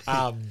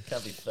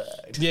 Can't be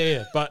fagged.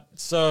 Yeah, but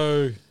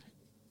so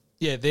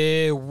yeah,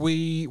 there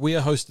we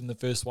are hosting the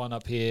first one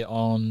up here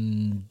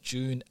on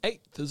June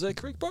 8th. Is that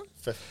correct, bro?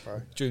 5th,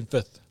 bro. June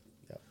 5th.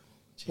 Yep.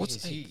 What's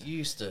Jeez, you eight?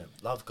 used to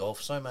love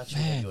golf so much.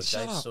 Man, Your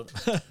shut dates up.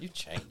 sort of, you've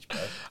changed, bro.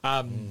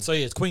 So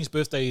yeah, it's Queen's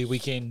birthday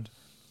weekend.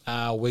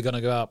 We're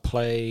gonna go out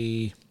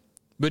play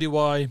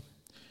Muriwai,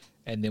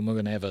 and then we're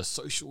gonna have a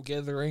social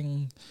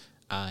gathering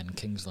in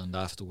Kingsland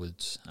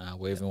afterwards,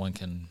 where everyone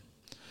can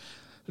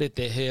let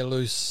their hair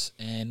loose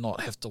and not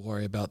have to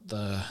worry about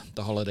the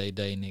holiday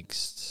day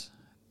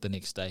the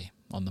next day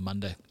on the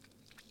Monday.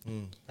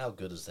 How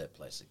good is that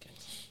place at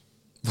Kings?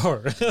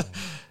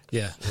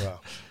 Yeah, Wow.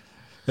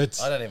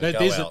 it's I don't even go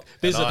there's out.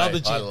 there's and another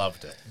I gym.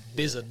 loved it.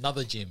 There's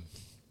another gym.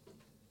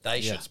 They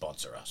Yeah. should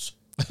sponsor us.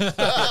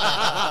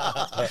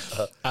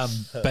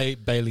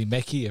 Bailey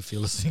Mackey, if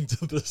you're listening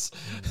to this.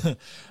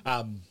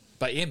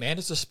 But yeah, man,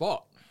 it's a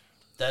spot.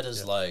 That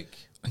is like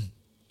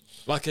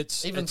Like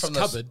it's even it's from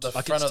cupboard, the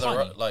like front it's of the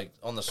tiny. like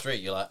on the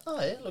street, you're like, oh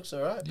yeah, it looks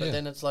alright. But Yeah.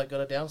 then it's like got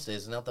a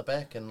downstairs and out the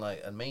back and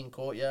like a mean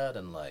courtyard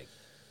and like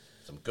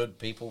some good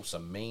people,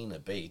 some mean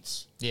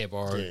beats, Yeah,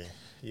 bro. Yeah.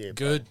 Yeah.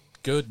 Good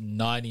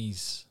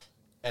 90s.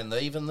 and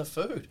even the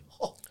food.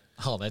 Oh,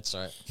 Oh, that's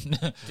right. do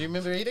you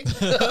remember eating?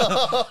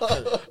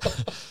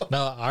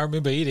 No, I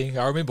remember eating.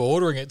 I remember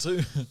ordering it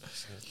too.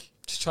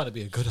 Just trying to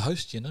be a good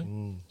host, you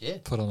know. Yeah,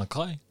 Put on a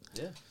kai,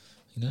 yeah.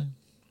 you know.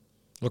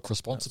 Look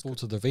responsible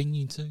to the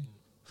venue too.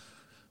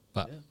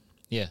 But Yeah.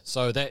 yeah,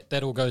 so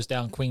that all goes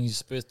down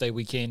Queen's birthday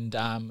weekend.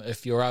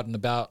 If you're out and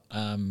about,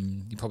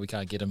 you probably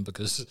can't get in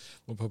because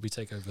we'll probably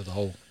take over the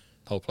whole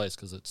place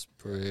because it's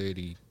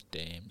pretty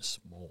damn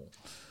small.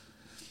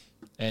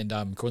 And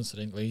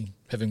coincidentally,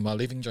 having my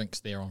leaving drinks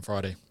there on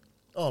Friday.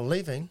 Oh,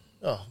 leaving?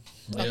 Oh,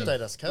 Yeah.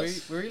 update us, Where,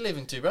 cuz. where are you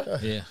leaving to, bro?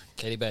 Yeah,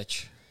 Katie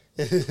Batch.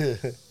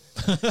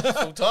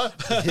 Full time.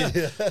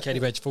 Katie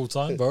Batch full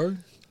time, bro.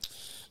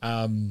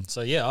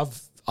 So yeah,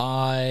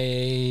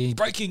 I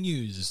breaking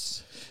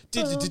news.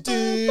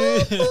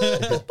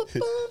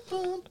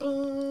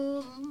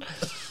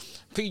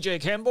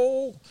 PJ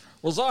Campbell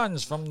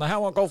resigns from the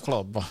Howard Golf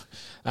Club.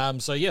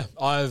 So yeah,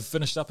 I've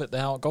finished up at the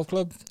Howard Golf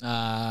Club.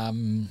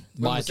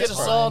 My Get us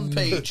time- on,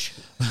 Peach.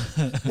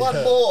 One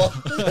more.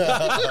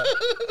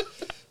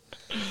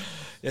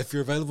 if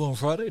you're available on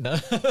Friday, no.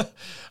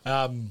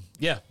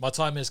 Yeah, my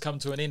time has come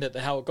to an end at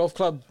the Howard Golf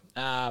Club.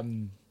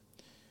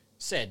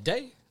 Sad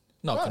day,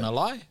 not Right. gonna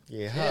lie.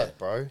 Yeah, hard,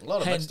 bro. A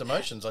lot of Hand- mixed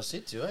emotions. I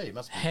said to you, you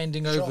must be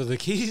Handing shocked. over the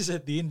keys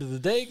at the end of the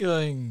day,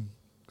 going,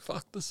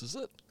 "Fuck, this is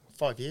it."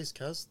 5 years,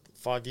 cuz.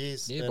 5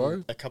 years. Yeah, in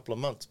bro. A couple of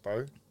months,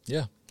 bro.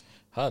 Yeah,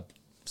 hard.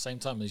 Same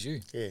time as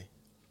you. Yeah.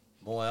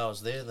 More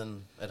hours there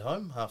than at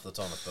home half the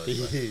time, I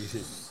suppose.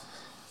 mate.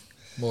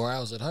 More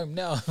hours at home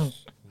now.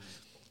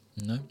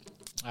 No.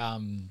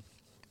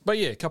 But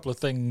yeah, a couple of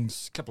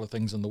things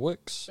in the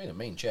works. It's been a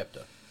mean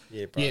chapter.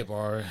 Yeah, bro. Yeah,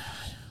 bro.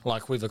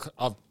 Like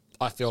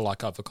I feel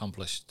like I've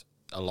accomplished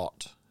a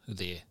lot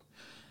there,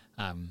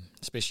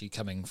 especially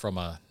coming from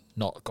a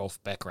not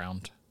golf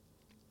background,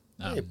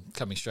 Yeah.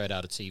 coming straight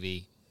out of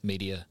TV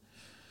media,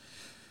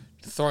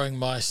 throwing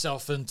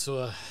myself into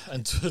a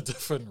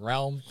different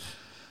realm,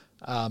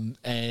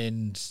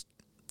 and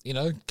you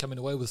know, coming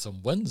away with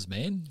some wins,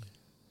 man.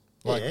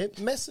 Like- Yeah,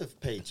 massive,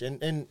 Peach,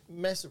 and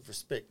massive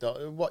respect.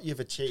 What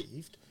you've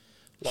achieved,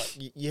 like,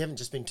 you haven't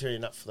just been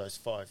turning up for those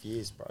 5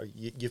 years, bro.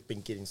 You've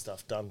been getting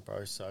stuff done,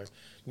 bro. So,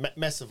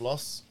 massive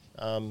loss.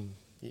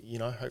 You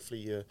know, hopefully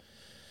you're...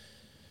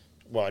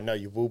 Well, I know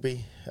you will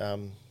be.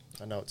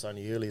 I know it's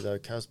only early, though,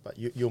 cuz, but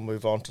you'll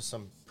move on to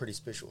some pretty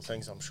special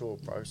things, I'm sure,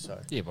 bro. So,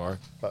 Yeah, bro.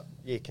 but,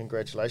 yeah,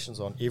 congratulations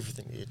on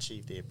everything that you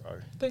achieved there, bro.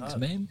 Thanks,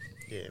 man.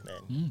 Yeah,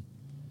 man.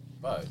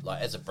 Bro,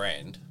 like as a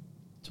brand,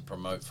 to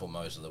promote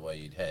Formosa the way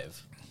you'd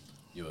have,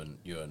 you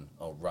and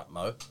old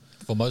Rutmo,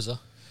 Formosa.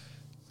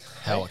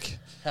 Howick.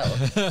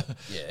 Howard,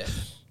 yeah,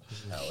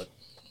 Howard,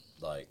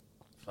 like,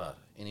 fuck,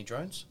 any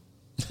drones?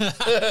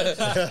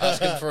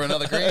 Asking for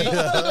another greenie?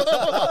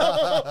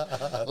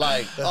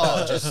 Like,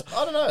 oh, just,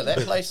 I don't know, that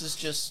place is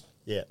just,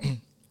 Yeah.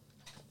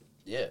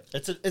 yeah.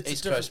 It's a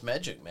East different- Coast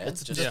magic, man.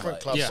 it's a just different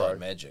like, club, Yeah. so bro.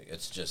 magic.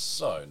 It's just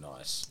so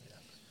nice.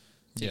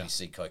 Yeah.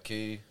 TBC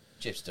Kaiku,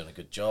 Jeff's doing a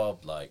good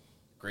job. Like,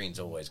 green's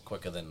always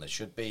quicker than they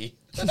should be.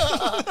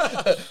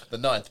 The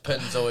 9th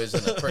pin's always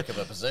in a prick of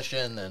a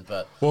position,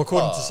 but Well,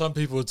 according to oh, some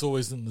people, it's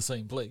always in the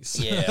same place.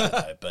 yeah, I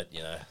know, but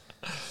you know,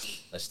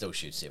 they still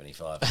shoot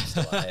 75. I'm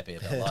still unhappy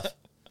about life.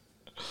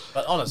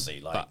 But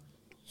honestly, like,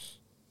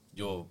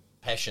 your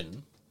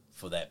passion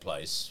for that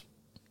place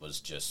was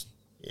just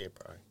Yeah,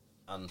 bro.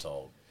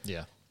 untold.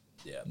 Yeah.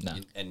 Yeah, No.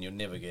 and you'll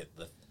never get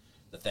the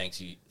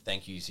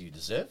thank yous you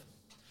deserve.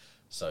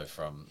 So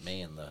from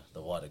me and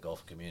the wider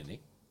golf community,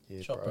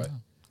 Yeah, shot, bro. bro.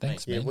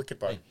 Thanks, Yeah, man. wicked,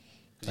 bro. Hey,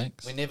 'cause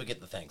Thanks. We never get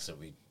the thanks that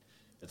we.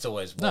 It's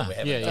always what Nah, we yeah,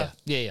 haven't yeah, done,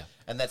 yeah, yeah.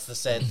 and that's the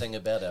sad thing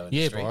about our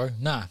Yeah, industry. bro.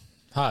 Nah.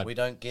 Hard. We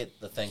don't get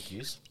the thank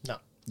yous. No.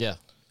 Yeah.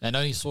 And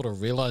only sort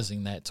of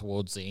realizing that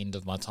towards the end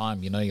of my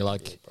time, you're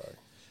like, Yeah, bro.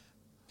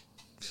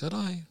 should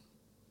I?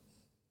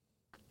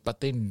 But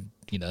then,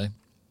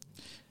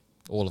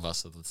 all of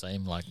us are the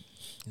same. Like,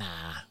 nah,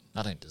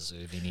 I don't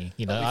deserve any.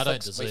 we I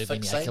don't fix- we deserve any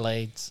fixate.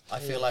 accolades. I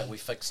feel like we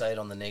fixate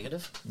on the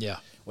negative Yeah.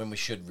 when we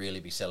should really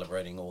be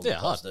celebrating all the Yeah,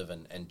 hard. positive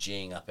and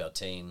geeing up our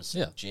teams,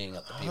 Yeah. geeing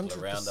up the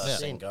people around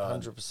us, 100%. and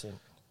going, 100%.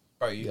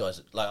 bro, you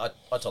guys, like,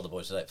 I told the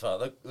boys today,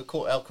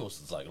 our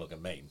course is like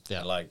looking mean. Yeah.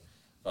 And like,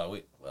 well,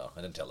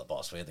 I didn't tell the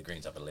boss. We had the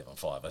greens up at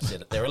 11.5. I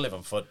said they're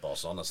 11 foot,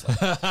 boss. Honestly,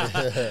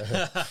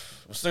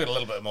 we've still got a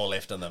little bit more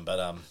left in them,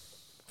 but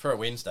for a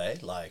Wednesday,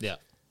 like,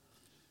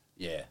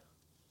 yeah,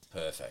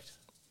 perfect.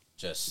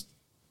 Just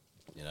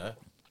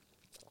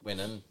went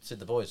in, said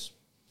the boys,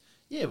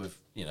 yeah, we've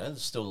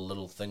there's still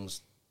little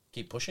things,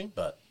 keep pushing,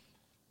 but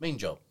mean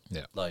job.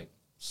 Yeah. like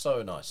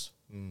so nice,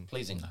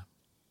 pleasing.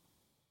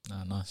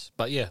 No, nice.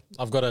 But yeah,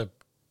 I've got a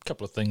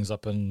couple of things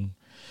up on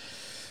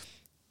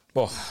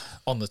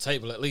the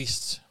table at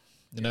least.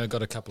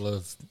 Got a couple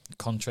of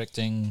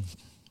contracting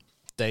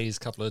days,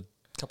 couple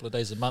of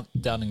days a month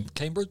down in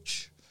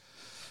Cambridge.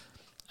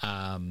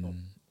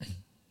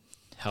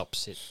 Help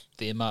set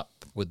them up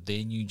with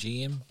their new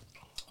GM,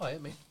 Oh yeah,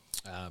 me.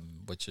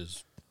 which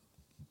is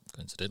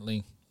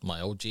coincidentally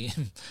my old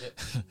GM.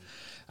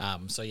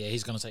 Yep. So yeah,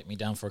 he's going to take me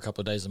down for a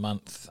couple of days a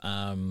month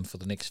for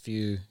the next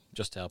few,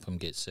 just to help him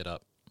get set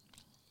up.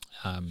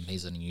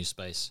 He's in a new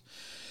space.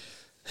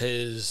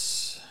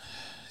 His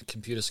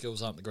computer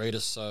skills aren't the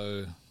greatest,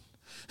 so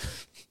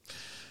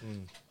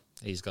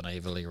he's going to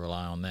heavily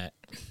rely on that.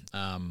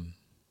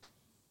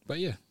 But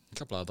yeah, a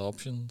couple of other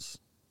options.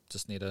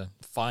 Just need to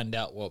find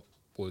out what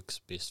works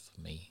best for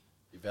me.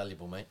 You're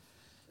valuable, mate.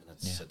 And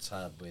it's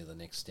hard where the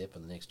next step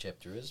and the next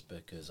chapter is,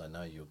 because I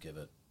know you'll give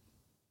it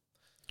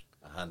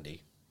a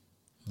handy.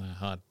 No,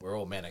 hard. We're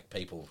all manic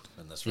people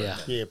in this room. Yeah.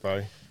 man. Yeah,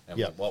 bro. And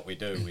Yeah. what we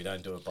do, we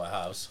don't do it by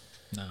halves.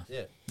 No.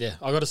 Yeah. Yeah,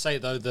 I got to say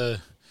though, the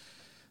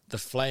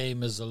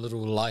flame is a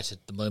little light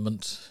at the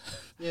moment.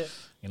 Yeah.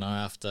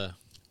 After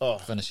Oh,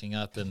 finishing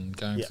up and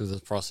going Yeah. through the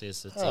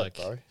process, it's hard, like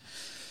bro.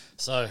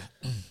 so.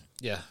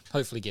 Yeah,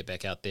 hopefully get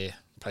back out there,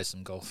 play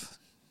some golf.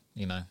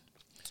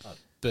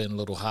 Burn a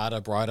little harder,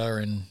 brighter,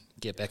 and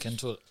get back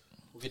into it.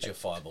 We'll get you a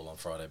fireball on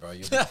Friday, bro.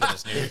 You'll be fit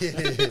as new.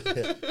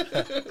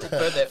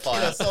 Burn that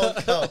fire.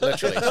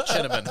 Literally.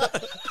 Cinnamon.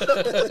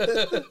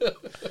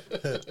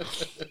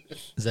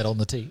 Is that on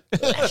the tee?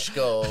 Let's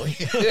go.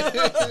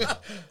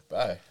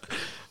 Bro.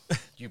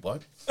 You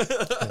won't. Yeah.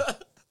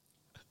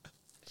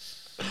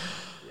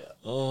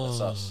 Oh,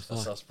 That's us.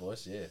 That's us,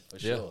 boys. Yeah, for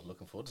Yeah. sure.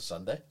 Looking forward to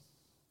Sunday.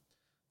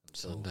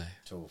 Sunday.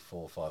 Till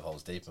 4 or 5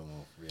 holes deep, and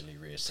we'll really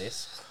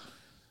reassess.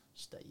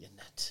 Stay in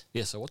it.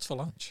 Yeah, so what's for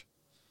lunch?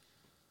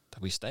 Are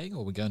we staying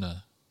or are we going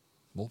to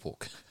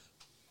Morpok?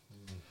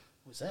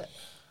 What's that?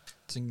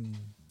 It's in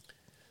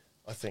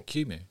I think.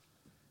 Kumu.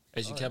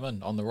 As you come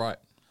in on the right,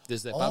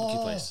 there's that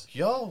barbecue place.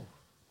 Yo.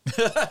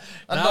 Now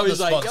Another he's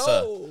like, sponsor.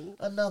 yo.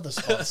 Another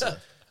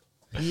sponsor.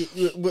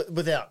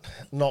 Without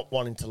not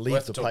wanting to We'll leave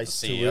have the to talk to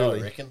place the too CEO, early.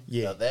 I reckon,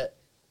 Yeah, about that.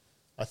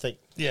 I think.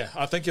 Yeah,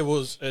 I think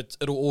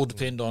it'll all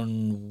depend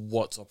on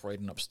what's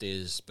operating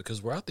upstairs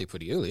because we're out there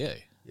pretty early, eh?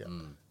 Yeah,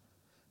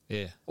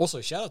 Yeah.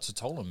 Also, shout out to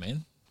Tolan,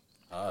 man.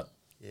 Hard.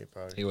 yeah,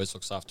 bro. He always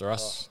looks after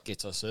us,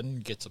 gets us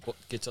in, gets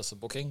us a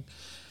booking.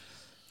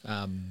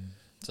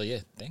 So yeah,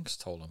 thanks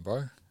Tolan,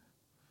 bro.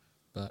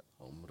 But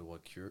Omuruwa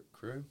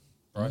crew.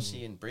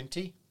 Brycey and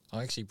Brenty.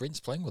 actually Brent's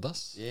playing with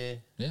us. Yeah.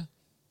 Yeah.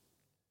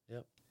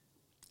 Yep.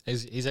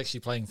 He's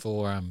actually playing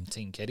for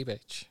Team Caddy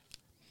Batch.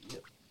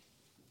 Yep.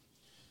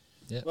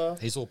 Yeah. Well,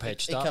 he's all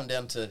patched He up. come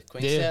down to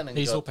Queenstown and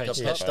he's got, all patched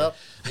got patched up. up.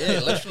 Yeah,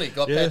 literally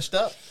got Yeah. patched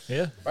up.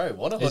 Yeah. Bro,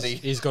 what a hoodie.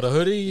 He's got a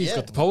hoodie, he's Yeah.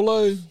 got the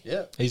polo.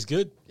 Yeah, He's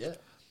good. yeah.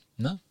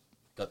 No.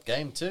 Got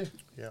game too.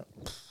 Yeah,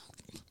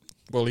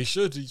 Well, he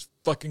should. He's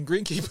fucking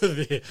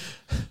greenkeeper there.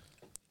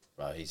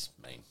 Bro, he's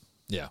mean.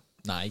 Yeah.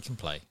 Nah, he can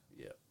play.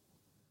 Yeah.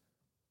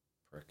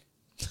 Prick.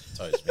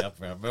 Toes me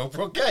up around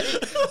Millbrook Gate.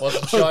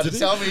 Wasn't trying to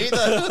tell me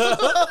either.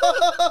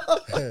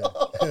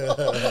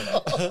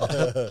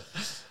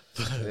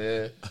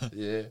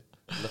 Yeah.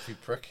 Lippy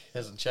prick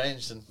hasn't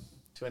changed in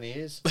 20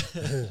 years.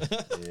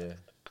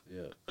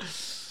 Yeah.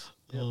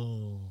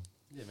 Oh.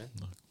 Yeah, man.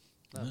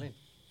 No, I mean.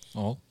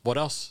 Oh, what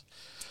else?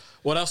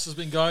 What else has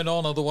been going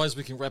on? Otherwise,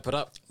 we can wrap it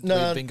up.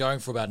 No. We've been going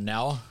for about an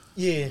hour.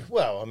 yeah.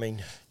 Well, I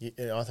mean,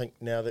 I think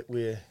now that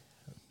we're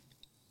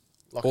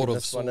locking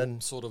this one in,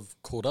 Sort of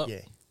caught up.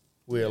 yeah,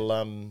 we'll.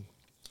 I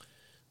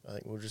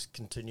think we'll just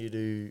continue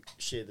to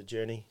share the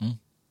journey.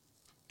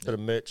 Bit of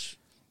merch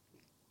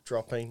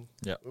dropping,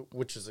 Yeah.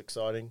 which is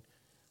exciting.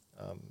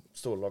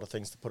 Still a lot of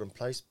things to put in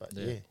place, but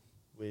Yeah. yeah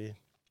we're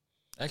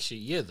Actually,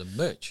 yeah, the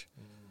merch.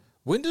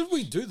 When did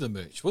we do the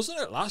merch? Wasn't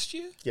it last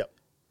year? yep.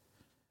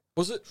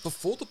 Was it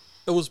before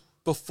It was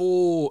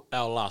before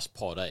our last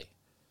pod, eh?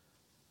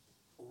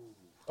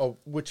 Oh,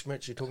 which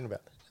merch are you talking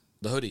about?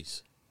 The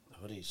hoodies.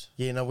 Hoodies.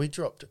 Yeah, no,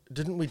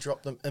 didn't we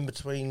drop them in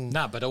between?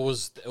 Nah, but it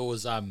was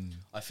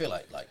I feel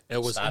like It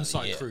was start of the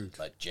Inside year, Crew.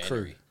 like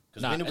January.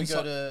 Because when did we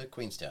go to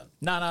Queenstown?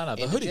 No. The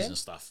End of hoodies Jan? and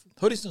stuff.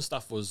 Hoodies and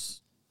stuff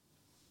was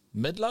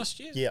mid last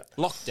year. Yeah.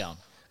 Lockdown.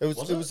 It was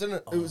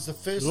the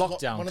first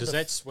Lockdown, one of because the-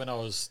 that's when I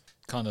was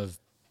kind of,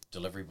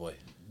 Delivery boy.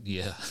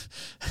 yeah.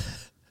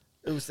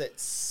 it was that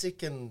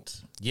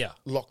second Yeah.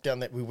 lockdown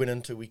that we went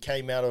into. We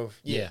came out of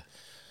Yeah.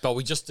 But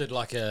we just did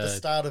like the a,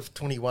 start of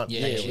 21.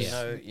 Yeah, Actually,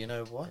 yeah. you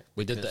know what?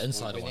 We did the Because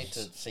insider we need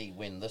ones. to see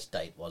when this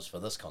date was for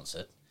this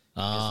concert.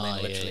 Ah, Because then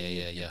yeah, literally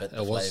yeah, you yeah. bit the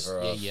It was, flavour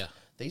of, yeah.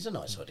 these are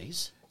nice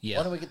hoodies. Yeah.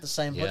 Why don't we get the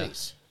same Yeah.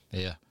 hoodies?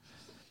 Yeah.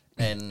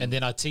 And, And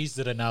then I teased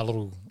it in our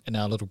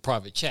little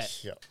private chat.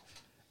 Yeah.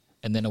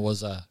 And then it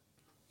was,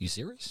 you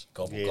serious?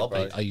 gobble Yeah,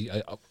 gobble.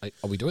 bro.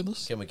 Are we doing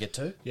this? Can we get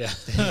two? Yeah.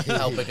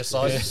 How big a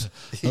size?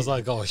 I was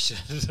like, oh shit,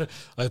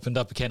 opened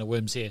up a can of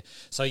worms here.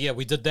 So yeah,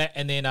 we did that,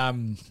 and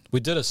then we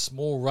did a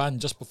small run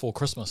just before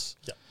Christmas.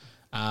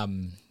 Yeah.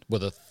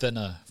 With a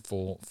thinner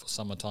for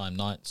summertime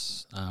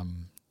nights,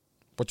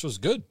 which was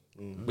good.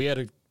 We had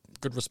a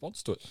good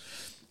response to it,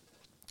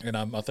 and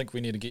I think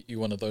we need to get you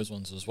one of those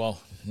ones as well.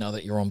 Now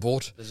that you're on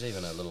board. There's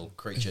even a little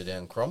creature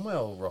down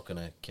Cromwell rocking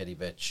a Caddy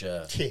Batch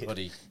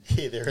hoodie.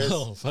 Yeah, there is.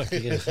 Oh fuck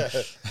yeah!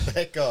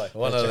 That guy.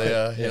 One of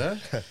the, you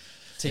know,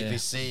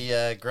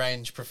 TPC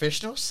Grange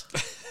professionals.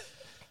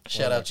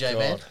 Shout Oh, out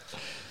J-Man. God.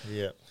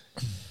 Yeah.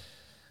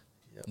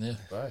 yeah.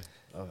 Bro,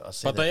 I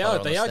see But that they photo are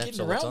on the snaps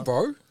getting all the around, time.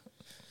 bro.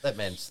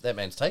 That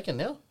man's taken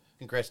now.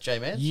 Congrats,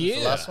 J-Man. Since Yeah.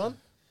 the last one.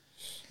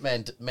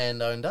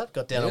 Man owned up,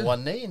 got down Yeah. on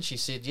one knee, and she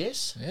said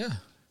yes. Yeah,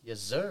 Yes,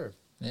 sir.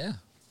 yeah.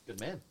 Good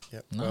man.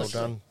 Yep. Nice. Well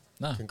done.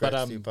 No, Congrats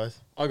but to you both.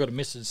 I got a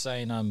message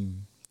saying,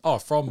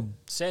 from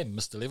Sam,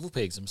 Mr. Level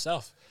Pegs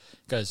himself.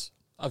 Goes,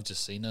 I've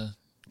just seen a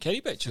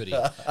Caddy Batch hoodie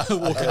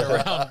walking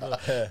around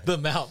the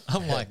mount.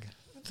 I'm like,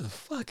 what the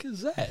fuck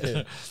is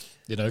that?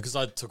 You know, because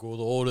I took all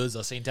the orders,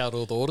 I sent out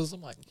all the orders.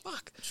 I'm like,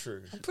 fuck.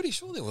 True. I'm pretty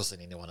sure there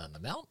wasn't anyone on the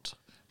mount.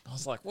 I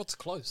was like, what's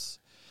close?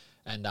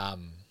 And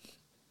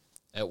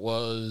it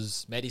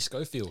was Maddie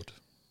Schofield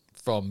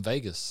from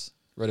Vegas,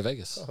 Road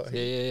Vegas. Oh,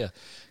 Yeah.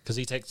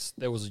 Because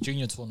there was a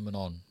junior tournament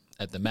on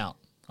at the mount.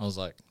 I was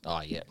like,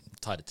 oh yeah,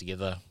 tied it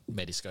together.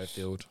 Maddie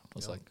Schofield. I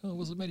was like, oh,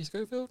 was it Maddie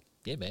Schofield?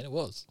 Yeah, man, it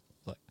was.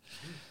 Like,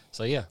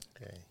 so yeah,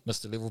 Okay.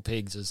 Mr. Level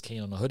Pegs is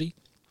keen on a hoodie.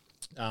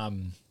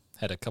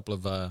 Had a couple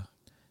of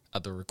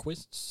other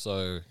requests,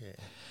 so Yeah.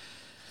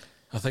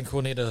 I think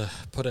we'll need to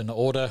put in an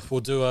order. We'll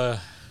do a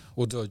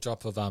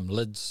drop of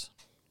lids.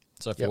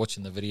 So if you're Yep.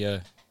 watching the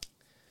video,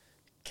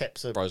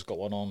 Caps are bro's got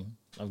one on.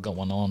 I've got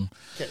one on.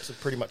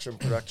 pretty much in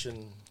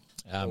production.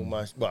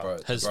 Almost. Well, Bro,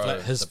 His the bro-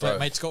 his the bro.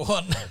 flatmate's got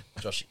one.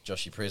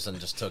 Joshy Prison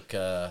just took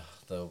the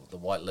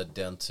white lid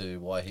down to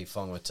Waihi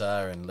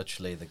Whangwata, and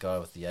literally the guy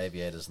with the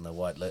aviators and the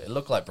white lid. It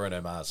looked like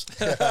Bruno Mars.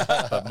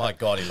 But my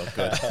God, he looked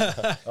good.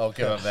 I'll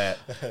give him that.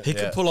 He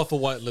yeah. could pull off a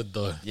white lid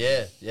though.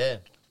 Yeah.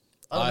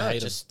 I don't know,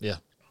 hate just him. Yeah,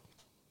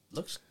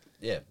 looks,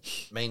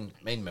 mean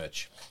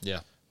merch.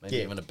 yeah. Maybe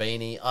Yeah. even a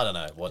beanie. I don't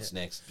know what's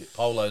next.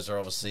 Polos are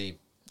obviously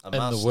a In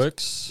must. the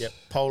works. Yep. Yeah,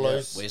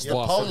 Polos. where's Yep.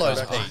 the polos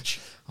fucking- page?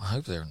 I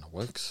hope they're in the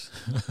works.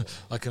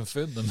 I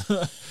confirmed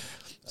them.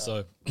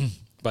 So,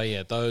 but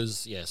yeah,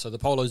 those. Yeah, so the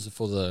polos are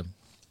for the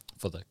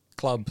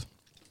club.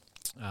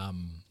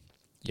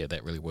 Yeah,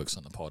 that really works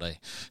on the pod,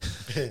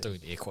 eh?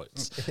 Doing air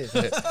quotes.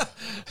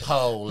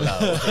 Polo.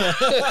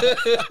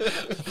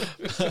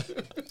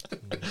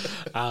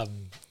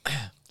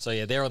 So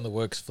yeah, they're on the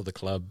works for the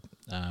club.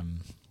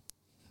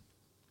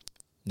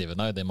 Never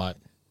know, they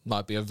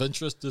might be of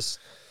interest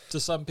to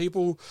some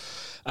people.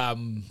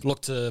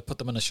 Look to put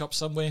them in a shop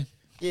somewhere.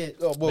 Yeah,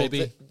 well,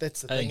 Maybe. that's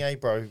the Hey. thing,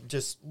 bro.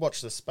 Just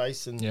watch the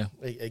space, and Yeah.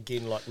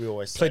 Again, like we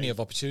always say, Plenty of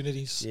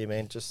opportunities. yeah,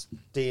 man. Just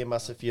DM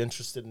us if you're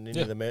interested in any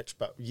Yeah. of the merch.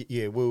 But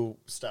yeah, we'll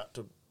start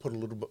to put a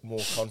little bit more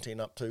content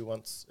up too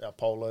once our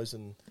polos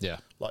and Yeah,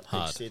 like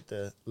hard. Pete said,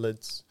 the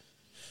lids.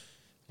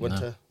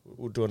 Winter,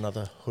 we'll do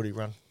another hoodie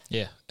run.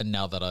 Yeah, and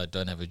now that I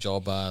don't have a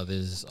job,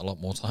 there's a lot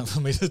more time for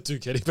me to do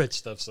Caddy Batch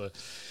stuff. So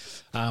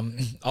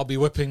I'll be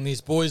whipping these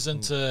boys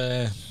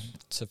into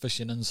to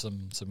fishing in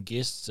some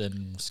guests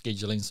and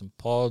scheduling some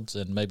pods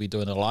and maybe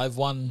doing a live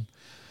one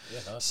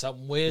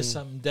somewhere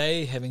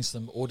someday, having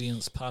some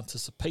audience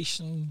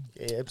participation.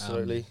 Yeah,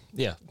 absolutely.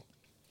 Yeah,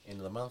 End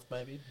of the month,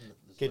 maybe.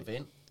 This Get-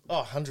 event.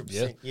 Oh,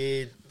 100%.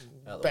 Yeah,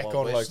 Out the back Wild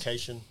on West.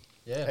 location.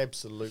 Yeah.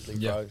 Absolutely,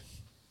 Yeah. bro.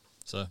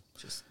 so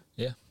Just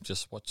yeah,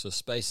 just watch the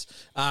space.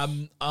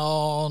 On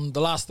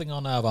the last thing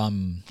on our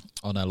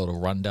little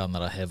rundown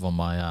that I have on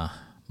my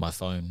my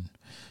phone,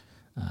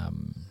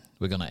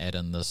 we're gonna add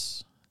in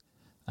this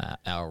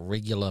our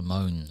regular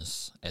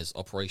moans as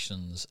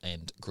operations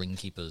and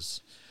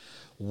greenkeepers.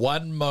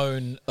 One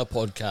moan a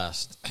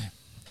podcast.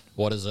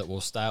 What is it?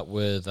 We'll start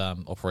with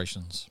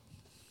operations.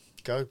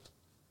 go.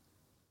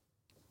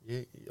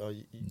 Yeah.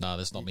 No,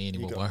 that's not me you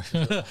anymore, got-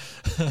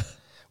 bro.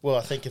 Well,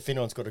 I think if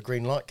anyone's got a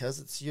green light, cuz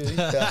it's you.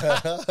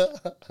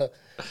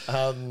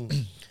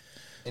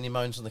 Any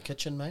moans in the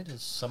kitchen, mate?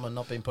 Has someone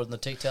not been put in the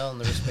tea towel in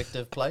the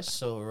respective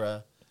place,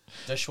 or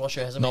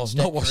dishwasher hasn't No, been I'm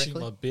stacked not washing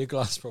correctly? my beer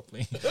glass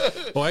properly.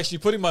 Well, actually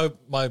putting my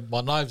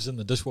knives in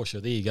the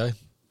dishwasher. There you go.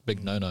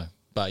 Big no-no.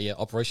 But yeah,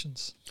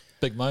 operations.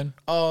 Big moan.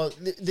 Oh,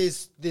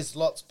 there's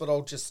lots, but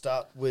I'll just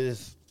start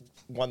with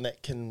one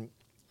that can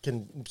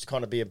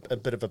kind of be a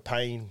bit of a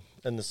pain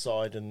in the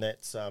side, and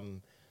that's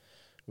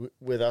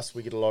with us,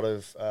 we get a lot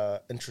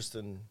of interest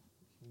in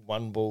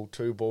 1 ball,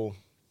 2 ball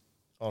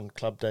on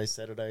club days,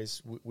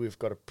 Saturdays. We've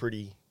got a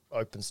pretty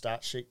open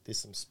start sheet. There's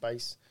some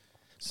space,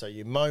 so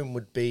your moan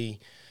would be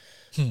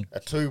a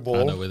 2 ball.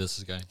 I know where this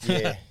is going.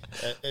 Yeah,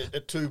 a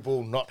 2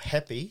 ball not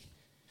happy,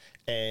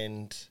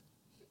 and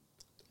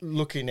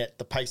looking at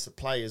the pace of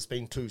play as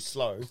being too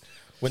slow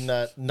when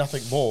they're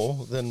nothing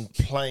more than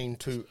playing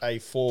to a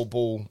 4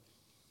 ball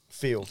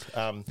field.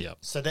 Yep.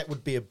 So that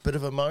would be a bit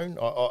of a moan.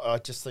 I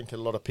just think a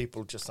lot of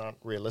people just aren't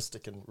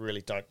realistic and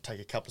really don't take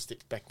a couple of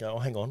steps back and go, oh,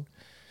 hang on,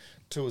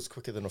 2 is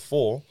quicker than a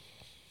 4,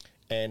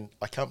 and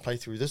I can't play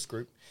through this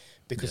group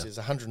because there's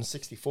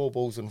 164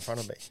 balls in front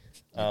of me.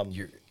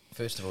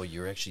 First of all,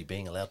 you're actually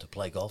being allowed to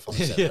play golf on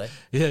Saturday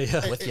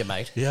Yeah. with your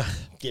mate. Yeah.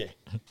 Yeah.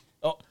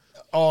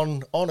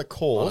 On a On a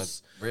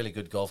course, really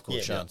good golf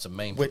course, showing some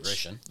mean which,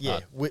 progression.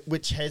 yeah,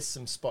 which has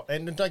some spot.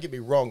 And don't get me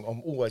wrong,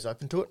 I'm always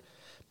open to it.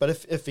 But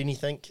if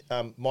anything,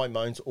 my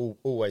moan's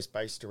always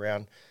based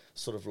around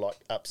sort of like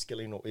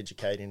upskilling or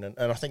educating. And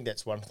I think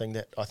that's one thing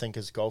that I think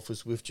as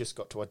golfers, we've just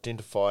got to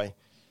identify,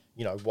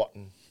 what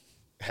and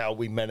how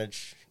we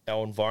manage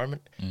our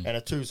environment. And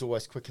a 2 is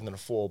always quicker than a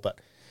 4. But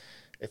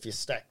if you're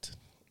stacked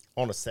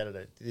on a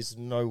Saturday, there's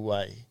no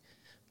way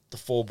the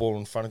 4 ball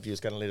in front of you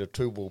is going to let a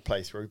 2 ball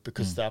play through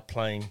because they're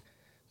playing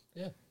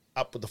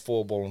up with the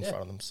 4 ball in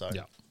front of them. So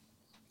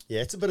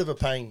yeah, it's a bit of a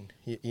pain,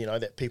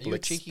 that people Are you a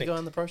expect. cheeky guy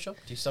in the pro shop?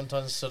 Do you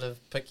sometimes sort of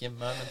pick your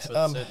moments with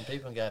certain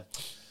people and go,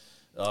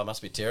 "Oh, it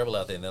must be terrible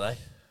out there, then, eh?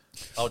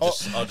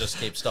 I'll just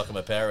keep stocking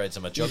my Powerades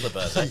and my chocolate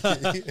bars." Eh?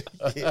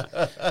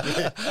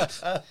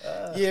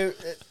 You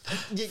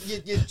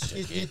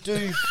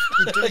do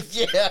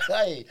Yeah,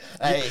 hey.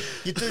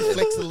 you do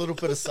flex a little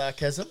bit of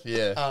sarcasm.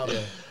 Yeah,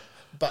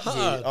 But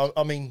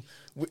I mean,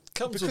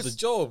 Comes with the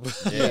job.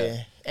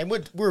 Yeah, and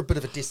we're a bit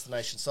of a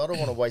destination, so I don't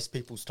want to waste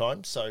people's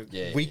time. So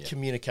we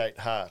communicate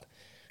hard.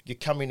 You're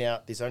coming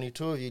out. There's only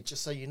 2 of you.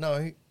 Just so you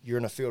know, you're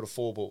in a field of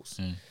 4 balls.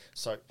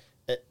 So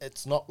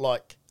it's not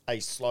like a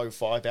slow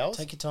 5 hours.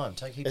 Take your time.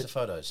 Take heaps of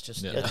photos.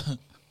 Just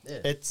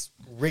It's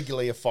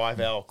regularly a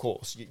 5-hour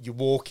course. You're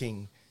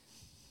walking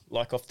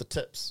like off the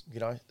tips.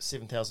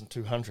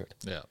 7,200.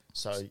 Yeah.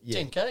 So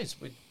yeah, 10Ks.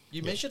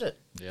 You measured it.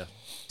 Yeah.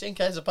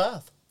 10Ks a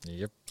path.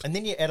 Yep. and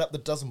then you add up the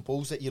dozen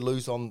balls that you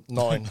lose on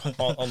 9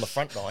 on the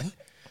front 9.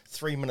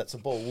 3 minutes a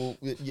ball.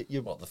 Well,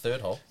 you What, the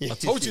third hole? I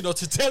told you not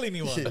to tell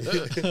anyone.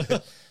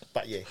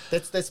 But yeah,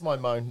 that's my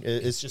moan.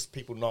 It's just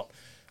people not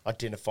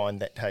identifying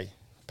that, hey,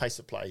 pace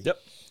of play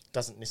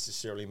doesn't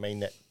necessarily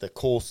mean that the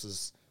course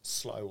is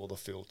slow or the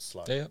field's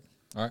slow. Yeah.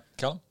 All right,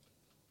 Callum.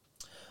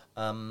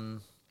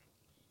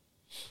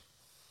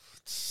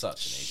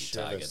 Such an easy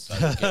target. Shivers.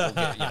 But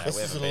we'll get, This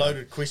we is haven't a been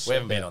loaded on- question. We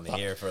haven't been on the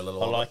air for a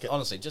little I while. like it.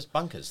 Honestly, just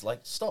bunkers.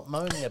 Like, stop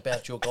moaning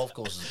about your golf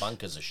course's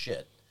bunkers are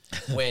shit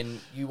when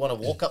you want to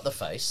walk up the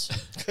face.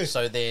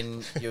 So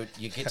then you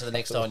get to the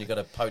next hole and you've got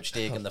a poached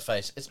egg in the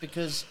face. It's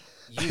because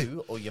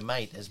you or your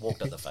mate has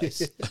walked up the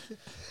face.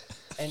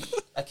 And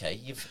okay,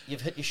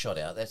 you've hit your shot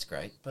out. That's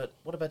great. But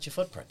what about your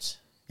footprints?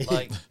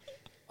 Like,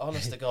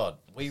 honest to God,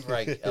 we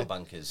rake our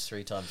bunkers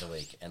 3 times a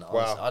week, and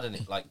honestly, I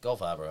didn't like Golf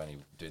Harbour only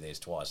do theirs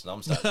twice, and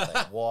I'm starting to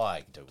think,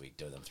 why do we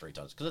do them 3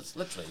 times? Because it's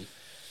literally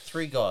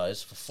 3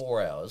 guys for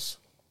 4 hours.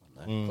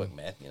 No, quick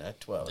math,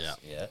 2 hours.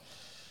 Yeah.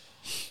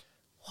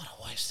 What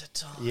a waste of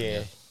time.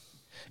 Yeah.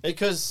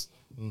 Because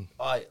me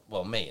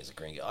as a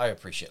green guy, I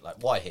appreciate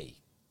why he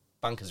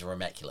bunkers are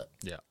immaculate.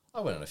 Yeah. I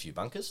went on a few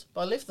bunkers,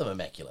 but I left them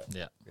immaculate.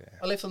 Yeah.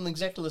 I left them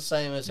exactly the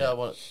same as how I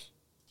want it.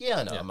 Yeah,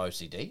 I know I'm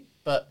OCD,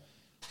 but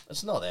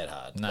it's not that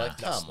hard. Nah, like,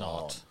 come it's on.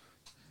 not.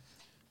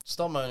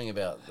 Stop moaning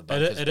about the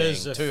bunkers It being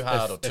is too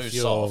hard or too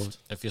soft.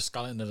 If you're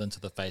sculling it into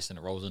the face and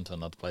it rolls into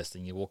another place,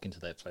 then you walk into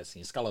that place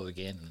and you scull it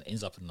again and it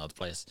ends up in another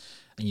place,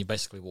 and you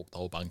basically walk the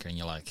whole bunker and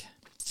you're like,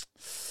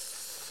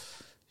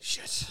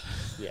 shit.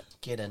 Yeah.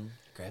 Get in,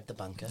 grab the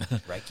bunker,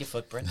 rake your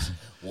footprints,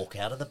 walk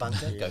out of the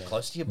bunker, go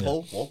close to your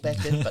pool, walk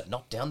back in, but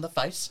not down the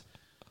face.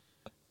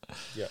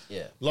 Yeah.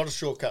 Yeah. A lot of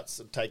shortcuts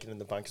are taken in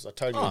the bunkers. I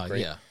totally Oh,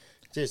 agree. yeah.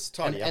 Just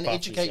tidy up And after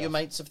educate your yourself.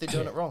 mates if they're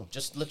doing it wrong.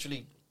 Just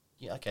literally,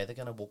 okay, they're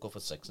going to walk off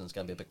with 6 and it's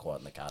going to be a bit quiet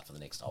in the cart for the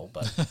next hole,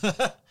 but,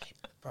 hey,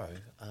 bro,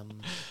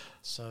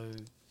 so,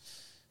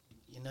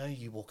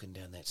 you walking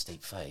down that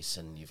steep face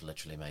and you've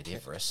literally made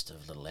Everest a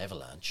little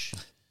avalanche.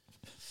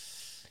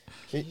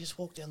 Can you just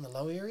walk down the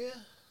low area?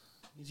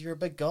 You're a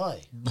big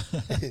guy.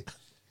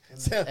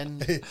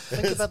 And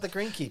think about the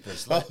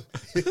greenkeepers. Like,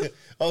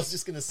 I was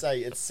just going to say,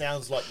 it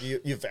sounds like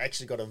you've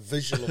actually got a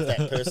visual of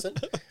that person.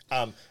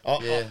 I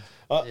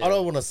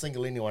don't want to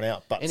single anyone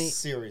out, but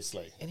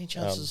seriously. any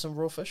chance of some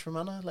raw fish from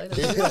Anna later?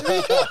 Because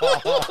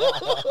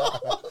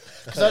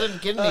I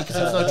didn't get any because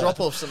there was no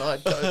drop-offs and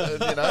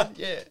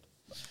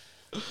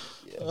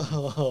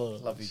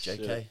Love you,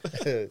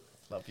 JK.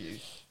 Love you.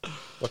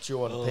 What's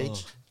your one,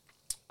 Peach?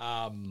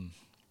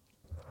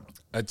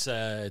 It's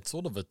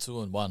sort of a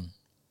 2-in-1.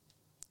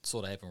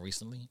 Sort of happened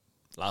recently,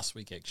 last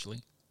week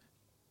actually.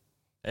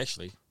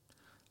 Actually,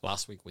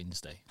 last week,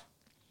 Wednesday.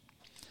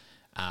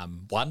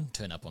 One,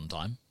 turn up on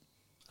time.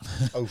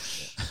 Oh,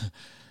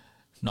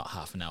 Not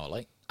half an hour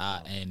late.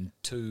 And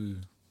two,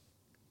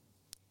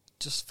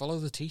 just follow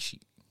the tee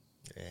sheet.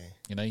 yeah.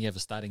 You know, you have a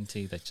starting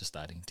tee, that's your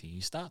starting tee.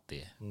 You start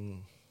there.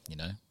 You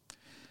know,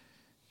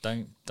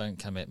 don't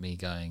come at me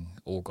going,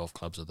 all golf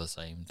clubs are the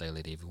same. They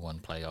let everyone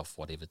play off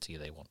whatever tee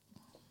they want.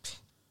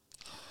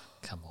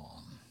 Come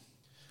on.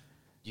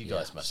 You Yeah,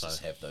 guys must so-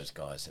 just have those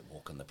guys that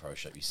walk in the pro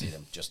shop. You see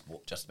them just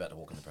about to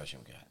walk in the pro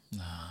shop and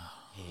go,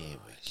 here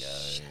we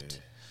go.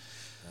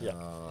 Yeah.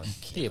 Oh,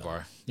 Yeah, bro.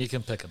 You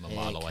can pick them a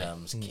mile here away.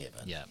 comes Kevin.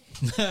 Yeah.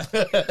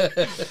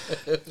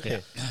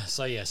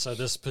 Yeah. So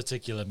this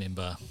particular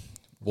member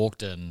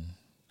walked in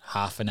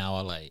half an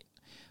hour late,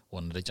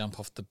 wanted to jump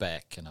off the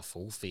back in a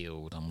full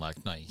field. I'm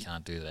like, no, you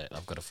can't do that.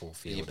 I've got a full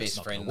field. Your It's best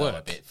not friend, gonna though, I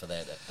work. bet, for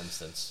that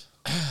instance.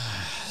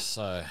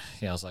 So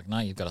yeah, I was like, no,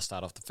 you've got to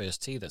start off the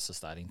first tee. That's the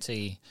starting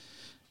tee.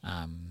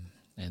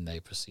 And they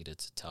proceeded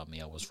to tell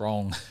me I was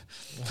wrong.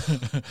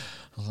 I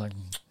was like,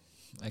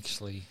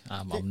 actually,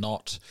 I'm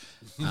not.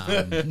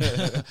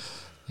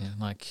 Yeah,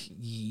 like,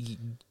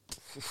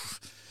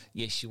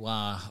 yes, you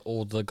are.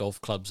 All the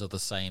golf clubs are the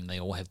same. They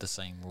all have the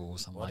same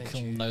rules. I'm Why like,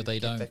 don't you no, they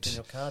get back don't. in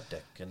your card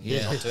deck and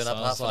Yeah, not turn so up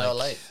I was half an hour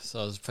like- late?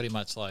 So I was pretty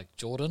much like,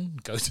 Jordan,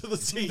 go to the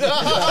tee.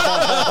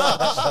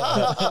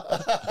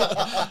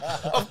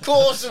 Of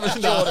course it was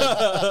Jordan.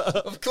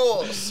 Of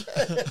course.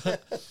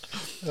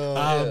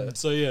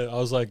 So yeah, I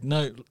was like,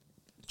 no,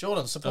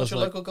 Jordan, I support was your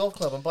like, local golf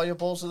club and buy your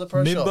balls at the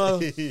pro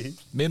shop.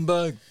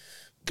 member,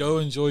 go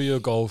enjoy your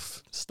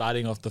golf,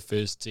 starting off the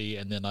first tee,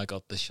 and then I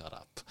got the shut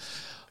up.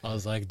 I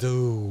was like,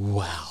 dude,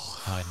 wow,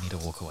 I need to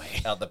walk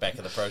away. Out the back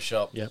of the pro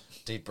shop. Yep.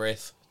 Deep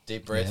breath.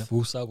 Deep Yeah, breath.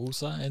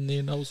 woosah, and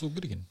then I was all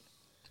good again.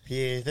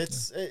 Yeah,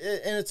 that's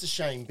and it's a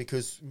shame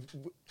because,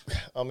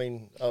 I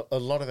mean, a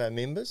lot of our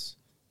members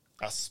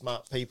are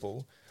smart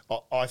people.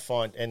 I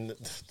find, and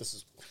this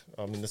is,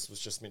 I mean, this was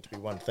just meant to be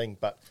one thing,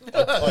 but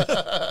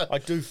I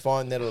do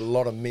find that a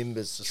lot of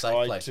members It's a safe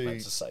try place, mate. to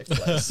It's a safe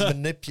place.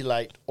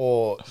 manipulate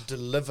or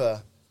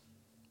deliver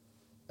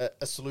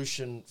a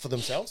solution for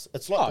themselves.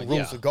 It's like the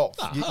rules yeah. of golf.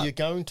 You're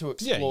going to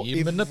Yeah, explore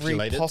you manipulate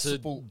every it to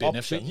possible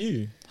benefit option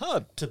you.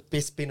 Hard. to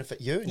best benefit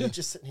you, and you're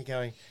just sitting here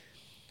going,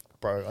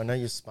 bro, I know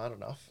you're smart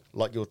enough.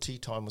 Like your tea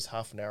time was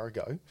half an hour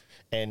ago,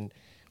 and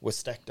we're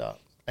stacked up.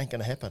 Ain't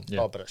going to happen. Yeah.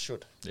 Oh, but it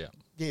should. Yeah.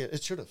 Yeah,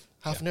 it should have.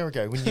 Half an hour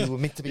ago when you were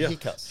meant to be Yeah.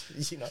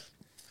 haircuts. You know.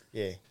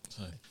 Yeah.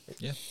 So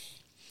yeah,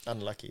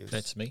 Unlucky. It was-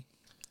 that's me.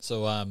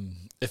 So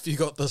if you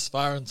got this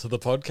far into the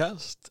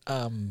podcast,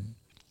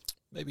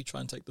 maybe try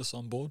and take this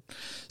on board.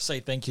 Say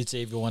thank you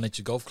to everyone at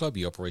your golf club,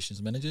 your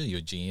operations manager,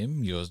 your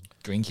GM, your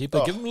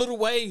greenkeeper. Oh. Give them a little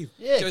wave.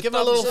 Yeah, give him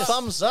a little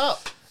thumbs up.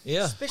 thumbs up.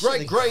 Yeah.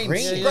 Especially Great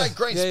greens. greens. Great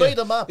greens. Yeah, Speed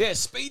them up. Yeah,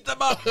 speed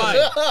them up,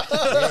 mate.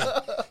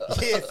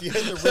 Yeah, if you're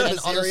in the And rivers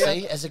honestly,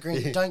 area. as a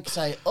green, don't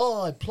say,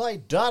 "Oh, I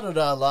played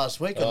da-da-da last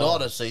week," and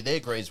honestly, their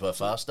greens were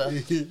faster.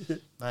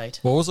 Mate,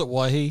 What was it,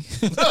 Waihi?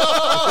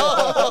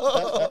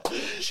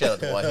 shout out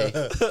to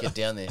Waihi. Get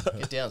down there.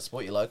 Get down.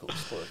 Support your local.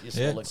 Support your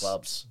smaller it's-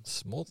 clubs.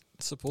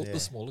 Support Yeah. the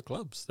smaller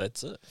clubs.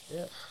 That's it.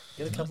 Yeah.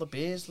 Get a couple of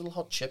beers, little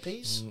hot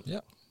chippies. Yeah.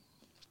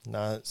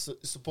 No,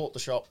 support the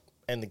shop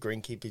and the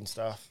greenkeeping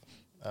staff.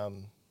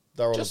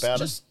 They're all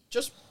about it.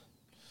 Just.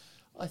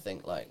 I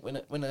think like when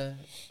a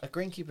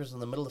greenkeeper's in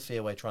the middle of the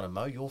fairway trying to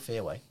mow your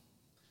fairway,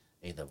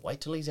 either wait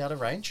till he's out of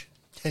range,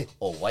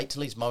 or wait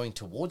till he's mowing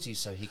towards you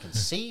so he can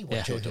see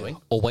what you're doing.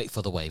 Or wait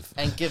for the wave.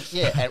 And give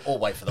or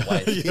wait for the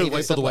wave. Yeah, Even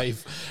wait for the simpler.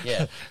 wave.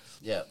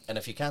 Yeah. And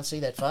if you can't see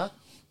that far,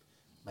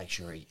 make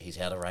sure he's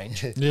out of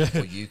range. Yeah.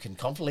 Or you can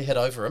confidently head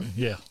over him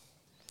Yeah.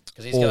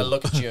 because he's going Or- to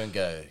look at you and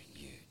go,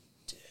 "You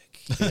dick."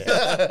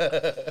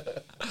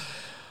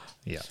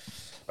 Yeah.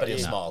 But he'll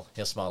Yeah. smile.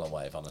 He'll smile and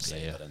wave,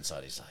 honestly. Yeah. But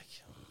inside he's like,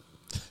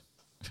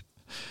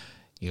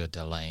 You're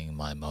delaying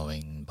my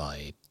mowing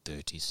by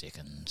 30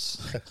 seconds.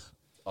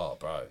 "Oh,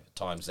 bro,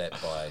 times that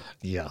by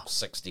Yeah.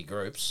 60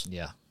 groups."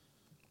 Yeah.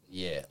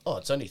 Yeah. Oh,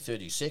 it's only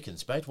 30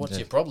 seconds, mate. What's Yeah.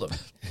 your problem?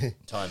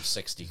 Times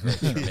 60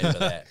 groups. Remember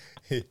that.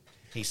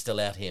 He's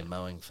still out here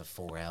mowing for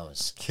 4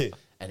 hours.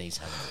 And he's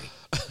hungry.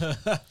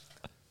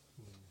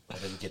 I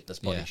didn't get this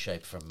body Yeah.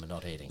 shape from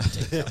not eating.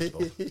 It's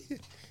comfortable.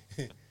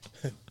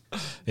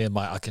 Yeah,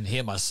 I can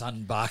hear my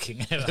son barking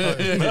at home.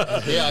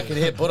 Yeah, I can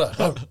hear Buddha.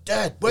 Oh,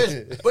 Dad,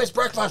 where's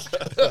breakfast?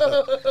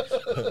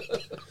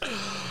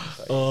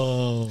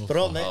 Oh. But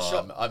on that Oh,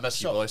 shop, I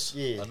miss you, shop- boys.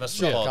 Yeah, I miss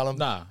shop you. Yeah. Callum.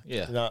 Nah,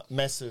 yeah. No,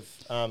 massive.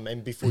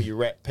 And before you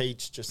wrap,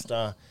 Peach, just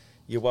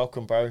you're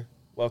welcome, bro.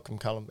 Welcome,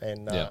 Callum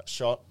and Yeah.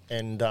 Shot.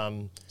 And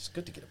It's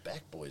good to get it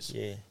back, boys.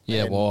 yeah,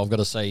 Yeah, and well, I've got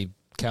to say,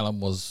 Callum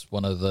was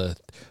one of the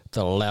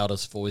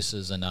loudest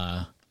voices in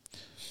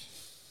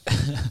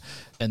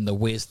in the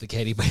Where's the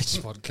Caddy Badge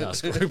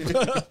podcast group.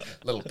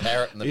 Little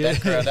parrot in the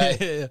background, eh?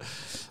 yeah.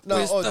 No,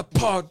 Where's oh, the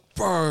pod,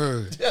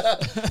 bro?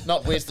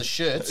 Not where's the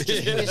shirts,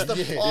 just where's the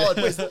Yeah. pod?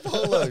 Where's the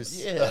polos?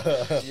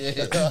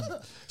 Yeah.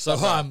 So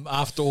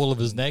after all of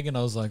his nagging,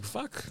 I was like,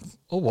 fuck,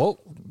 oh, well,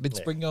 let's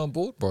Yeah. bring you on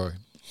board, bro.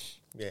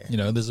 Yeah, You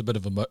know, there's a bit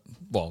of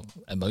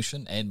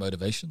emotion and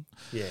motivation.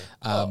 yeah.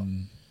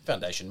 Um,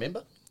 Foundation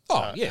member.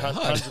 Oh, yeah.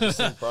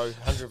 100%, bro.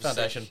 100%.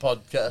 Foundation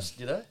podcast,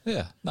 you know.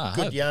 Yeah. Nah,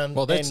 Good yarn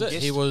Well, that's and it.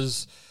 guest. He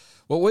was.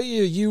 What were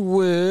you? You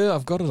were.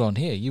 I've got it on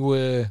here. You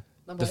were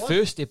Number the one.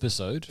 first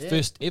episode, Yeah.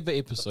 first ever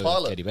episode of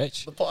Pilot. Caddy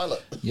Batch. The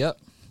pilot. Yep.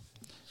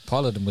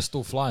 Pilot, and we're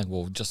still flying.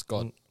 Well, just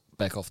got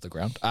back off the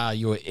ground.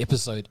 You were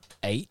episode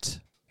 8.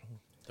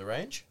 The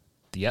range.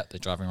 Yep, the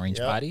driving range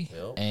Yep. party.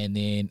 Yep. And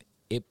then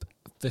Ep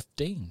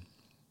 15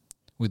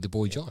 with the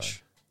boy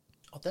Josh.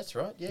 Oh, that's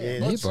right. Yeah. Yeah, Yeah,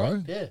 that's bro.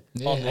 right. Yeah.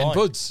 Yeah, Online. and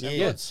Buds. Yeah.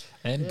 Yeah. Buds.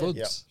 And Yeah.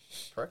 Buds.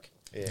 Prick.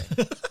 Yeah.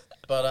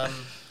 But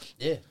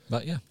yeah.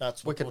 But yeah.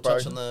 That's We'll wicked,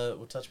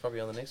 bro. touch probably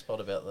on the next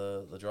pod about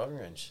the driving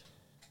range.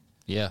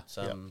 Yeah.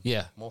 Some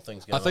Yeah. more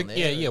things I going think on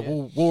there. yeah.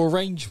 We'll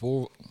arrange.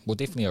 We'll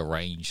definitely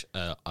arrange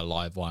a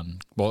live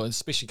one. Well,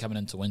 especially coming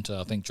into winter,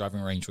 I think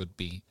driving range would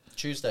be.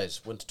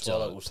 Tuesdays, Winter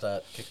Twilight Dope. will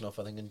start kicking off,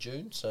 I think, in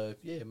June. So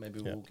yeah,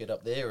 maybe we'll get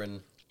up there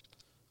and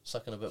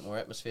suck in a bit more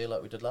atmosphere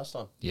like we did last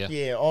time. Yeah.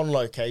 Yeah, on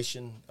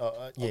location. Yeah.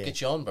 I'll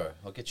get you on, bro.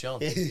 I'll get you on.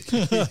 get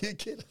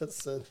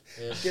us a,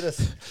 get us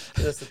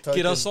a token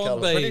Get us on,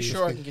 colour. babe. Pretty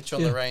sure I can get you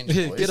on the range,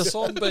 boys. Get us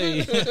on,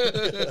 B.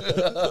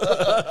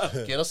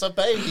 Get us a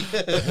baby.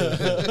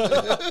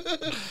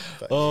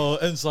 Oh,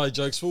 inside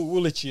jokes.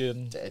 We'll let you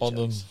in Dad on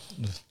jokes.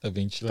 them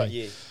eventually. But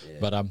yeah,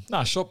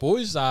 But shot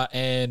boys.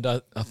 And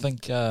I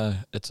think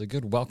it's a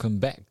good welcome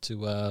back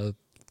to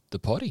the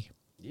potty.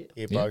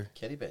 yeah, bro.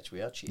 Caddy Batch,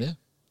 we are cheap. Yeah.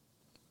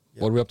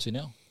 What are we up to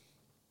now?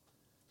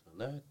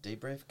 No,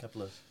 debrief,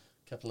 couple of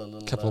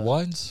little Couple of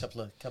wines?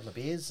 couple of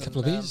beers, Couple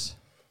of beers.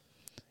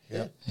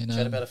 Yeah, And,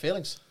 chat um, about our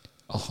feelings.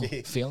 Oh,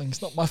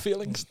 feelings, not my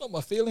feelings, not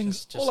my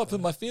feelings. Just All up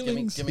in my Give me,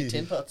 feelings. give me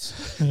 10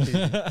 putts.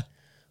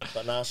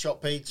 But nah,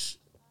 Shot Peach.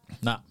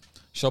 Nah.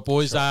 Shot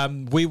boys.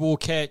 We will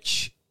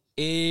catch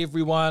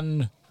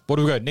everyone. What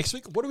do we go next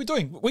week? What are we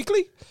doing?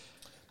 Weekly?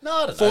 No,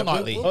 I don't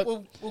Fortnightly.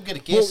 know. We'll get a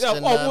guest. We'll,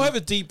 and, we'll have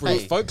a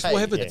debrief, folks. We'll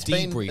have a it's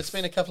been- debrief. It's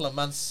been a couple of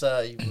months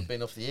we've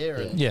been off the air.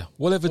 And Yeah,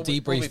 we'll have a We'll be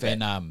debrief back.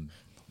 and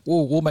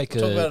we'll make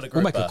We'll talk about it at we'll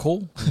Groove make a Bar.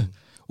 call.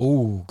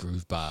 Ooh,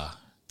 Groove Bar.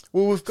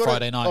 Well, we've got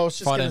Friday night. I was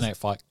just Friday gonna- night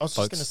fight. I was just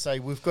folks. going to say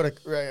we've got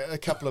a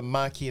couple of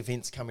marquee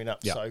events coming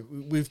up, Yeah. so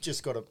we've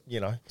just got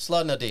to,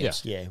 sliding our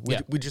DMs. yeah,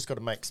 we just got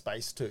to make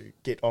space to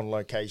get on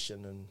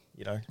location and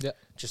Yeah.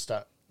 just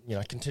start,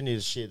 continue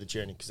to share the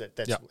journey because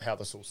that's Yeah. how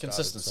this all started.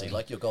 Consistency, so-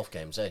 like your golf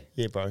games, eh?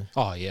 yeah, bro.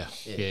 Oh yeah,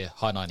 yeah.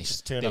 High 90s.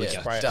 Just turn There up we the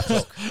go. spray. Duck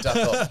hook, duck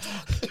hook.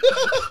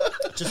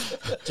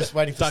 Just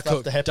waiting for Duck stuff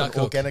hook, to happen duck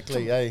hook.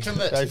 organically, eh?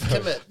 Commit, Hey, bro.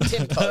 commit,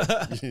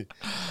 tempo.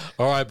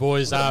 All right,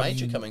 boys. We've got a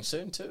major coming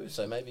soon too,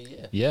 so maybe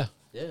Yeah,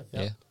 yeah.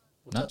 yeah.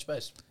 We'll No. touch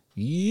base.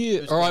 Yeah.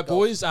 Who's All right, got golf?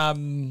 boys.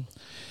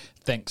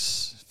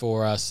 Thanks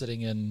for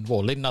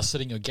letting us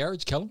sit in your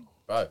garage, Callum.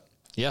 Bro,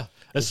 Yeah,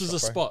 this is a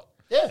shot, bro. spot.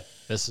 yeah.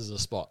 This is a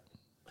spot.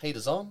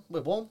 Heaters on,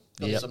 we're warm.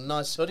 Got Yep. some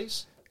nice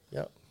hoodies.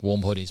 Yeah,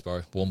 Warm hoodies,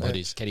 bro. Warm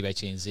hoodies. Caddy Bay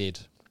TNZ.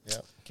 yeah.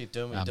 Keep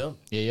doing what you're doing.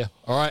 Yeah, yeah.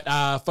 All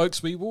right,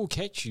 folks, we will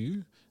catch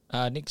you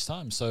next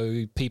time.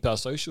 So peep our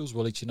socials.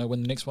 We'll let you know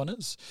when the next one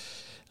is.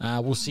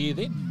 We'll see you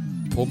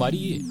then. Por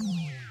Maria.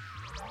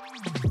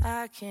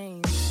 I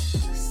can't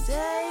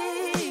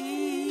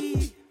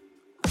stay.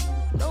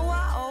 No,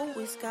 I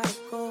always gotta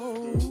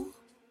go.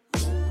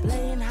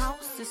 Playing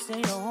house, this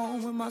ain't a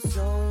home with my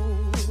soul.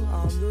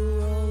 On the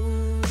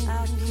road,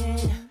 I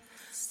can't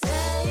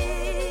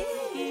stay.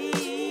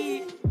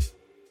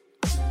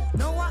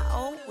 No, I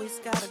always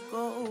gotta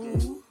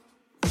go.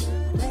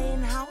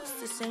 Playing house,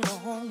 this ain't a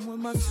home with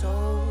my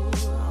soul.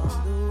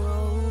 On the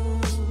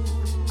road,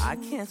 I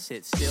can't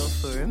sit still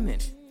for a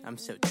minute. I'm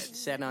so dead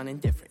set on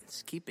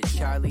indifference. Keep it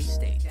Charlie,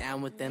 stay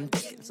down with them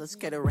Dickens. Let's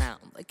get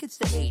around like it's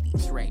the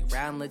 80s. Right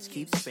round, let's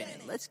keep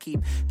spinning. Let's keep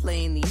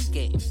playing these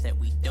games that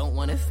we don't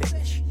want to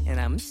finish.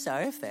 And I'm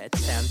sorry if that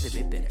sounds a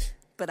bit bitter,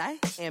 but I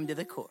am to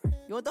the core.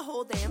 You want the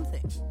whole damn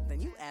thing, then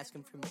you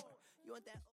asking for more. You want that